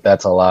still think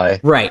that's a lie.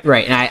 Right,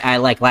 and I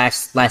like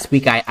last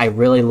week. I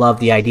really love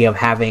the idea of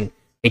having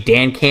a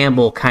Dan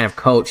Campbell kind of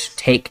coach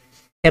take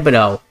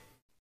Thibodeau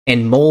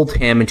and mold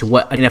him into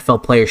what an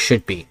NFL player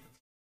should be.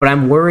 But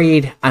I'm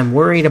worried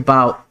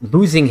about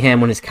losing him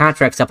when his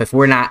contract's up if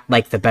we're not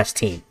like the best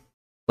team.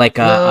 Like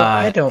no,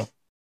 I don't.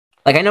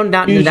 Like I know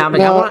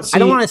Ndamukong. I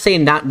don't want to say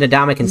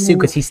Ndamukong and Sue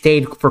because he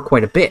stayed for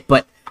quite a bit,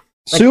 but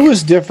like, Sue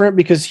was different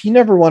because he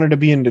never wanted to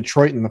be in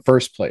Detroit in the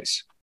first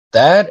place.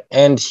 That,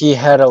 and he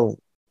had look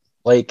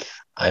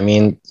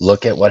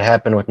at what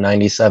happened with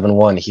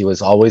 97-1. He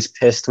was always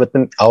pissed with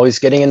them, always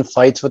getting in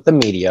fights with the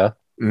media.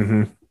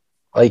 Mm-hmm.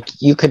 Like,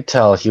 you could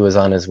tell he was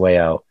on his way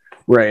out.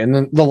 Right, and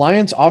then the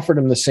Lions offered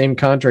him the same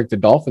contract the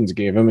Dolphins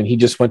gave him, and he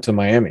just went to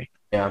Miami.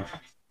 Yeah.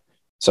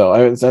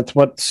 So that's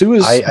what Sue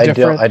is.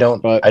 I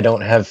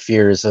don't have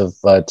fears of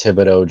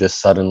Thibodeau just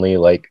suddenly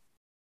like,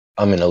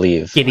 I'm going to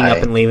leave. Getting up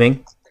and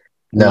leaving.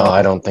 No,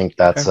 I don't think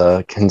that's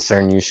a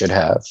concern you should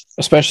have.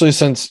 Especially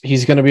since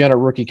he's going to be on a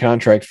rookie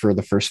contract for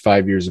the first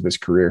 5 years of his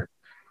career.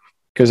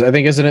 Because I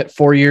think, isn't it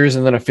 4 years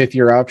and then a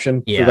 5th-year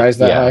option for guys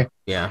that high?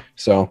 Yeah.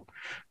 So,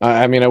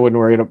 I mean, I wouldn't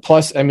worry.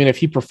 Plus, I mean, if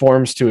he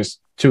performs to his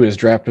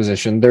draft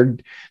position,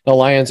 the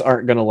Lions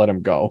aren't going to let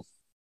him go.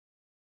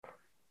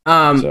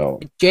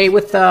 Jay,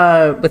 with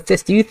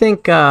this, do you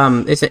think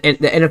it's the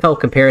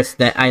NFL comparison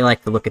that I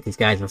like to look at these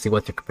guys and see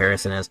what their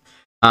comparison is?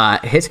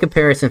 His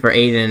comparison for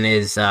Aiden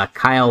is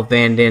Kyle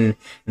Vanden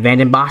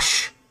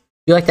Bosch.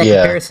 You like that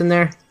comparison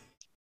there?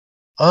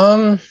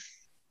 I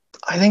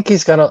think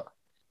he's gonna.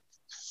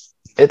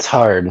 It's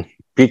hard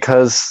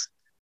because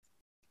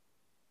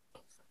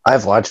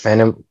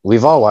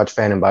we've all watched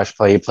Vanden Bosch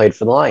play. He played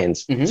for the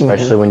Lions,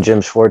 especially when Jim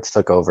Schwartz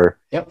took over.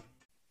 Yep.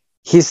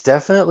 He's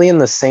definitely in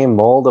the same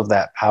mold of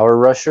that power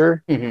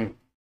rusher. Mm-hmm.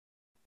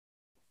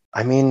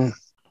 I mean,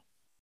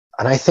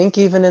 and I think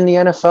even in the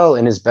NFL,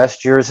 in his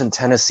best years in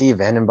Tennessee,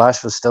 Vanden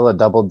Bosch was still a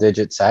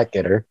double-digit sack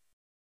getter.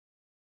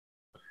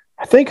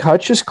 I think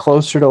Hutch is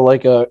closer to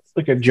like a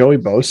Joey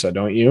Bosa,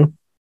 don't you?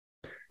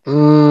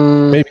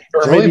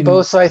 Maybe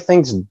Bosa. I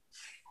think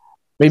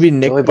maybe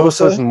Nick Joey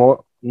Bosa is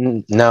more.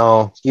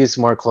 No, he's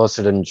more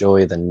closer to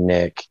Joey than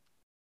Nick.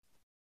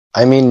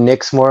 I mean,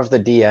 Nick's more of the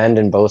D end,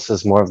 and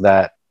Bosa's more of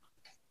that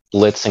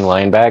blitzing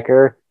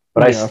linebacker.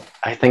 But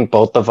I think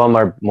both of them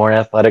are more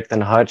athletic than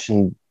Hutch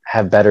and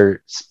have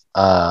better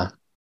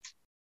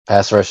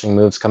pass rushing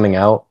moves coming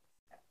out.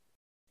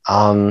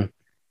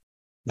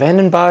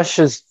 Vanden Bosch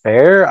is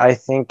fair. I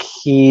think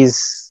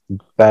he's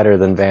better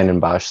than Vanden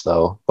Bosch,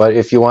 though. But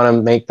if you want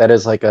to make that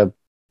as like a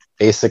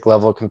basic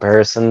level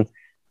comparison,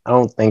 I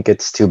don't think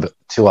it's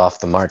too off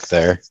the mark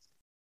there.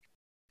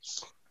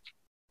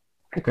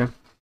 Okay.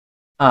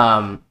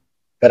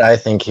 But I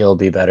think he'll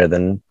be better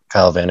than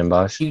Kyle Vanden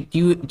Bosch.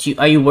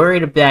 Are you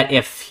worried that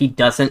if he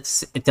doesn't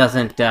step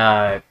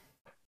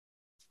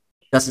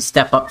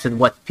up to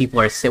what people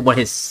are saying, what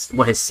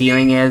his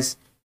ceiling is,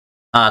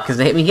 Because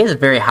he has a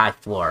very high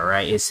floor,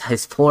 right?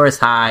 His floor is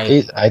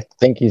high. I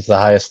think he's the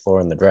highest floor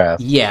in the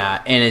draft.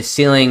 Yeah, and his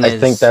ceiling is... I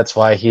think that's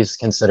why he's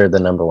considered the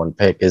number one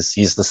pick, is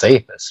he's the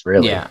safest,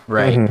 really. Yeah,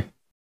 right.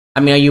 I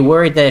mean, are you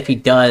worried that if he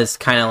does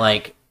kind of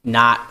like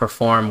not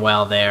perform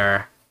well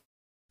there,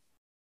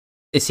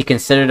 is he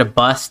considered a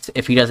bust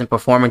if he doesn't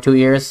perform in 2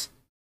 years?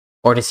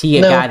 Or is he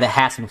a guy that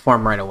has to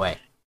perform right away?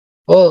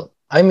 Well,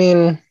 I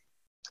mean,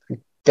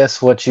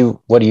 guess what do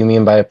you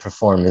mean by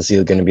perform? Is he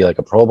going to be like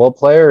a Pro Bowl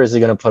player, or is he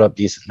going to put up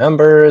decent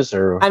numbers?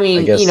 Or I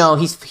mean, he's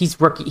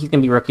rookie. He's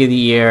going to be rookie of the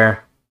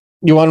year.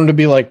 You want him to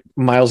be like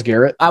Myles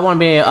Garrett? I want to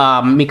be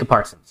Micah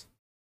Parsons.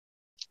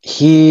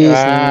 He's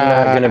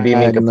not going to be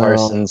Micah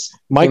Parsons.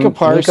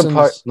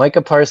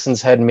 Micah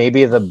Parsons had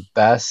maybe the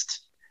best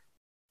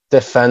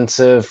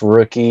defensive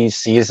rookie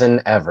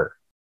season ever.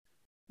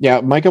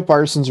 Yeah, Micah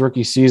Parsons'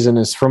 rookie season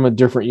is from a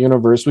different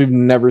universe. We've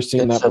never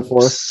seen that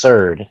before.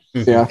 Absurd.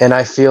 Yeah, and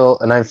I feel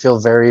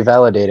very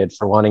validated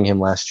for wanting him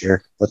last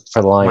year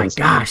for the Lions.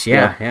 Oh my gosh,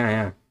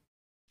 yeah.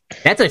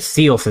 That's a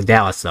steal for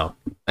Dallas, though.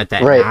 At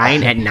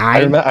 9.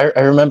 I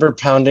remember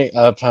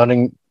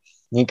pounding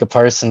Micah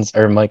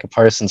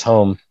Parsons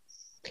home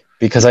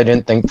because I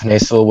didn't think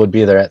Penei Sewell would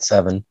be there at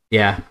 7.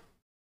 Yeah.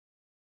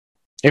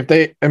 If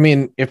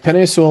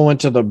Penei Sewell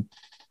went to the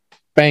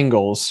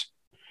Bengals,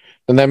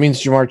 then that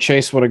means Jamar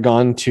Chase would have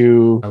gone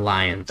to the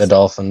Lions, the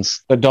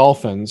Dolphins,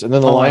 and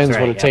then the Lions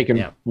would have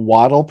taken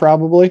Waddle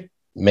probably.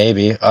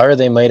 Maybe, or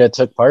they might have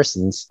took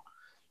Parsons.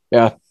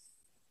 Yeah.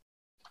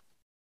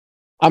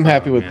 I'm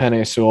happy with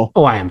Penei Sewell.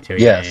 Oh, I am too.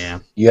 Yes. Yeah.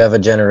 You have a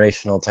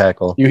generational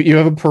tackle. You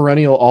have a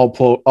perennial all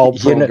pro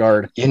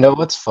guard. You know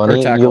what's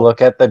funny? You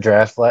look at the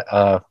draft,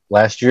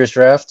 last year's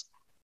draft.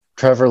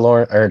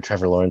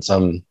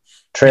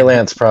 Trey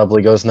Lance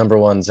probably goes number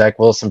 1. Zach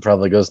Wilson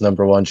probably goes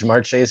number 1.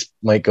 Jamar Chase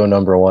might go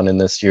number 1 in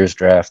this year's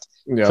draft.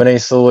 Yeah.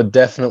 Penei Sewell would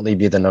definitely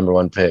be the number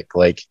 1 pick.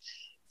 Like,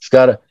 you've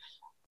got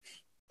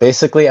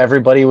basically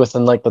everybody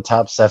within like the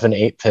top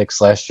 7-8 picks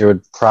last year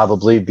would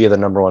probably be the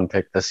number 1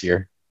 pick this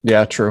year.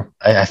 Yeah, true.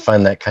 I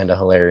find that kind of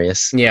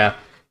hilarious. Yeah.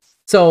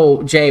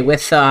 So Jay,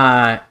 with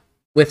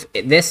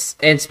this,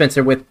 and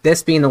Spencer, with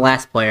this being the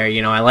last player,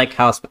 I like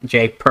how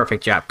Jay.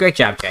 Perfect job. Great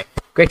job, Jay.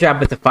 Great job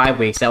with the 5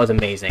 weeks. That was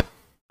amazing.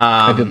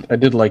 I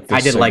did like this.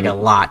 I did like it a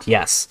lot.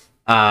 Yes.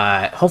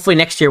 Hopefully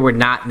next year we're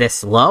not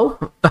this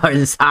low or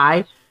this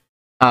high.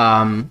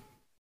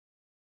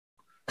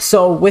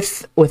 So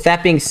with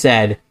that being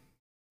said,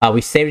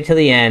 we saved it to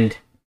the end.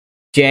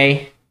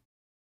 Jay,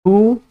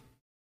 who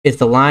is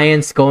the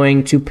Lions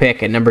going to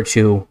pick at number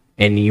 2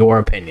 in your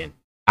opinion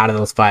out of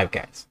those 5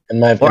 guys?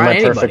 In my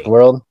perfect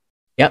world?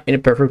 Yep, in a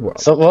perfect world.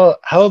 So, well,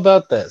 how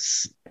about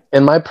this?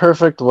 In my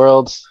perfect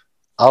world,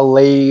 I'll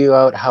lay you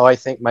out how I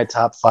think my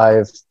top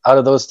 5, out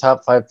of those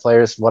top 5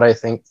 players, what I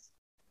think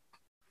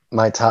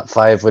my top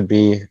 5 would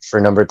be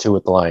for number 2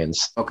 with the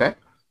Lions. Okay.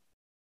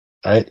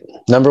 All right.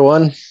 Number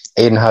 1,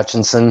 Aiden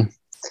Hutchinson.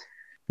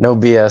 No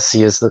BS.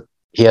 He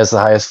has the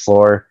highest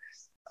floor.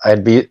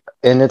 And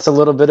it's a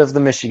little bit of the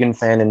Michigan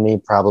fan in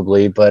me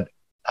probably, but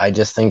I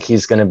just think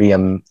he's going to be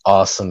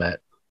awesome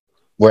at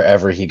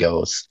wherever he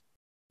goes.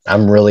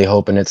 I'm really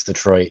hoping it's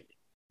Detroit.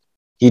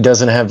 He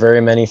doesn't have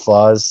very many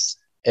flaws,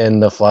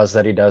 and the flaws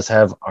that he does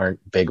have aren't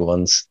big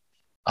ones.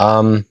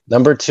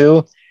 Number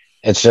 2,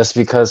 it's just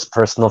because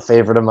personal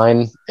favorite of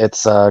mine.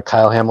 It's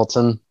Kyle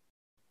Hamilton.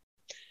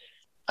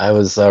 I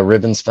was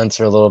ribbing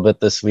Spencer a little bit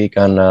this week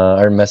on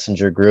our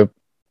messenger group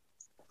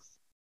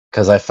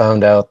because I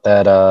found out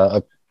that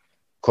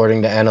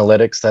according to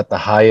analytics, that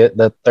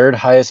the 3rd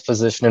highest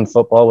position in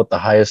football with the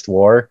highest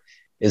WAR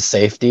is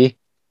safety,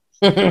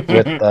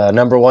 with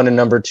number 1 and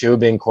number 2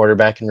 being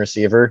quarterback and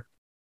receiver.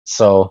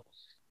 So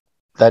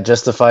that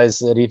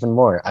justifies it even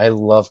more. I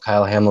love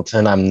Kyle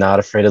Hamilton. I'm not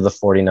afraid of the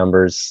 40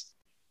 numbers.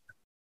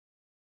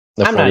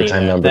 The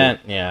 40-time number.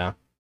 Yeah.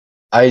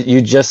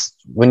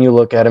 When you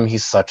look at him,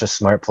 he's such a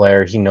smart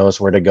player. He knows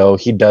where to go.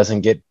 He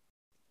doesn't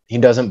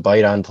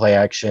bite on play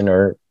action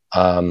or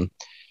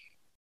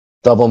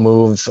double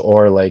moves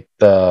or like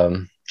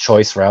the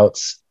choice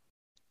routes.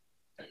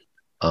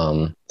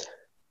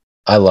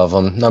 I love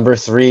him. Number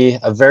 3,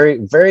 a very,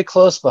 very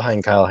close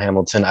behind Kyle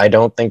Hamilton. I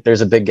don't think there's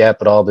a big gap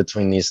at all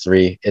between these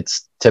 3.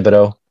 It's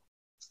Thibodeau.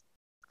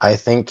 I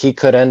think he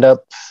could end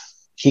up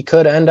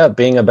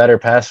being a better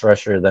pass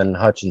rusher than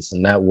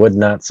Hutchinson. That would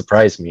not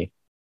surprise me.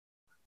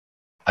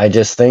 I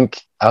just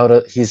think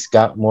he's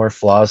got more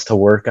flaws to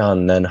work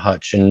on than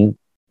Hutch and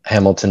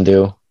Hamilton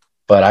do.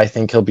 But I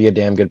think he'll be a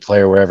damn good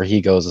player wherever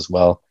he goes as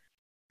well.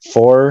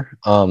 4,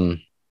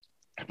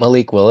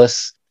 Malik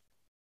Willis.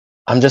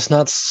 I'm just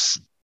not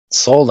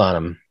sold on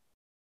him.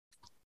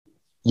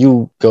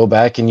 You go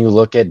back and you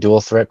look at dual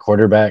threat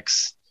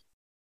quarterbacks.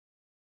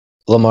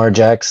 Lamar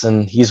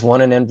Jackson, he's won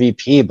an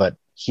MVP, but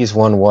he's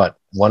won what?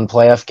 1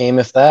 playoff game,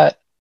 if that?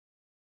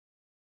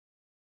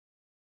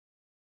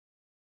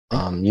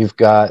 You've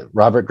got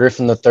Robert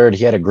Griffin III.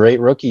 He had a great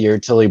rookie year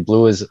till he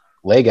blew his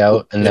leg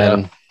out and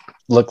then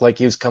looked like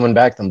he was coming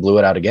back, then blew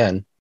it out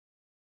again.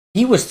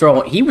 He was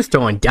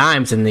throwing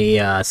dimes in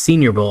the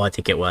Senior Bowl, I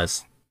think it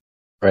was.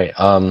 Right.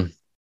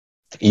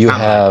 You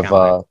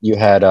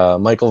had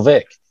Michael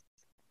Vick,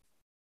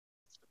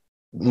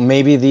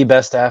 maybe the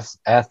best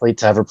athlete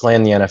to ever play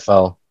in the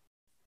NFL.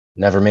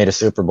 Never made a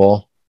Super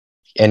Bowl,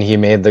 and he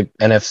made the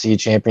NFC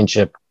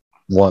Championship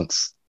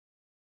once.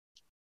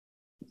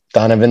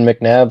 Donovan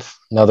McNabb,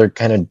 another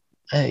kind of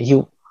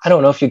I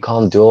don't know if you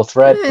call him dual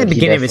threat, but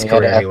beginning of his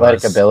career, had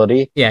athletic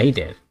ability. Yeah, he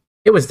did.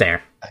 It was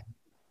there.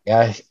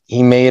 Yeah,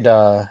 he made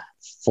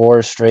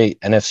 4 straight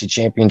NFC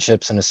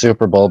championships and a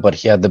Super Bowl, but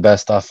he had the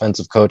best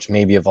offensive coach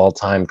maybe of all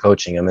time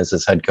coaching him as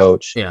his head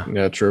coach.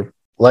 Yeah, true.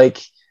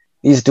 Like,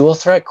 these dual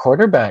threat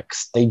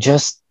quarterbacks, they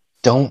just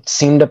don't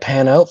seem to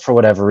pan out for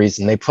whatever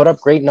reason. They put up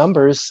great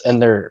numbers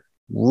and they're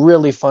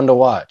really fun to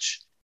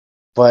watch,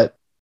 but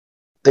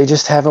they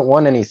just haven't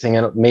won anything.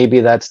 And maybe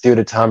that's due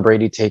to Tom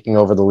Brady taking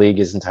over the league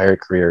his entire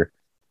career.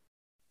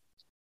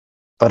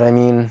 But I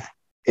mean,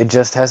 it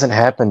just hasn't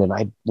happened. And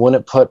I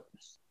wouldn't put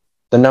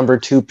the number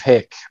 2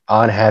 pick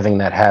on having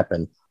that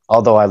happen.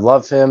 Although I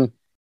love him.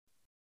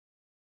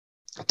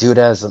 Dude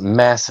has a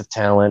massive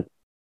talent.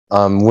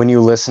 When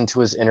you listen to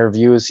his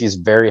interviews, he's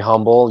very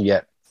humble,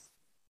 yet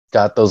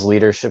got those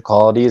leadership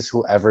qualities.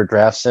 Whoever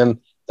drafts him,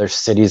 their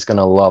city's going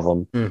to love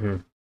him. Mm-hmm.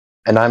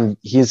 And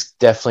he's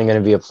definitely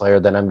going to be a player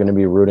that I'm going to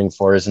be rooting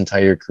for his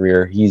entire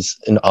career. He's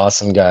an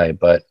awesome guy,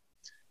 but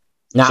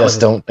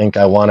don't think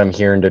I want him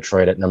here in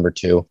Detroit at number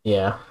 2.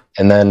 Yeah.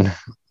 And then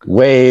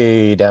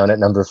way down at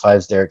number 5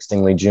 is Derek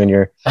Stingley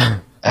Jr.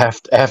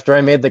 After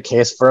I made the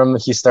case for him,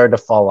 he started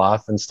to fall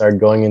off and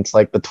started going into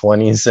like the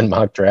 20s in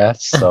mock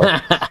drafts. So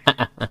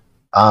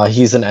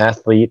he's an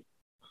athlete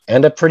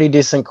and a pretty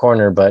decent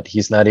corner, but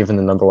he's not even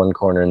the number 1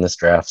 corner in this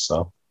draft.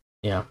 So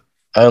yeah.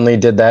 I only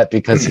did that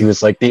because he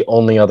was like the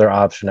only other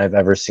option I've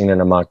ever seen in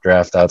a mock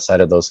draft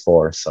outside of those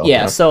 4. So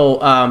yeah.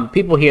 So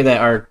people here that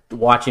are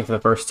watching for the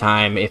first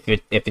time, if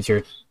it's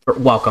your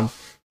welcome.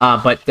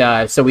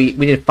 So we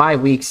did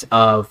 5 weeks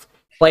of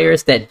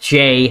players that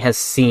Jay has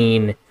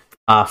seen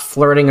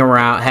flirting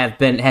around,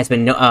 has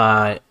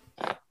been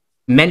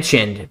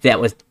mentioned that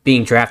was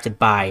being drafted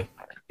by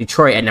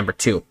Detroit at number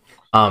 2.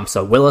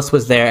 So Willis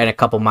was there and a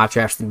couple mock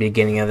drafts at the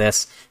beginning of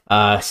this.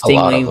 Stingley, a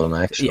lot of them,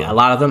 actually. Yeah, a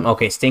lot of them.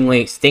 Okay,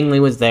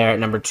 Stingley was there at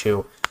number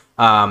 2.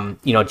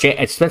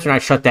 Spencer and I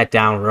shut that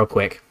down real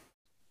quick.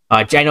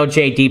 I know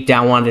Jay deep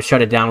down wanted to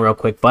shut it down real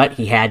quick, but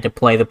he had to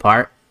play the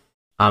part.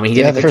 He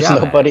did a good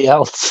job. There's nobody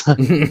else.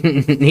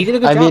 He did a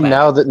good job. I mean,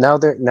 now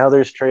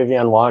there's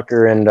Travion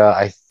Walker, and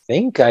I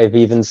think I've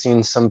even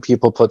seen some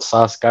people put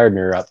Sauce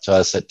Gardner up to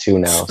us at 2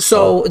 now.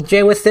 So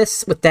Jay, with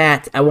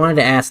that, I wanted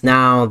to ask,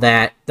 now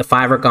that the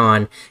 5 are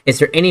gone, is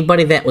there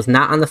anybody that was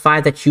not on the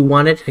 5 that you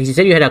wanted? Because you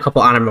said you had a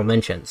couple honorable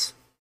mentions.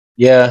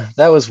 Yeah,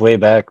 that was way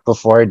back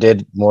before I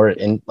did more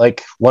in,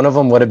 like, one of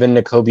them would have been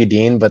Nakobe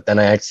Dean, but then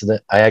I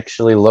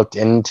actually looked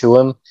into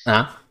him.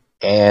 Uh-huh.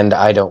 And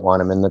I don't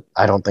want him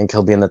I don't think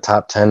he'll be in the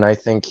top 10. I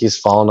think he's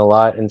fallen a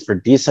lot, and for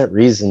decent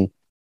reason.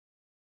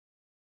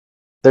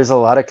 There's a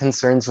lot of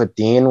concerns with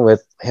Dean,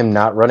 with him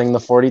not running the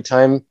 40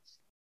 time.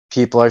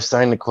 People are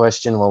starting to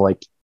question, well,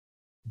 like,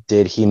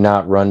 did he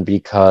not run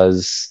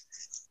because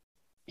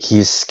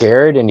he's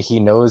scared and he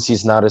knows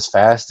he's not as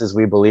fast as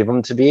we believe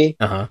him to be?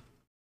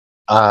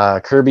 Uh-huh.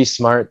 Kirby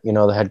Smart,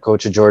 the head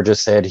coach of Georgia,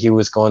 said he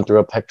was going through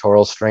a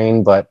pectoral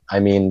strain, but I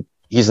mean,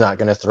 he's not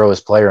going to throw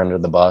his player under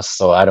the bus,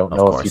 so I don't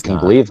know if you can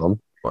believe him.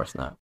 Of course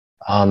not.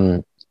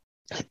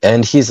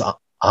 And he's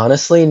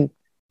honestly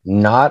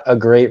not a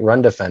great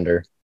run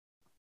defender.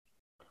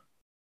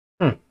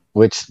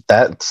 Which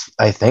that's,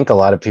 I think, a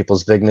lot of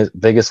people's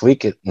biggest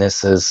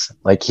weakness is.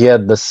 Like, he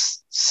had the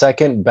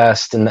second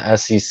best in the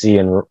SEC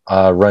in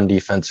run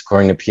defense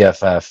according to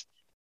PFF.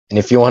 And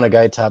if you want a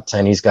guy top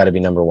 10, he's got to be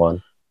number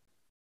 1.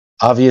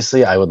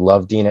 Obviously, I would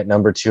love Dean at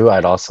number 2.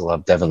 I'd also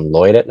love Devin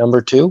Lloyd at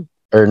number 2.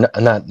 Or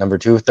not number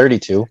 2,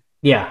 32.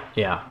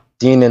 Yeah.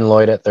 Dean and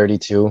Lloyd at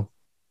 32.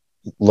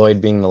 Lloyd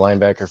being the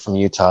linebacker from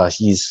Utah.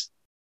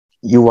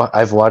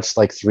 I've watched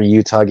like 3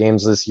 Utah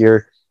games this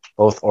year,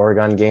 both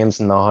Oregon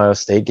games and the Ohio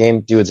State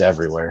game. Dude's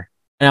everywhere.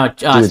 Now,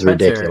 Dude's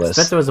ridiculous.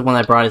 Spencer was the one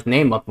that brought his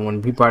name up, and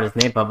when he brought his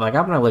name up, I'm like,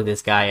 I'm gonna look at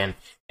this guy,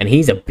 and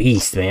he's a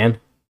beast, man.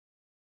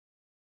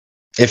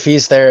 If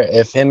he's there,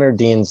 if him or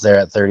Dean's there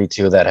at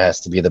 32, that has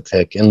to be the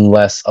pick,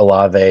 unless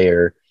Olave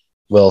or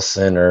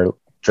Wilson or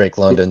Drake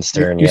London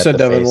staring you said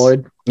Devin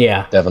Lloyd?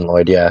 Yeah. Devin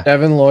Lloyd, yeah.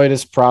 Devin Lloyd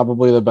is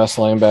probably the best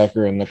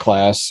linebacker in the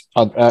class.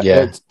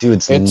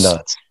 Dude's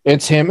nuts.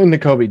 It's him and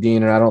Nakobe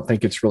Dean, and I don't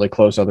think it's really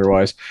close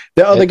otherwise.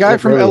 The guy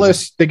from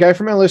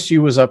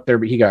LSU was up there,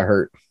 but he got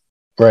hurt.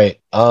 Right.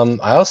 I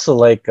also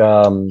like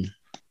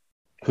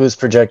who's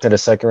projected a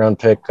second-round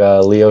pick,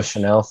 Leo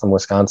Chanel from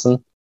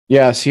Wisconsin.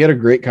 Yes, he had a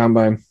great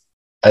combine.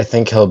 I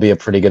think he'll be a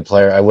pretty good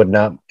player. I would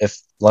not, if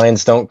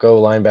Lions don't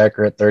go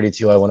linebacker at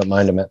 32, I wouldn't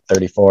mind him at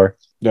 34.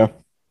 Yeah.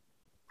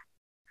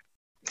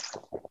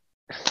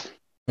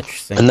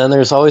 Interesting. And then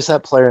there's always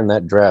that player in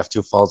that draft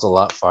who falls a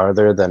lot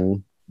farther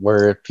than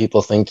where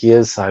people think he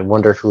is. I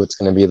wonder who it's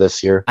going to be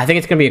this year. I think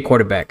it's going to be a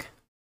quarterback.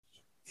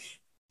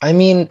 I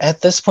mean,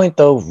 at this point,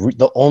 though,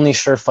 the only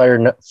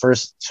surefire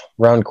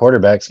first-round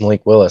quarterback's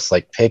Malik Willis.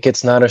 Like,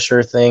 Pickett's not a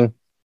sure thing.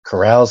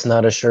 Corral's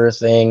not a sure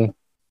thing.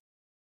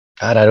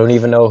 God, I don't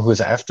even know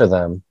who's after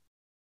them.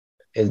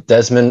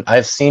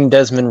 I've seen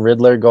Desmond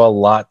Riddler go a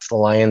lot to the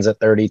Lions at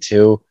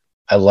 32.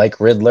 I like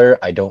Riddler.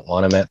 I don't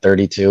want him at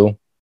 32.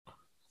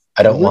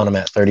 I don't want him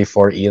at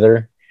 34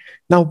 either.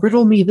 Now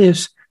riddle me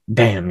this,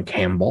 Dan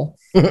Campbell.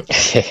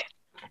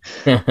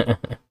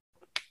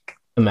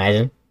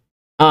 Imagine.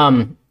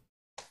 I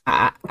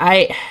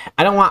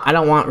don't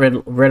want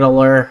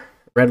Riddler,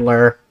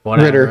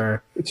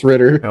 whatever. It's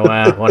Ritter.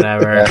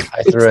 Whatever. Yeah,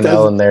 I threw an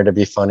L in there to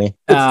be funny.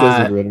 It's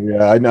Desmond Ritter.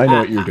 Yeah, I know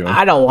what you're doing.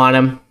 I don't want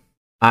him.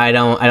 I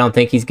don't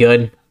think he's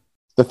good.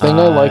 The thing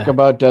I like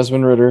about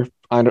Desmond Ritter,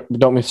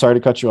 sorry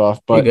to cut you off,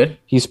 but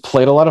he's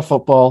played a lot of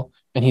football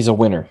and he's a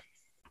winner.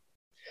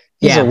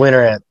 He's a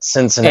winner at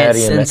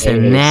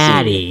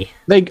Cincinnati.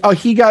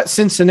 He got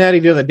Cincinnati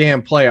to the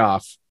damn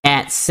playoff.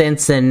 At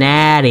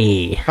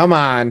Cincinnati. Come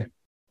on.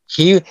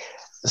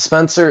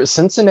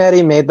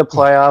 Cincinnati made the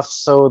playoffs,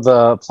 so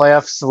the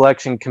playoff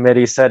selection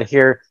committee said,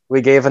 here,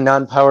 we gave a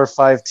non-power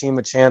 5 team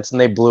a chance and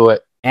they blew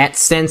it. At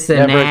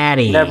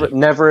Cincinnati.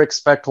 Never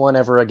expect one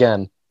ever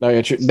again.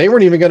 No, they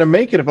weren't even going to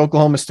make it if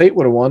Oklahoma State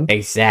would have won.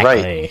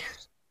 Exactly. Right.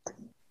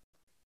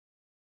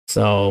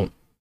 So.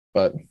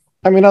 But,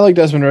 I mean, I like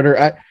Desmond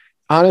Ritter.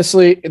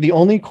 Honestly, the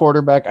only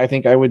quarterback I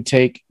think I would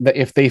take that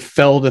if they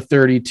fell to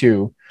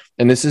 32,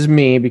 and this is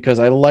me because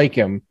I like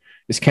him,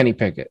 is Kenny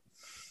Pickett.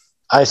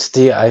 I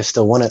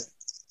still want it.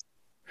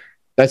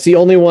 That's the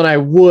only one I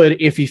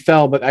would if he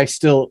fell, but I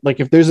still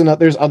like if there's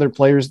other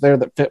players there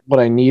that fit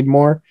what I need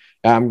more.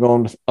 I'm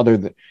going with other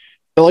than.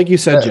 But like you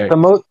said, Jay,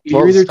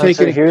 you're either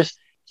taking. Here's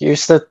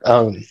the.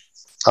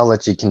 I'll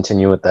let you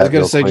continue with that. I was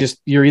going to say,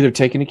 just you're either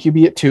taking a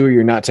QB at 2 or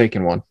you're not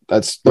taking one.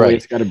 That's the way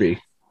it's got to be.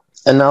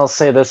 And I'll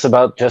say this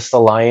about just the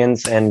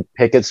Lions and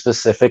Pickett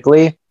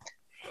specifically.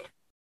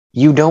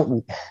 You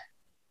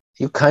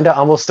kind of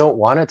almost don't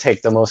want to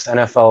take the most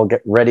NFL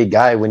ready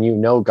guy when you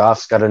know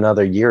Goff's got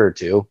another year or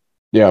two.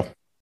 Yeah.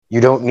 You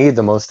don't need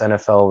the most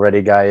NFL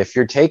ready guy. If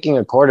you're taking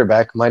a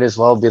quarterback, might as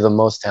well be the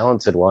most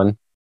talented one.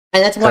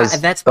 And that's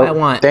what I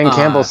want. Dan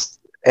Campbell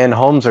and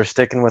Holmes are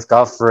sticking with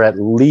Goff for at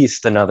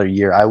least another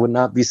year. I would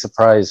not be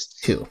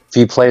surprised if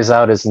he plays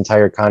out his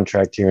entire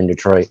contract here in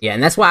Detroit. Yeah,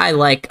 and that's why I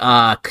like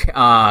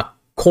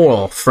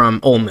Coral from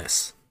Ole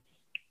Miss.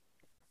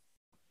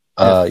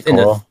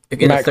 Coral?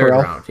 In the third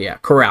round. Yeah,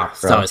 Corral.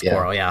 So it's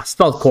Coral. Yeah,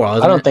 spelled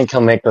Coral. I don't think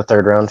he'll make the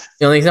third round.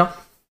 You don't think so?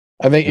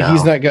 I think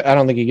he's not good. I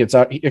don't think he gets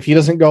out. If he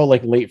doesn't go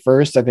like late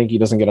first, I think he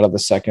doesn't get out of the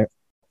second.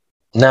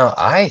 Now,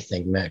 I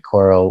think Matt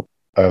Corral,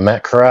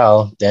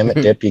 damn it,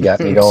 Dip, you got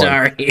me going.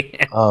 Sorry.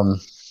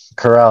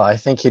 Corral, I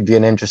think he'd be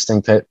an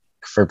interesting pick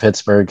for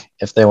Pittsburgh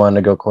if they wanted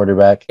to go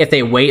quarterback. If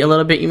they wait a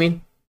little bit, you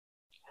mean?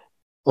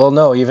 Well,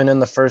 no, even in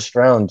the first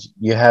round,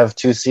 you have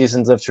 2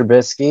 seasons of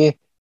Trubisky.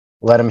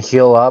 Let him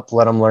heal up.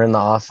 Let him learn the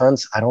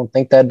offense. I don't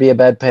think that'd be a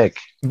bad pick.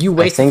 You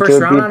waste the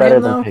first round on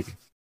him, though? I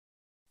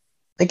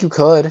think you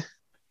could.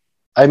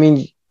 I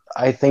mean,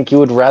 I think you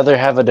would rather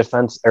have a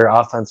defense or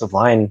offensive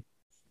line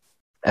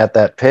at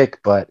that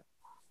pick, but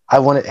I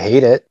wouldn't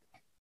hate it.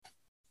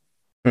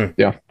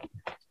 Yeah.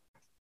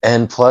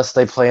 And plus,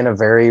 they play in a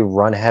very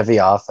run-heavy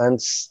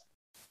offense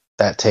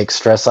that takes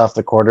stress off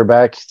the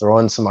quarterback. Throw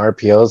in some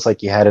RPOs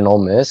like you had in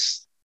Ole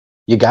Miss.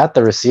 You got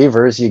the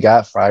receivers. You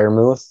got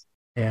Freiermuth.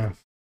 Yeah.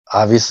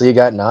 Obviously, you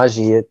got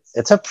Najee.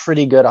 It's a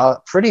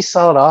pretty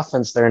solid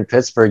offense there in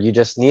Pittsburgh. You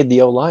just need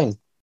the O-line.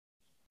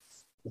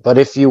 But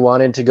if you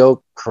wanted to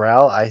go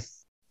Corral, I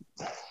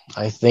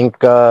think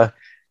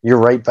you're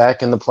right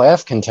back in the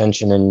playoff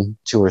contention in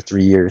 2 or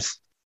 3 years.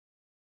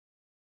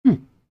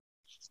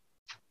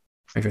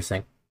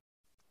 Interesting.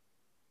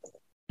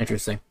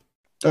 Just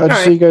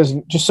so you guys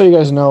know,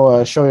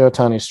 Shohei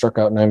Ohtani struck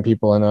out 9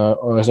 people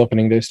on his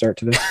opening day start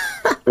today.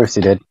 Of course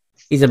he did.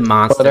 He's a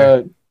monster.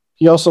 But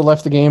he also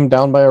left the game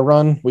down by a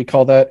run. We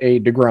call that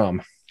a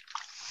DeGrom.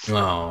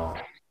 Oh.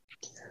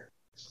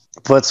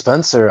 But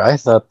Spencer, I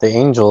thought the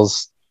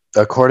Angels,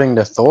 according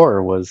to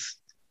Thor, was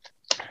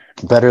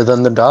better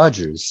than the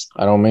Dodgers.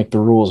 I don't make the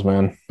rules,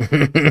 man.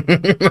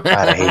 God,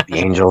 I hate the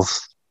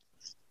Angels.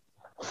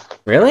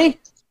 Really?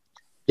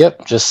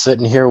 Yep, just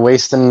sitting here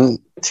wasting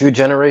 2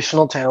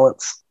 generational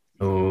talents.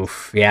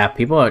 Oof. Yeah,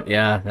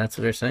 that's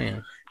what they're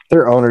saying.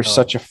 Their owner's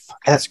such a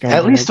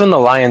at least when the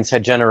Lions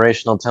had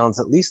generational talents,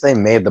 at least they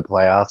made the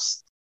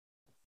playoffs.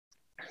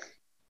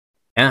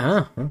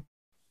 Uh-huh.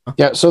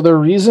 Yeah, so the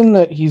reason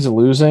that he's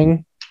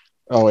losing...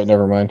 Oh, wait,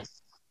 never mind.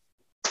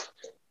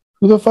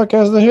 Who the fuck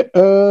has the hit?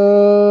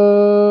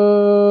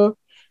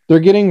 They're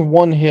getting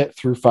 1 hit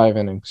through 5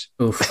 innings.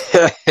 Oof.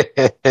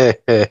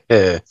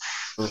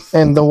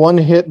 And the 1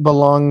 hit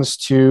belongs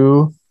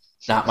to...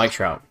 Not Mike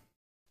Trout.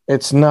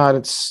 It's not.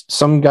 It's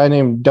some guy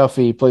named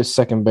Duffy. He plays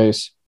second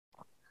base.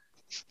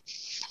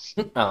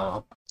 Oh.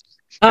 All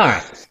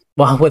right.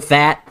 Well, with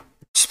that,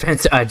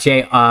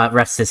 Jay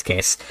rests his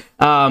case.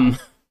 Thank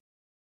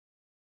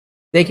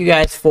you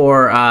guys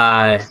for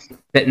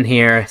sitting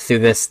here through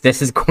this.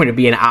 This is going to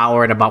be an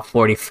hour and about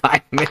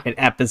 45-minute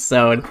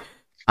episode.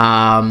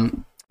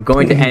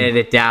 Going to edit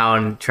it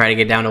down, try to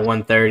get down to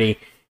 1:30.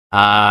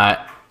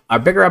 our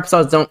bigger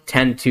episodes don't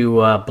tend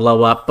to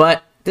blow up,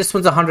 but this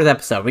one's 100th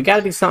episode. We got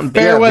to do something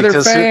big.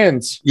 Fairweather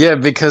fans.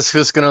 Because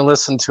who's going to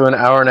listen to an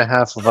hour and a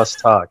half of us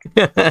talk?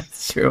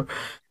 That's true.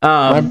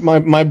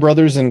 My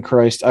brothers in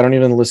Christ, I don't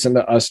even listen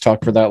to us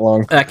talk for that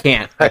long. I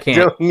can't. I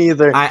don't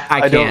either.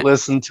 I don't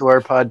listen to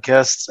our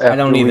podcasts. I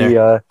don't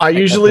either. I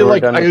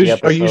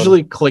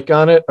usually click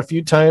on it a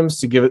few times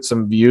to give it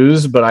some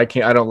views, but I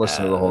can't. I don't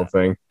listen to the whole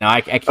thing. No,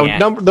 I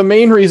can't. The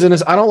main reason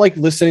is I don't like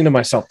listening to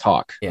myself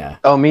talk. Yeah.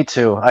 Oh, me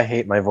too. I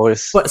hate my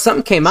voice. But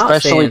something came out,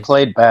 especially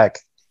played back.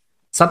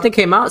 Something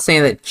came out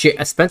saying that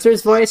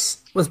Spencer's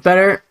voice was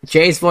better,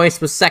 Jay's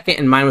voice was second,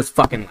 and mine was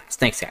fucking last.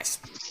 Thanks, guys.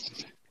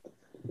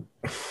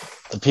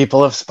 The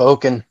people have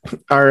spoken.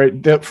 All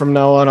right, from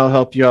now on, I'll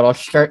help you out. I'll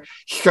start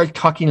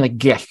talking like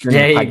guests.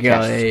 There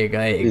you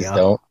go. Please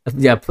don't.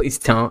 Yeah, please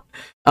don't.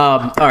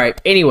 All right.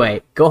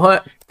 Anyway, go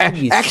ahead.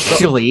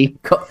 Actually,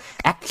 go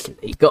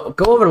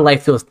over to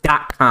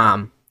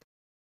lifefuels.com.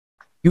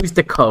 Use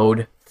the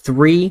code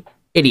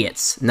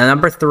 3idiots. The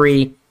number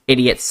 3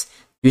 idiots.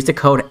 Use the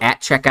code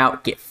at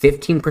checkout. Get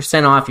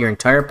 15% off your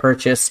entire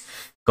purchase.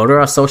 Go to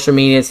our social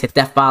medias. Hit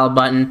that follow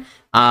button.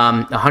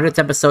 The 100th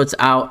episode's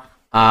out.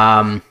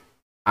 I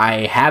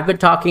have been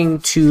talking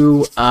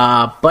to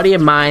a buddy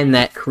of mine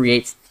that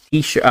creates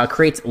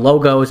creates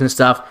logos and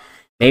stuff.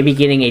 Maybe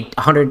getting a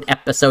 100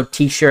 episode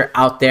T-shirt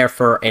out there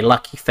for a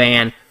lucky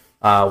fan.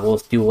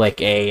 We'll do like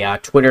a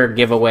Twitter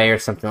giveaway or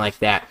something like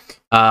that.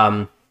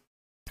 So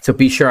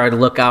be sure to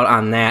look out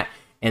on that.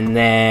 And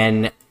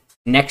then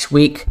next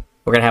week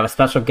we're gonna have a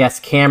special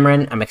guest,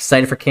 Cameron. I'm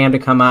excited for Cam to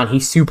come on.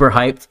 He's super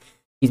hyped.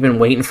 He's been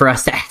waiting for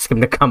us to ask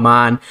him to come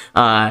on.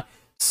 Because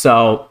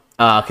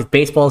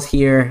baseball's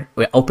here.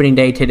 We have opening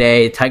day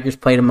today. The Tigers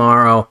play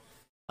tomorrow.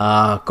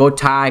 Go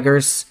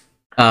Tigers!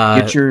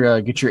 Get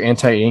your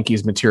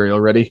anti-Yankees material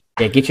ready.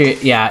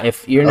 Yeah,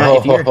 if you're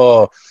not,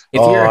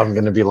 I'm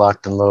gonna be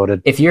locked and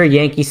loaded. If you're a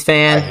Yankees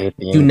fan,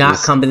 do not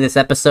come to this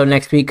episode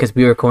next week because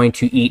we are going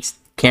to eat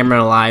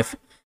Cameron alive.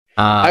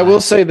 I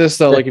will say this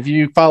though, like if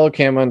you follow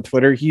Cam on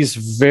Twitter, he's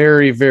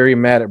very, very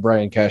mad at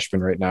Brian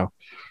Cashman right now.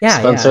 Yeah,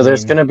 Spencer,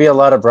 there's going to be a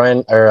lot of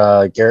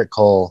Garrett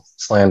Cole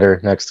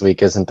slander next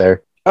week, isn't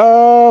there?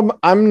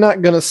 I'm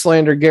not gonna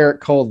slander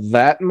Garrett Cole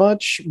that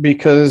much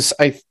because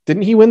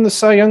didn't he win the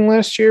Cy Young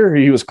last year? Or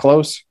he was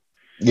close.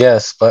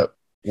 Yes, but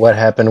what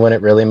happened when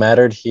it really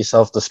mattered? He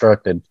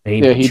self-destructed.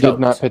 He did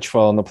not pitch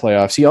well in the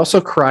playoffs. He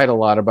also cried a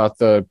lot about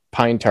the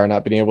pine tar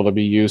not being able to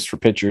be used for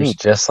pitchers.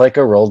 Just like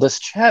Aroldis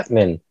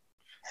Chapman.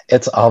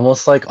 It's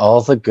almost like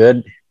all the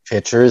good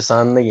pitchers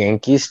on the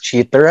Yankees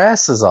cheat their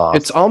asses off.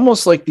 It's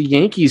almost like the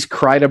Yankees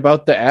cried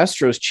about the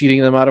Astros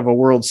cheating them out of a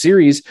World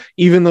Series,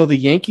 even though the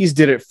Yankees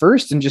did it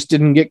first and just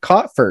didn't get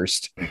caught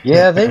first.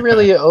 Yeah, they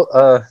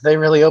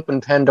really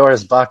opened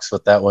Pandora's box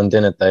with that one,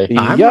 didn't they?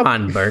 I'm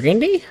on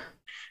Burgundy.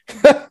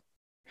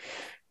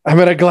 I'm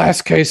in a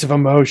glass case of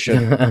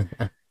emotion.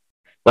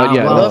 But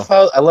yeah,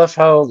 I love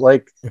how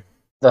like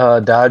the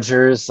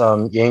Dodgers,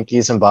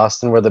 Yankees, and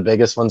Boston were the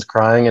biggest ones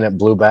crying, and it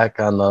blew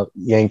back on the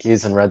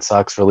Yankees and Red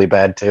Sox really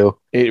bad too.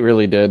 It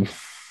really did.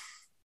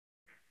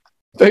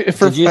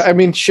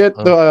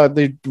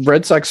 The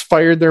Red Sox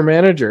fired their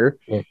manager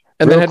and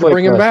then had to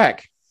bring him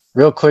back.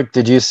 Real quick,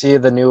 did you see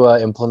the new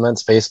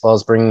implements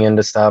baseball's bringing in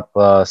to stop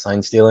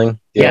sign stealing?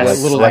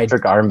 Yes, little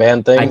electric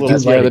armband thing.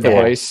 The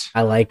device.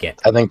 I like it.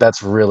 I think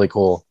that's really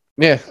cool.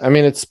 Yeah, I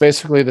mean it's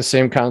basically the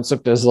same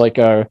concept as like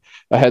a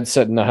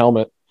headset and a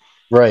helmet.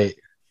 Right.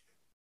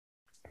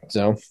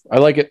 So I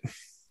like it.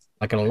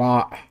 Like it a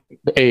lot.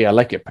 Hey, I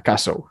like it,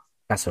 Picasso.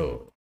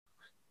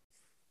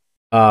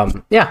 Yeah.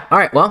 All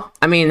right. Well,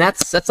 I mean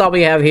that's all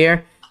we have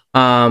here.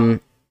 Go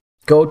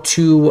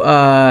to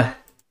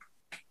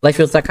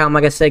lifefields.com.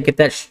 Like I said, get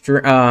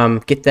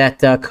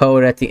that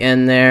code at the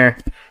end there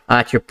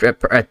at your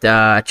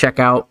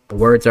checkout. The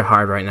words are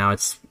hard right now.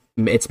 It's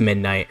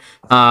midnight.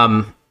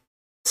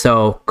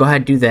 So go ahead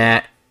and do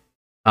that.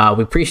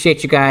 We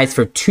appreciate you guys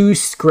for 2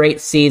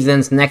 great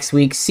seasons. Next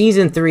week,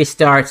 season 3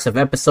 starts of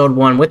episode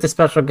 1 with the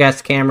special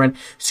guest, Cameron.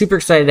 Super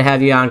excited to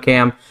have you on,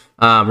 Cam.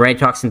 Ready to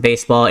talk some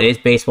baseball. It is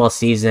baseball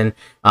season.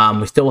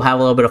 We still have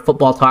a little bit of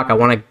football talk. I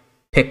want to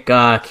pick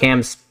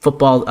Cam's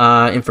football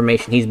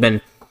information. He's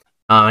been,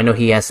 I know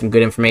he has some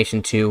good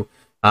information too.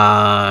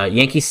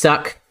 Yankees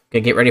suck.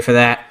 Gonna get ready for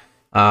that.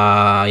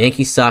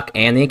 Yankees suck,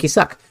 and the Yankees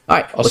suck. All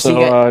right.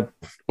 Also,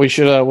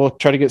 we'll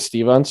try to get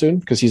Steve on soon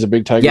because he's a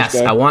big Tigers guy. Yes,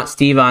 I want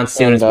Steve on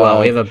soon as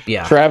well.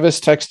 Travis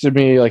texted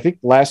me, I think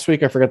last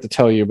week. I forgot to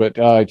tell you,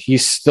 but he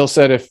still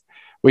said if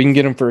we can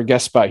get him for a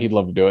guest spot, he'd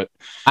love to do it.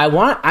 I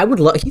would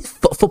love. He's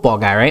a football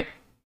guy, right?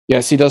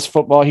 Yes, he does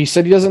football. He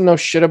said he doesn't know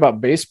shit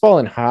about baseball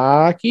and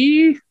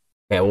hockey.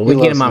 Yeah, well, we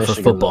get him on for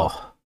football.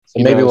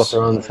 So maybe we'll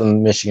throw in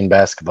some Michigan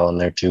basketball in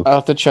there too. I'll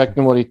have to check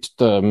him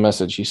the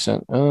message he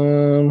sent.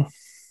 Where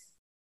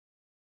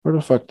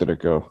the fuck did it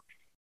go?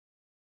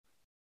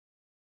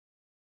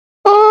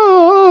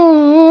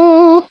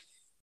 Oh,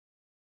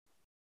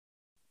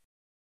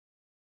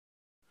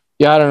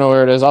 yeah, I don't know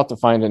where it is. I'll have to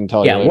find it and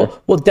tell you later.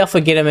 We'll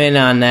definitely get him in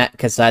on that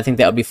because I think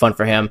that would be fun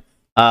for him.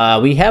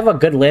 We have a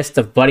good list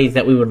of buddies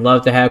that we would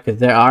love to have because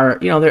there are,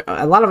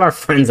 a lot of our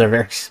friends are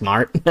very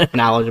smart,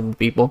 knowledgeable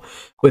people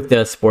with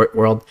the sport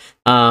world.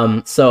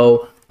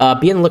 So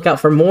be on the lookout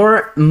for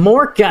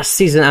more guest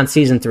season on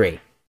season 3.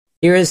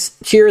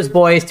 Cheers,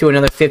 boys, to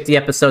another 50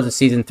 episodes of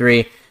season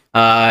 3.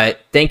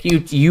 Thank you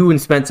to you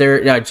and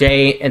Spencer,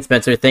 Jay and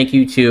Spencer. Thank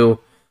you to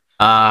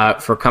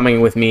for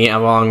coming with me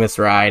along this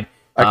ride.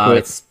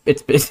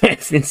 It's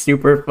been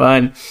super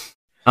fun.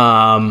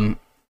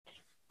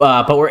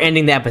 But we're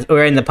ending the episode.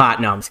 We're in the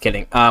pot. No, I'm just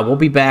kidding. We'll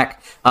be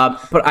back.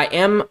 But I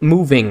am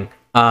moving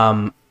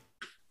from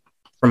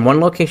one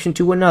location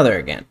to another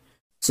again.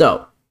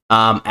 So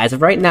as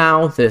of right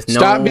now, there's no.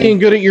 Stop being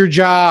good at your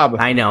job.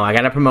 I know. I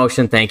got a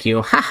promotion. Thank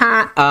you.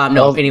 Haha.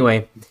 No.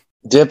 Anyway.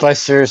 Dip, I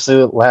seriously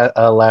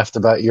laughed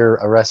about your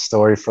arrest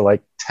story for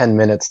like 10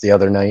 minutes the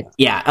other night.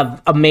 Yeah,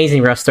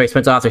 amazing arrest story.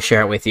 Spencer, I'll have to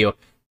share it with you.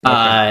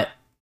 Okay.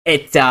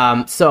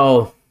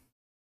 So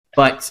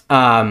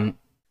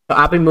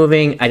I'll be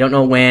moving. I don't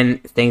know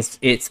when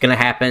it's gonna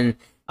happen.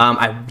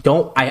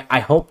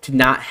 I hope to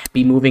not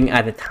be moving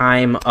at the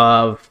time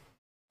of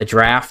the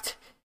draft.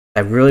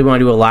 I really want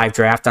to do a live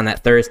draft on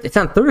that Thursday. It's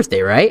on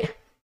Thursday, right?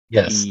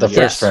 Yes, the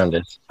first round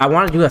is. I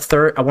want to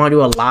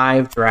do a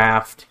live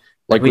draft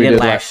like we did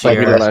last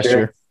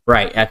year.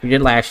 Right, like we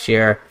did last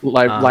year.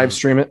 Live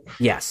stream it.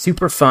 Yeah,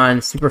 super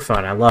fun.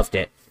 I loved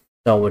it.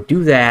 So we'll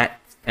do that.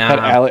 Had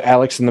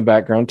Alex in the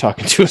background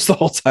talking to us the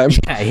whole time.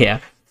 Yeah.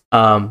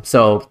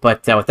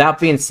 But with that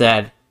being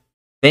said,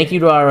 thank you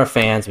to all our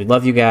fans. We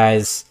love you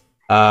guys.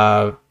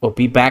 We'll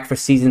be back for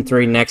season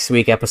 3 next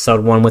week,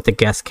 episode 1 with the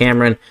guest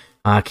Cameron.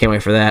 Can't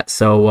wait for that.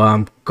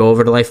 So go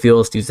over to Life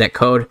Fuels, use that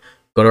code,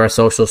 go to our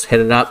socials, hit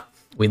it up.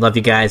 We love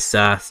you guys.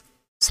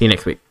 See you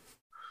next week.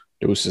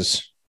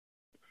 Deuces.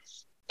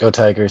 Go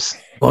Tigers.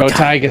 Go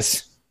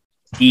Tigers.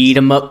 Eat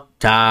 'em up,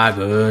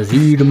 Tigers.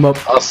 Eat 'em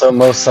up. Also,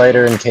 Mo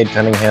Sider and Cade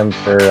Cunningham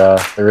for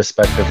the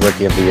respective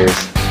Rookie of the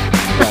Years.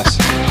 Yes.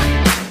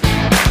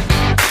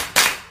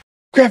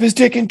 Grab his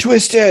dick and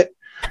twist it.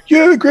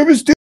 Yeah, grab his dick.